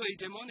failo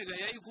ite maoneka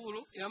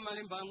yayikulu ya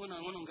malemba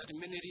ang'onoang'ono ngati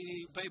mmene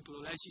lili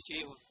baibulo la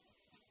chichewa.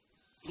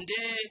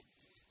 Nde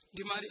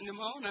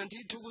ndimaona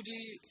ndithu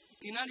kuti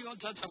inali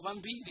yodzadza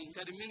kwambiri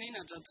ngati mmene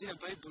inadzadzira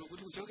baibulo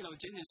kuti kuchokera ku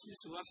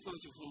Genesis wafika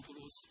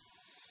kuchivumbulutso.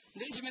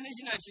 Nde chimene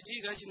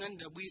chinachitika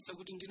chinandidabwisa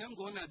kuti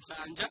ndinangoona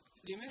dzanja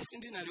limene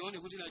sindinalione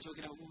kuti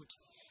lachokera kuti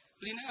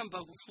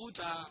linayamba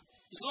kufuta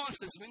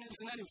zonse zimene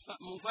zinali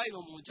mu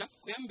failo mucha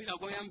kuyambira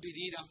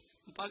koyambirira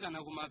mpaka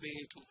na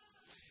kumapeto.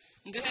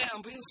 Nde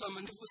Ambuye Yesu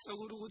amandifunsa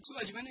kuti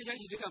kudziwa chimene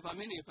chachitika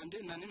pamenepa.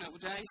 Nde nanena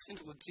kuti ayi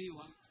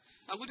sindikudziwa.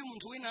 Akuti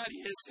munthu wina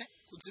aliyense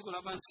ku dziko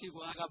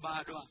lapansiko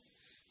akabadwa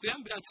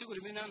kuyambira tsiku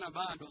limene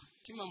anabadwa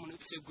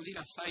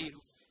timamutsegulira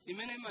failo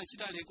imene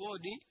imachita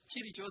rekodi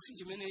chilichonse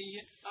chimene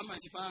iye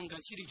amachipanga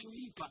chili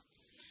choyipa.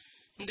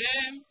 Nde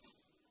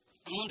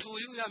munthu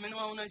uyu amene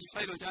waona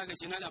chifailo chake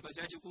chinali apa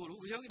chachikulu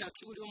kuchokera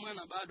tsiku lomwe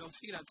anabadwa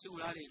kufikira tsiku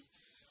la lero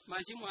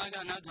machimo ake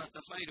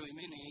anadzadza failo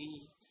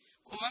imeneyi.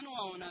 Komano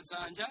waona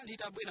dzanja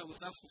litabwera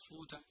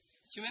kuzafufuta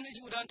chimene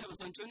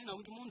chikutanthauza nchonena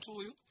kuti munthu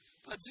uyu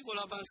pa dziko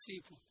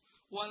lapansipo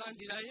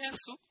walandira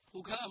Yesu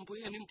kukhala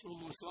Ambuye ndi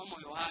mpulumutsi wa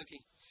moyo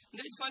wake.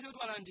 Nde chifukwa choti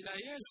walandira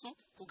Yesu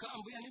kukhala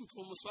Ambuye ndi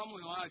mpulumutsi wa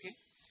moyo wake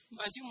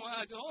machimo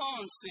ake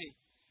onse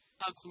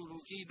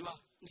akhululukidwa.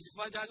 Ndi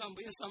chifukwa chake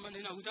Ambuye Yesu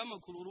amanena kuti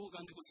amakhululuka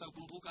ndi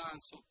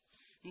kusakumbukanso.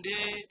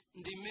 Nde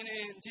ndi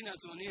mmene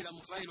ndinazionera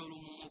mu failo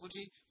lumumo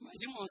kuti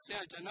machimo onse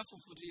aja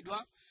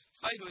anafufutidwa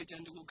failo ita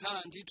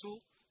ndikukhala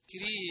ndithu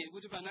kiriye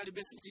kuti panali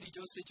bese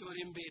chilichonse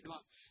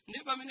cholembedwa. Nde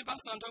pamene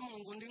panso anthu a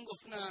Mulungu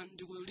ndingofuna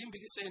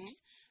ndikulimbikiseni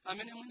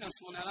amene mwina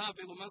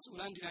simunalape komanso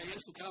kulandira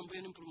Yesu kukhala Ambuye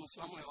ndi mpulumutsi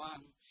wa moyo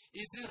wanu.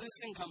 Izi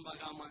zinkhamba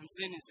kamwa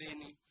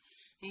nzenizeni.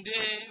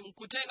 Nde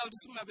nkuteka kuti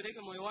simunapereke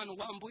moyo wanu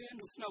kwa Ambuye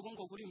ndifuna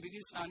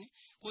kungokulimbikisani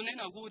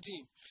kunena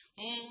kuti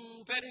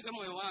mupereke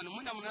moyo wanu.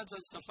 Mwina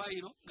munadzazisa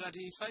failo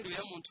ngati failo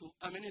ya munthu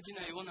amene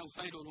tinayiona ku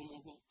failo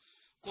lumuko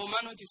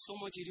komano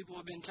chisomo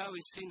chilipobe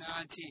nthawi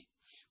sinati.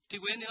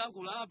 Tikuyenera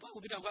kulapa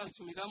kupita kwa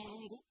atumiki a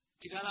Mulungu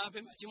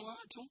tikalape machimo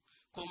athu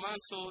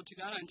komanso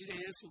tikalandire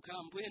Yesu kukhala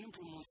Ambuye ndi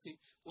mpulumutsi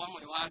wa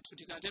moyo wathu.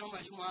 Tikatero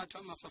machimo athu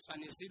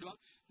amafafanizidwa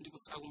ndi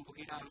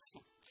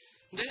kusakumbukiranso.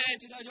 Nde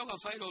titachoka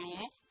failo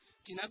lumo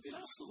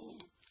tinapiranso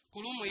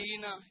kulumu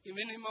ina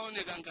imene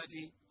imaoneka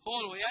ngati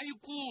holo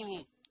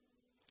yayikulu.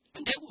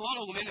 Nde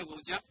kuholo kumene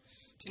kuja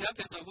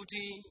tinapeza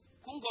kuti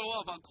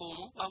kungolowa pa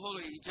khomo pa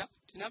holo ija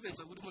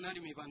tinapeza kuti munali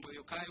mipando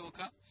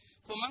yokhayokha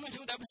komano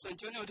chikudabwisa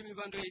nchone kuti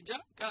mipando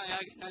ija kala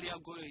yake inali ya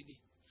golide.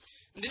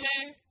 Nde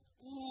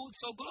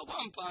kutsogolo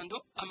kwa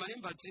mpando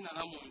amalemba dzina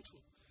la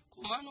munthu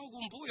komano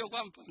kumbuyo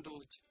kwa mpando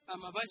uja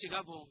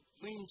amapachikapo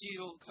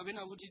mwinjiro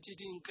kapena kuti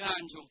titi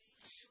mkanjo.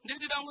 Nde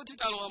titangoti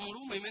talowa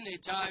mulumu imene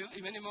ijayo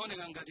imene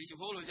imaoneka ngati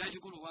chiholo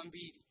chachikulu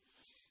kwambiri.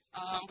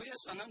 Ambuye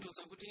Yesu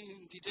anandiwuza kuti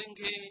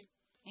nditenge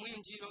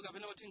mwinjiro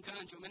kapena kuti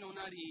mkanjo umene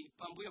unali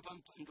pambuyo pa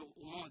mpando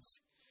umodzi.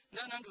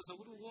 Nde anandiwuza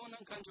kuti ukuona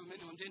mkanjo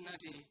umene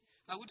ndinati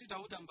akuti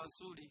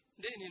tautambasule.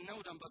 Nde ine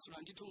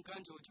ndinautambasula ndithu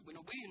mkanjo uja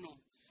bwinobwino.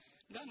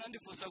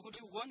 ndanandifunsa kuti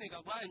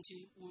ukuoneka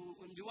bwanji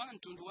ndi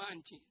wamtundu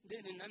wanji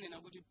ndene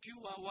nanena kuti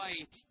pure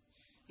white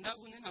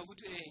ndakunena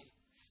kuti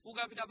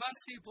ukapita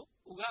pansipo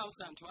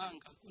ukauza anthu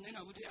anga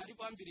kunena kuti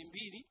alipo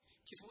ambirimbiri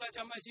chifukwa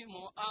cha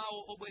machimo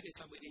awo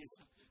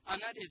obweresabweresa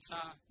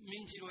anadetsa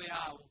minjiro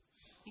yawo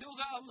ndi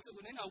ukauze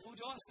kunena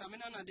kuti onse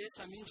amene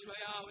anadetsa minjiro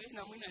yawo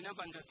ena mwina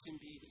inapanga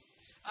dzimbiri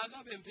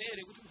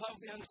akapemphere kuti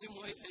mphamvu ya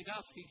mzimu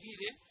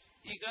ikafikire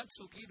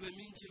ikatsukidwe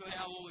minjiro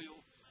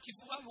yawoyo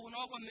chifukwa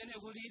kunoko mmene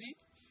kulili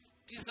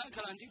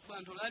tizakhala ndi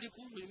phwando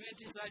lalikulu limene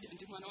tizadya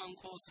ndi mwana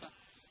wankhosa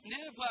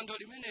ndiye phwando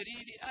limene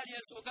lili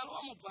aliyense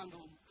ukalowa mu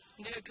phwandomo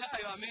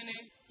ndekhayo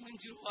amene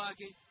mwinjiro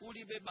wake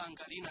ulibe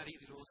banga lina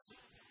lililonse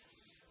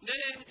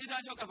ndiye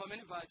titachoka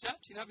pamene paja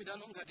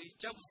tinapitano ngati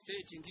chaku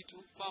stage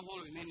ndithu kwa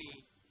holo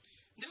imeneyi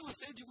ndiye ku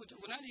stage kuti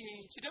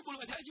kunali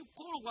chitebulo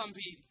chachikulu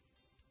kwambiri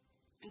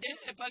ndiye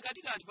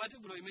pakatikati pa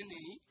tebulo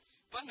imeneyi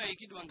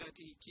panayikidwa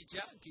ngati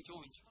chijagi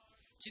choncho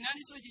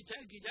chinaliso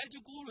chijagi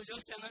chachikulu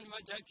chosiyana ndi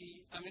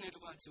majagi amene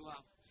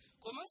tikudziwapo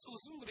komanso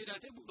kusungulira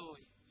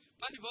tebuloyi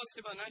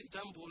paliponse panali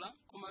tambula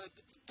koma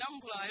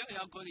tambulayo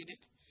yagolide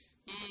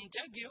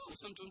jagi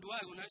yonso mtundu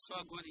wake unalinso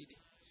wagolide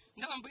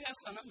ndi Ambuye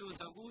Yesu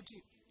anandiwuza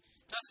kuti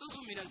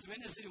tasuzumira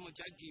zimene zili mu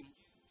jagimo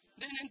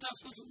ndene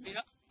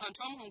ntasuzumira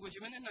anthu a Mulungu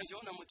chimene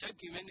nachiona mu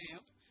jagi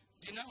imeneyo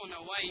ndinaona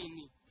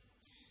waini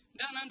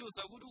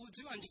ndanandiwuza kuti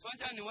kudziwa chifukwa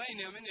chani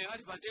waini ameneyo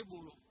ali pa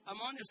tebulo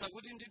amaonesa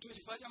kuti ndithu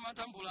chifukwa cha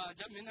matambula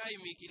aja amene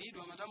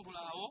ayimikiridwa matambula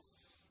awo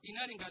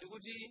inali ngati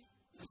kuti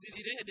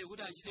zilirede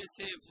kuti achite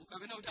sevu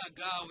kapena kuti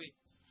agawe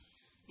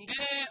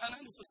ndiye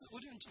anandifunsa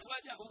kuti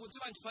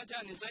ukudziwa chifukwa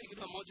chani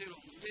zayikidwa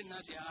moteromo ndiye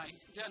ndinati ayi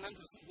ndiye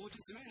anandiwuza kuti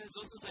zimene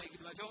zonse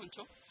zayikidwa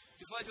choncho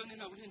chifukwa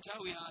chonena kuti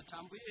nthawi ya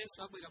Ambuye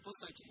Yesu abwera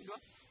posachedwa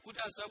kuti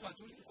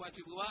azakwatule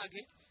mkwatibwi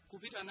wake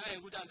kupita naye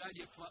kuti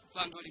akadye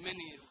phwando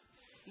limenelo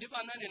ndipo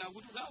ananena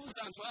kuti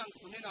ukauza anthu anga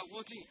kunena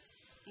kuti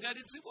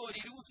ngati dziko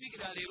lili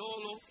kufikira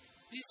lerolo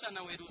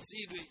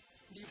lisanaweruzidwe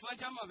ndifukwa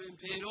cha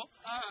mapemphero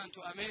a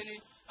anthu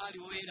amene ali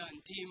oyera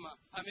mtima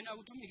amene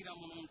akutumikira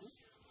Mulungu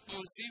mu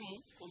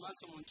mzimu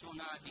komanso mu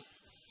choonadi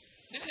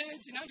ndiye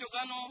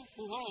tinachokano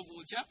ku holo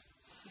kuja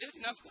ndiye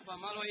tinafika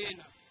pamalo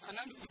ena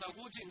anandiwuza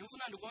kuti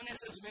ndifuna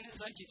ndikuonese zimene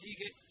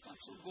zachitike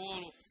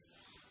patsogolo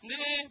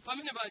ndiye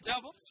pamene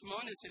pajapo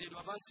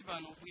timaoneseredwa pansi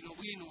pano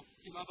bwinobwino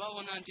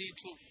timapaona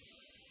ndithu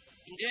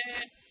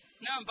ndiye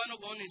nambano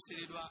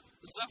kuoneseredwa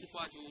za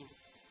mkwatulo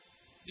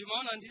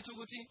ndimaona ndithu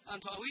kuti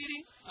anthu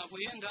awiri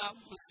akuyenda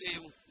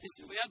msewu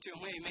misewu yathu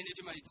yomwe imene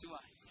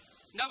timayidziwayo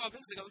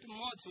ndamapezeka kuti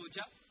mmodzi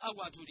uja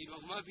akwatulidwa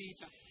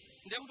kumapita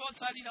ndiye kuti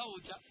otsalira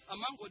uja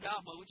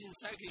amangodabwa kuti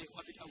nsake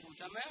wapita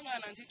kuti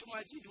amayang'ana ndithu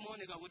mwachiti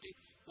muoneka kuti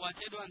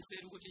watedwa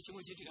nseru kuti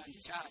chikuchitika ndi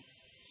chani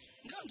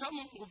ndi anthu a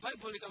Mulungu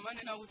Bible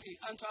limanena kuti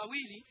anthu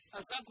awiri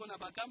azagona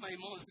pakama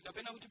imodzi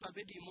kapena kuti pa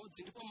bedi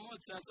imodzi ndipo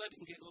mmodzi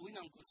azatengedwa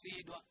wina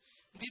nkusiyidwa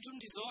ndithu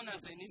ndizoona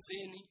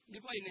zenizeni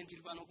ndipo ine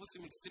ndili pano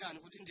kusimikizirani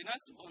kuti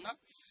ndinaziona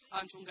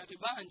anthu ngati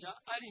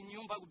banja ali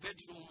nyumba ku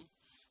bedroom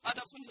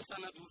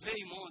atafunjisana duve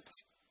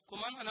imodzi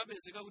komano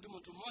anapezeka kuti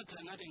munthu mmodzi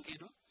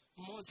anatengedwa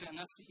mmodzi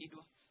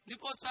anasiyidwa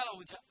ndipo otsala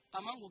uja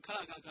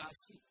amangokhala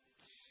kakasi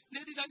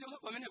ndiye titachoka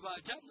pamene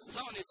paja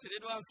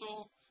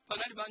zaoneseredwanso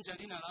panali banja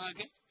lina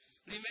lake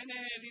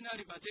limene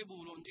linali pa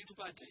tebulo ndithu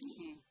pa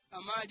dining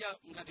amadya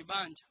ngati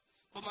banja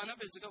koma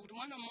anapezeka kuti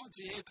mwana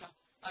mmodzi yekha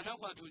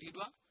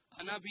anakwatulidwa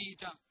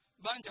anapita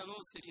banja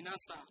lonse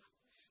linasala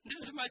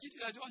ndiye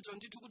zimachitika choncho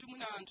ndithu kuti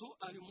mwina anthu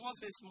ali mu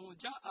office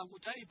muja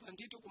akutaipa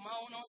ndithu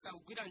kumaona onse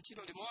akugwira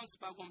ntchito limodzi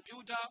pa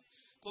kompyuta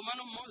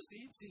komano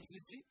mmodzi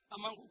zidzidzi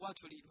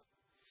amangokwatulidwa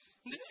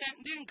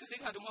ndiye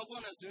mkatikati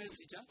mwakuona zimene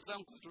zija za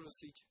mkwatulo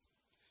zija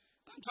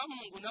anthu a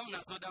Mulungu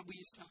naona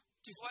zodabwisa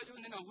chifukwa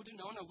chonena kuti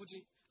naona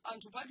kuti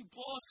anthu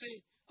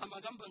paliponse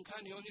amakamba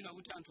nkhani yonena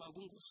kuti anthu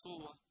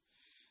akungosowa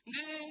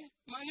ndiye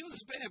ma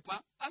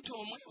newspaper athu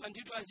omwewa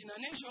ndithu achina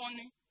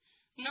nation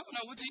naona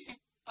kuti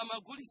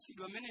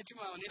amagulisidwa amene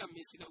timaonera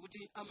m'misika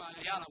kuti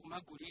amayala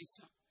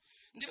kumagulisa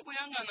ndiye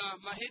kuyang'ana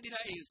ma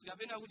headlines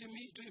kapena kuti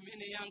mitu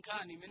imene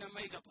yankhani imene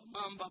amayika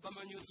pamamba pa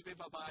ma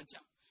newspaper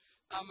paja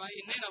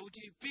amayenera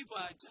kuti people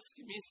are just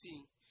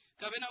missing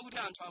kapena kuti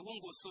anthu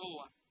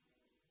akungosowa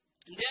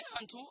ndiye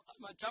anthu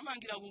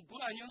amathamangira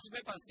kugula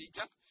newspaper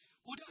zija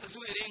kuti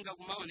aziwerenga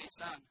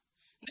kumaonesana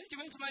ndiye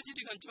chimene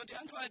chimachitika nchoti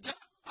anthu aja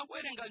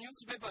akuwerenga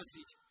newspaper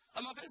zija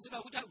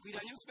amapezeka kuti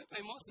agwira newspaper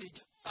imodzi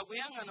ija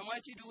akuyang'ana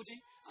mwachiti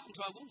kuti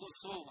anthu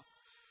akungosowa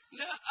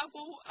ndiye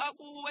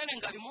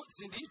akuwerenga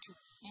limodzi ndithu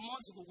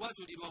mmodzi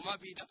kukwatulidwa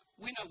umapita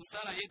wina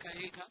kusala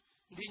yekha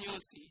ndi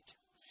news ija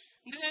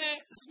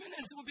ndiye zimene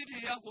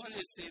zikupitirira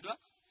kuonesedwa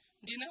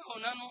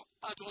ndinaonano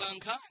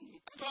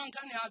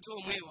atolankhani athu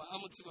omwewa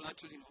amudziko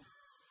lathu lino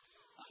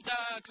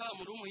atakhala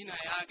mu rumu ina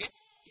yake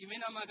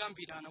imene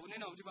amakambirana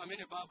kunena kuti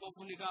pamene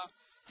pofunika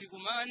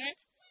tikumane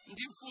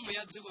ndi mfumu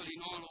ya dziko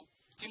linolo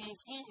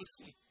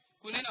timufunse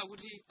kunena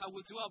kuti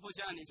akudziwapo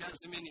chani cha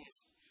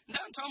zimenezi ndi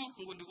anthu a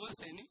Mulungu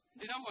ndikuwuzeni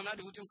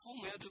ndinamonadi kuti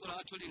mfumu ya dziko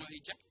lathu lino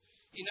ija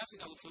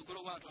inafika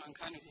kutsogolo kwa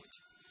atolankhani kuti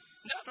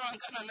ndi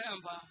atolankhani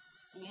anayamba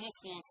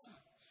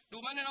kumufunsa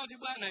ndikumanena kuti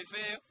bwana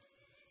ifeyo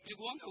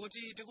tikuona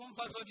kuti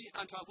tikumva zoti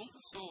anthu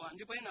akungosowa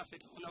ndipo ena afe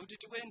taona kuti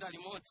tikuyenda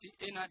limodzi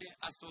ena ade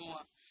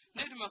asowa.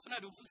 Ndeti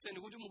mafuna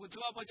tifunseni kuti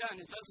mukudziwapo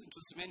chani za zinthu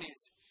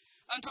zimenezi.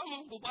 Anthu a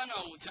Mulungu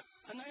bwana uja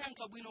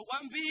anayankha bwino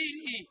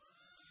kwambiri.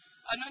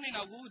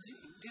 Ananena kuti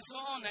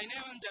ndizoona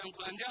ineyo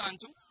ndayankhula ndi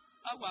anthu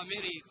aku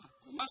America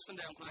komanso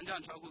ndayankhula ndi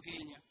anthu aku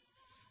Kenya.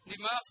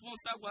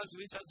 Ndimafunsa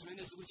kuwaziwitsa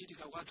zimene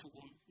zikuchitika kwathu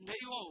kuno.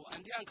 Ndiwo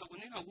andiyankha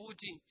kunena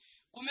kuti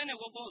kumene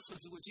kokonso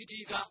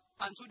zikuchitika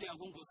anthu ndi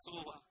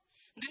akungosowa.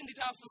 Ndi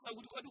nditafunsa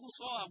kuti kodi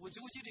kusowa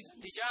kuchitika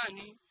ndi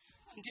chani?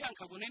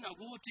 Andiyankha kunena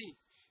kuti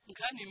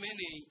nkhani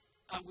imeneyi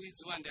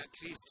akuidziwa ndi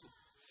akhristu.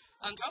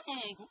 Anthu a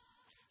Mulungu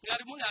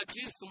ngati muli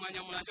akhristu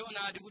mwanyamula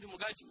choonadi kuti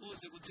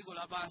mukachiuze ku dziko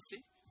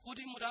lapansi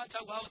kuti mutatha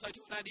kuwauza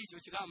choonadi icho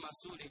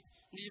chikamasule.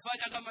 Ndi chifukwa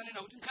chake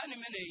amanena kuti nkhani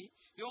imeneyi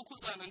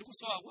yokhudzana ndi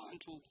kusowa kwa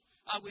anthu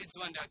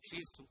akuidziwa ndi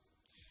akhristu.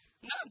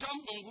 Na anthu a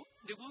Mulungu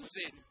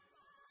ndikuwuzeni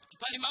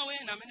pali mawu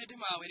ena amene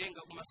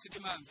timawerenga koma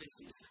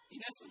sitimamvesesa.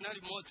 Inenso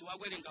ndinali mmodzi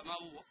wakuwerenga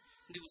mawuwo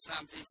ndi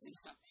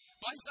kusamvesesa.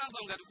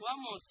 Mwachitsanzo ngati ku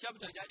Amos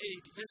chapter cha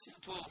 8 verse ya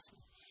 12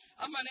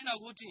 amanena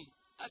kuti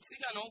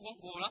atsikana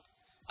okongola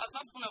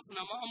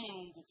asafunafuna mawu a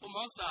Mulungu koma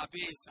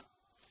osapeza.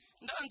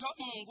 Ndi anthu a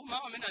Mulungu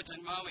mawu amene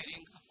atani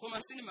mawerenga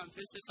koma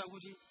sinimamvesesa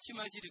kuti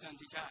chimachitika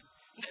ndi chani.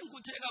 Ndi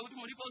nkutheka kuti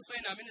muliponso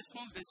ena amene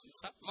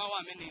simumvesesa mawu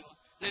amenewa.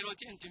 Lero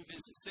tiye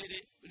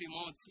timvesesere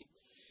limodzi.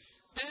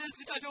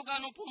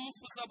 Zitachokano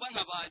pomufunsa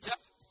bwana paja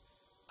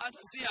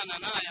atasiyana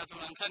naye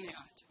atola nkhani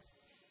aja.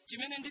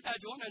 Chimene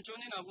ndidachiona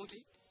nchonena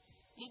kuti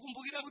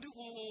mukumbukira kuti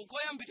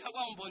koyambirira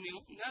kwa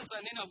umboniwu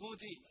nazanena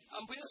kuti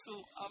Ambuye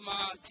Yesu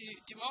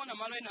timaona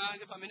malo ena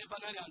ake pamene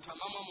panali anthu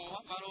amamwa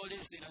mowa, malo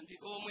olezera ndi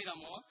omwera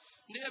mowa,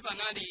 ndiye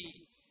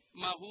panali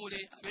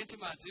mahule amene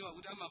timadziwa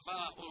kuti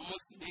amavala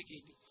almost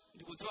naked.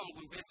 Ndikudziwa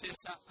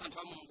mukumvesesa anthu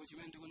a Mulungu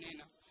chimene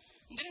ndikunena.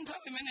 Ndi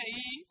nthawi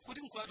imeneyi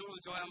kuti mkwatulo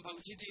wayamba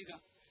kuchitika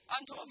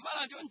anthu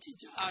ovala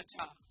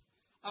chonchichacha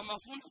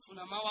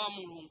amafunafuna mawu a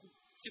Mulungu.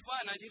 Chifukwa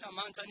anachita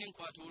mantha ndi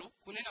mkwatulo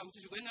kunena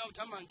kuti tikuyenera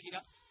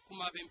kuthamangira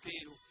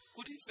kumapemphero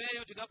kuti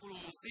ifeyo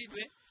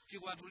tikapulumutsidwe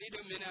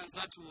tikwatulidwe mmene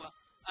anzathuwa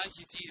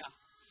achitira.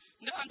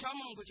 Ndi anthu a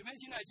Mulungu chimene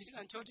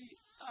chinachitika nchoti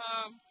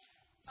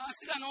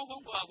asikana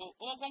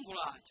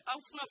okongola aja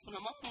akufunafuna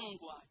mawu a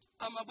Mulungu aja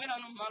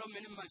amabwerano mmalo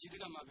mmene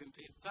mmachitika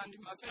mapemphero kandi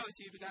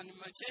mafellowship kandi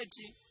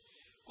machechi.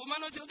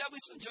 Komano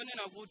chodabwitsa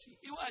nchonena kuti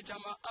iwo aja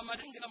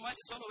amatengera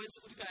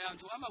mwachizolowezi kuti kaya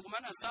anthu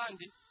amakumana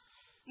sande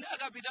ndi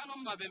akapitano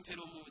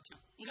mmapemphero muja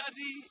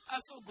ngati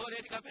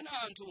asogoleri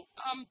kapena anthu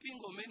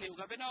ampingo umenewu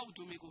kapena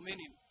utumiki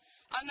umenewu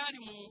anali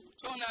mu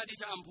choonadi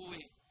cha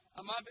Ambuye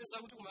amapeza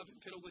kuti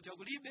kumapemphero kuja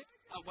kulibe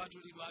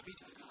akwatulidwa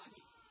apita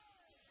kale.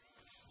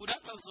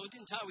 Kutanthauza kuti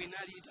nthawi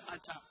inali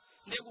itatha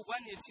ndi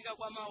kukwanitsika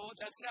kwa mawu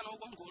oti atsikana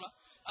okongola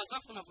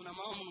asafunafuna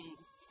mawu a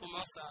Mulungu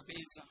koma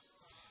osapeza.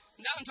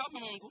 Ndi anthu a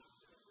Mulungu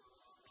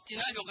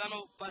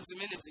tinachokano pa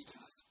zimene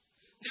zichazo.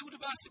 Ndi kuti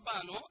pansi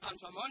pano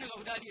anthu amaoneka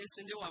kuti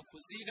aliyense ndi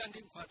wakhuzika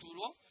ndi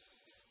mkwatulo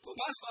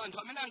komanso anthu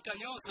amene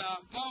ankanyoza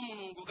mawu a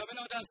Mulungu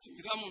kapena kuti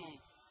azitumika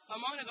Mulungu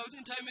amaoneka kuti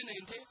nthawi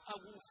imeneyi ndi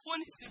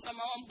akufunisisa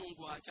mawu a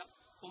Mulungu aja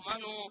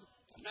komano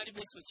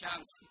panalibenso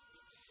chansi.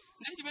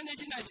 Ndi chimene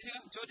chinachitika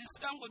nchoti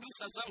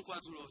sitangodusa za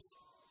mkwatulozi.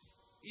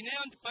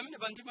 Ineyo pamene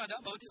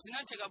pandimadabwa kuti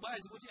zinatheka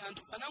bwanji kuti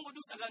anthu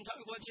panangodusa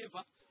kanthawi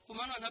kochepa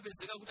komano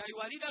anapezeka kuti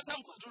ayiwalira za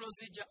mkwatulo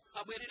zija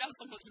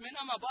abwereranso mu zimene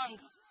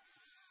amapanga.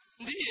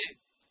 Ndiye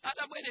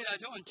atabwerera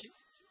chonchi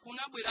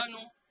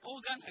kunabwerano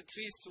okana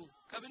Khristu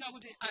kapena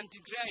kuti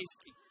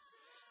antichrist.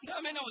 Ndi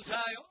amene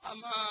uzayo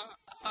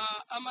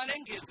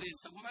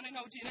amalengezesa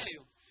kumanena kuti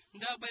ineyo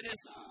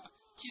ndabwereza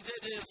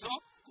chitetezo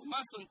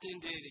komanso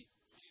mtendere.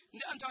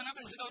 Ndi anthu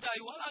anapezeka kuti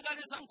ayiwala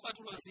kale za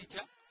mkwatulo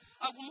zija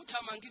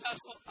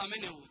akumuthamangiranso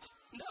amene uja.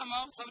 Ndi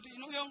amawuza kuti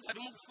inuyo ngati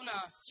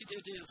mukufuna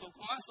chitetezo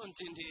komanso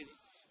mtendere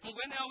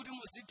mukuyenera kuti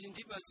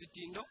muzidindidwa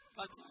zidindo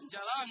pa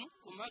dzanja lanu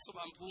komanso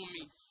pa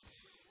mphumi.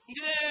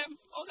 Ndiye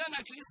okana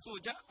Khristu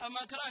uja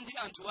amakhala ndi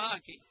anthu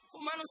ake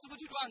komano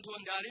sikuti anthu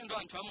ndi alendo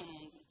anthu a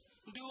Mulungu.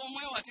 Ndi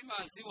omwe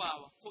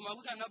watimaziwawa koma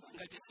kuti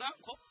anapanga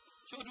chisankho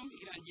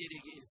chotumikira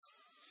mdierekezi.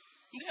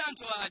 Ndi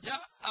anthu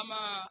aja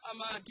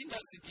amadinda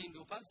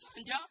zidindo pa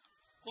dzanja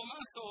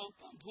komanso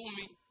pa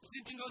mphumi.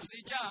 Zidindo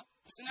zija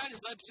zinali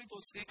za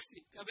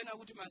 666 kapena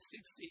kuti ma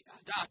 60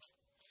 atatu.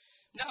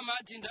 Ndi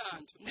amadinda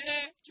anthu.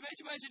 Ndiye chimene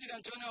chimachitika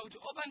nchonena kuti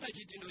opanda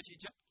chidindo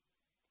chija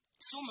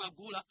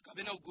sumagula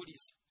kapena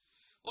kugulisa.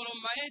 Olo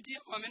maeti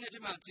amene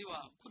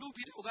timadziwa kuti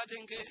upite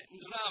ukatenge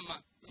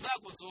ndalama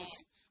zako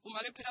zomwe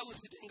umalephera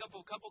kuzitenga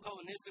pokapoka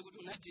onese kuti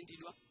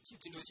unadindidwa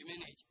chitindo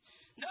chimenechi.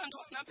 Ndi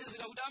anthu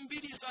anapezeka kuti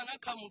ambiriso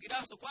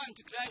anakhamukiranso kwa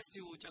antichrist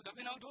uja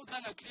kapena kuti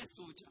okana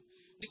Khristu uja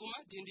ndi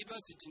kumadindidwa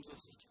zitindo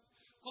zija.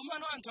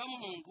 Komano anthu a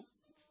Mulungu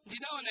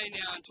ndinaona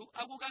ine anthu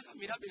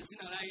akukakamirabe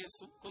zina la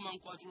Yesu koma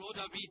mkwatulo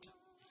otapita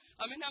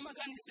amene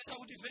amakanisisa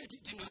kuti fe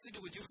chitindo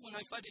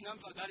sitikuchifuna ife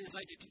tinamva kale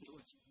za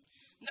chitindochi.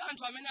 Ndi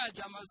anthu amene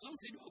aja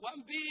amazunzidwa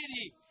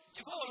kwambiri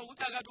chifukwa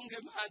kuti akatunge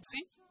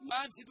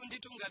madzi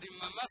tunditungati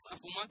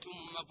m'masafu mwathu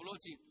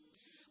m'mapuloti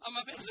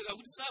amapezeka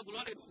kuti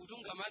sakuloledwa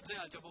kutunga madzi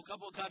aja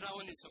pokapoka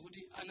ataonesa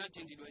kuti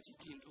anatindidwa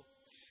chitindo.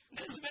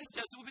 ndezimene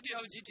zikupitirira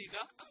kuchitika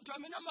anthu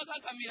amene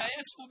amakakamira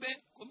Yesu be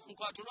koma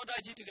nkwatulota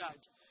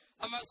achitikachi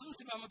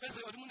amazunzidwa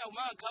amapezeka kuti muna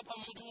kumakha pa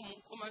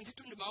munthumu koma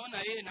ndithu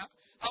ndimaona ena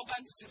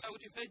akukanisisa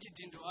kuti ife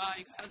chidindo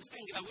ayi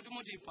azitengera kuti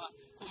mutipa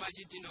koma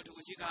chidindo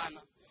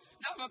tikuchikana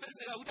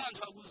amapezeka kuti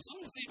anthu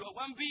akuzunzidwa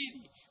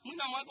kwambiri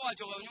mwina mwako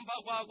wachoka nyumba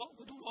kwako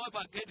kuti ulowe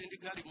pa gate ndi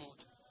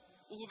galimoto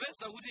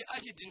ukupeza kuti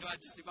achidindo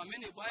ajali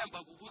pamene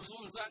kwayamba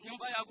kukuzunza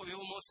nyumba yako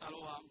yomwe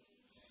osalowamo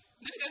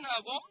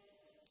ndekenako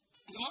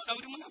ndimaona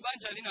kuti muna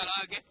banja lina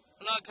lake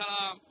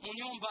lakhala mu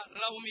nyumba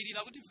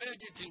laumirira kuti ife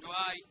chidindo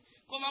ayi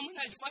koma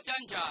mwina chifukwa cha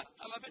njala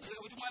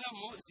amapezeka kuti mwana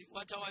mmodzi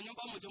wathawa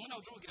nyumba muja mwina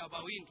kutulukira pa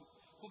windo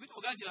kupita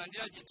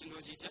kukachilandira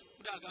chidindo chija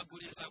kuti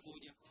akagule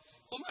zakudya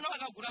koma no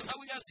akagula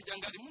zakudya zija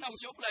ngati mwina ku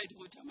shoprite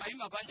kuti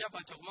mayima panja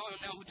pacha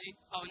kumaona kuti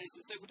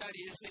aonesese kuti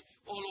aliyese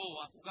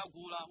olowa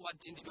kukagula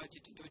watindidwa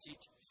chidindo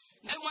chija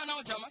ndi mwana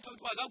uja amatha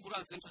kuti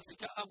akagula zinthu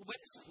zija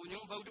akubweresa ku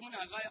nyumba kuti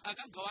mwina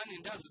akagawane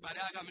ndi azibale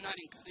ake amene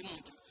ali mkati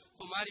muja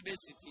koma alibe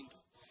chidindo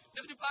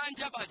ndikuti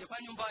panja paja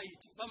pa nyumba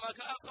iti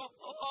pamakhalanso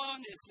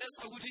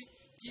onesesa kuti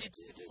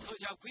chitetezo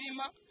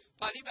chakwima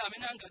palibe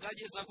amene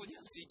angakadye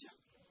zakudya zija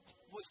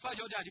chifukwa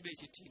choti alibe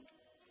chidindo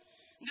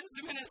ndi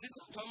zimene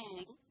zinthu a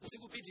Mulungu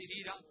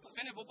zikupitilira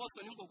pamene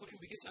poponso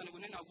ningokulimbikitsani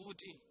kunena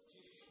kuti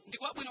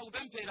ndikwabwino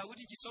kupemphera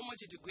kuti chisomo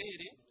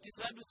chitigwere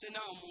tisaduse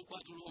nawo mu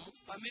mkwatulomo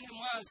pamene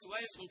mwazi wa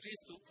Yesu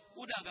Khristu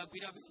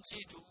udakagwira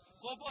ntchito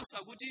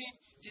koposa kuti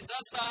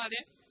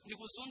tisasale ndi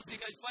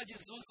kuzunzika chifukwa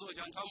chizunzo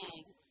cha anthu a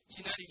Mulungu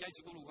chinali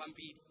chachikulu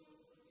kwambiri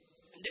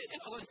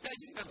ndenako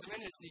zitachitika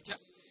zimene zija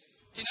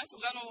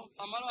tinachokano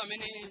pamalo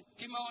amene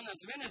timaona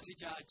zimene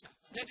zijaja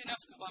ndi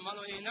tinafika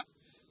pamalo ena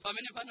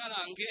pamene panali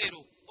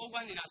angelo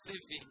okwanira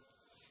 7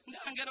 ndi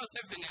angelo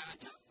 7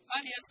 aja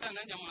aliyense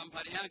ananyamula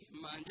mbale yake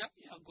m'manja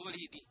ya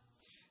golide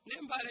ndi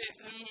mbale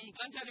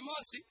dzanja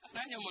limodzi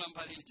ananyamula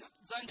mbale ija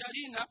dzanja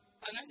lina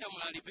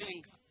ananyamula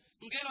lipenga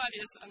ngelo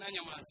aliyense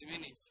ananyamula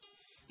zimenezi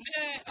ndi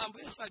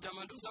Ambuye Yesu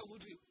ajamanduza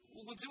kuti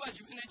ukudziwa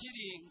chimene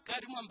chili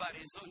mkati mwa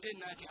mbalezo ndi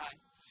nati ayi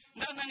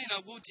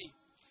ndananena kuti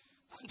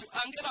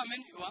angelo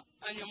amenewa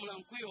anyamula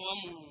mkwiyo wa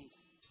Mulungu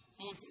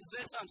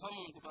mumvesesa anthu a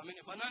Mulungu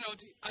pamene panana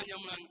kuti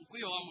anyamula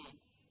mkwiyo wa Mulungu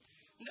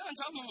ndi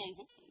anthu a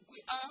Mulungu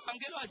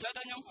angelo aja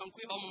anyamula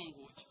mkwiyo wa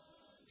Mulungu uti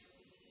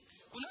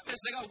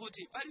kunapezeka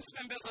kuti pali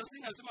zipembedzo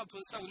zina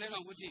zimaphunzitsa kunena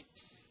kuti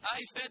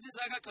ife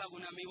tizakakhala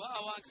kuna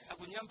miwawa kaya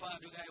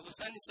kunyambadwe kaya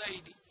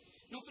kusanisaidi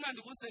ndifuna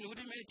ndikuwuzeni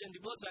kuti meja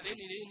ndiboza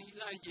lenileni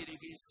la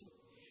mdierekezi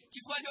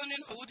chifukwa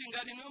chonena kuti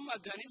ngati niyo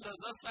maganiza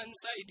za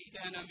sunicide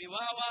kaya na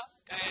miwawa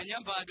kaya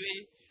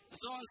nyambadwe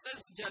zonse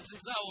zija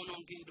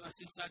zizawonongedwa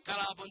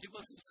sizakhalapo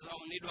ndipo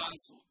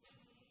sizaonedwanso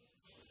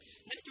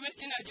ndi chimene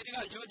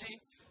chinachitika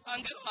nchoti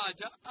angelo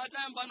aja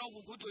atayamba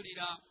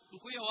nokukutulira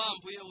mkwiyo wa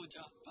Ambuye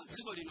uja pa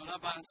dziko lino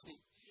lapansi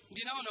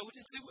ndinaona kuti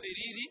dziko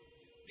ilili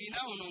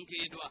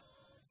linawonongedwa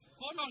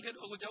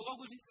kuonongedwa kuja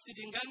kwakuti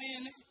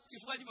sitinganene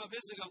chifukwa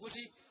chimapezeka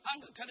kuti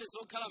angakhale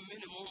zokhala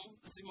mmene momwe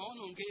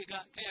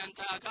zimaonongeka kaya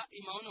nthaka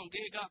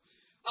imaonongeka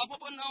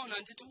apopo naona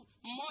nditu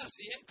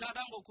mmodzi yekha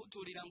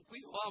atangokutulira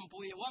mkwiyo wa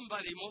Ambuye wa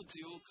mbale imodzi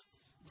yokha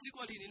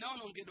dziko lili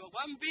linaonongedwa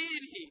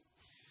kwambiri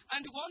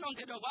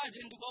andikuonongedwa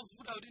kwaje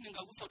ndikovuta kuti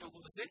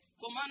ndingakufotokoze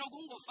komano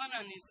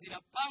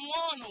kungofananizira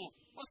pang'ono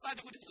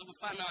osati kuti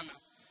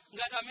zikufanana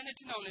ngati amene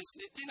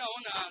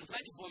tinaona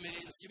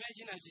zachivomerezi chimene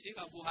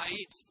chinachitika ku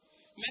Haiti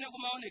mmene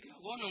kumaonekera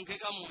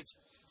kuonongeka moja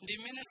ndi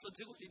mmenenso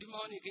dziko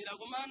limaonekera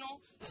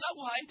komano za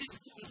ku Haiti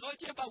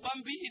zochepa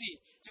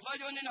kwambiri chifukwa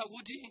chonena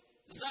kuti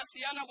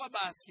zasiyana kwa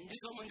basi ndi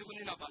zomwe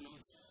ndikunena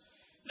panozi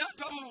ndi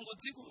anthu a Mulungu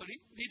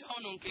dzikoli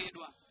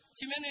litaonongedwa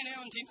chimene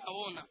neyo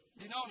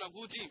ndinaona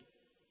kuti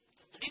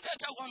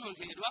litatha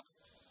kuonongedwa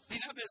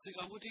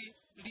linapezeka kuti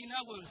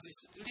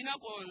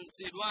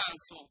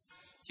linakonzedwanso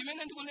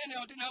chimene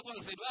ndikunena kuti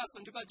linakonzedwanso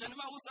ndipajani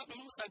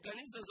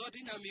musaganize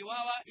zoti na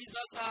miwawa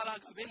izasala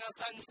kapena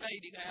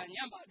sunicide kaya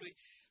nyambadwe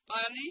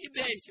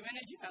palibe chimene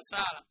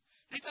chinasala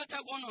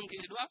litatha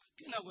kuonongedwa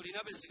kenako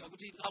linapezeka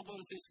kuti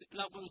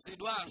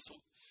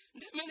lakonzedwanso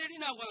ndimene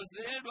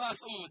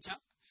linakonzedwanso mucha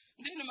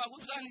ndini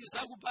makuzani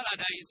za ku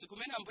Paradaizo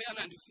kumene Ambuye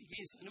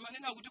anandifikisa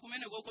ndimanena kuti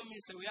kumene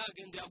kokomisewu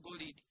yake ndi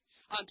agolide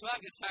anthu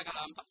ake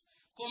sakalamba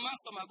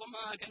komanso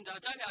makoma ake ndi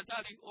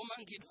atali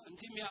omangidwa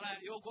ndi miyala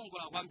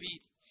yokongola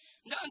kwambiri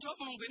ndi anthu a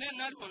Mulungu ine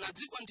naliona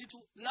dziko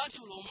ndithu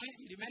lacho lomwe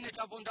limene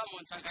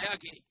tapondamo nthaka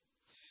yake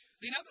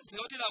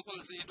linapezeka kuti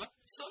lakonzedwa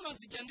sono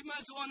zija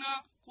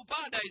ndimaziona ku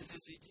Paradaizo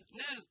zija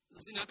ne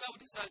zinakhala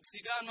kuti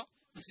zatsikano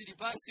zili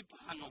pansi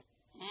pano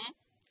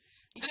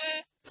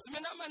nde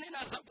zimene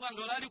amanena za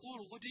phwando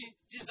lalikulu kuti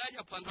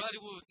tizadya phwando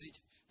lalikulu zija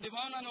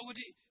ndimaona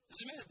kuti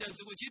zimene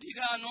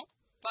zikuchitikano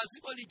pa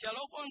dziko lija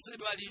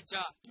lokonzedwa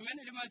lija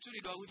limene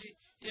limatchulidwa kuti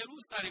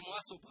Yerusalemu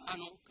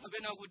watsopano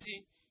kapena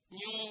kuti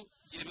New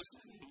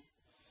Jerusalem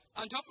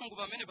anthu a Mulungu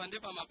pamene pande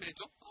pa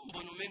mapeto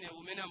umboni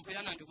umene Ambuye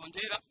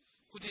anandikondera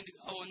kuti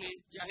ndikaone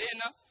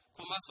Gahena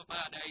komanso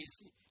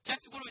Paradaizo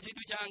chachikulu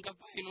chidu changa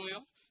pa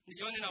inuyo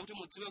ndichionera kuti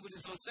mudziwe kuti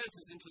zonsezi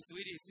zinthu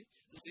ziwirizi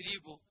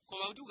zilipo,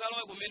 koma kuti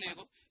ukalowe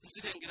kumeneko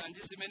zitengera ndi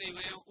zimene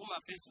iweyo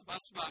umafesa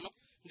pansi pano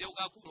ndi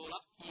ukakolola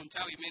mu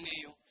nthawi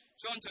imeneyo.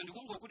 Choncho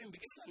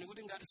ndikungokulimbikitsani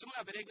kuti ngati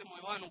simunapereke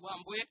moyo wanu kwa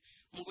Ambuye,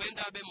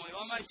 mukuyendabe moyo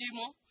wa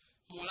machimo,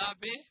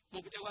 mulape,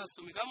 mupite kwa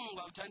mtumiki wa Mulungu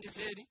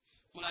akuthandizeni,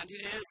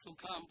 mulandire Yesu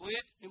kukhala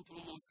Ambuye ndi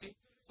mpulumutsi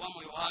wa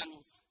moyo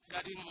wanu.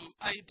 Ngati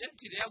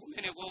identity ya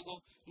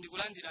kumenekoko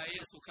ndikulandira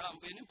Yesu kukhala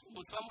Ambuye ndi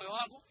mpulumutsi wa moyo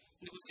wako,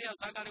 ndikusiya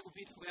zakale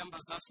kupita kuyamba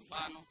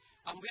zatsopano.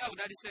 Ambuye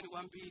akudalitseni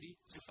kwambiri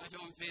chifukwa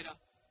chomvera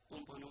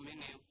umboni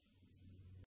umenewu.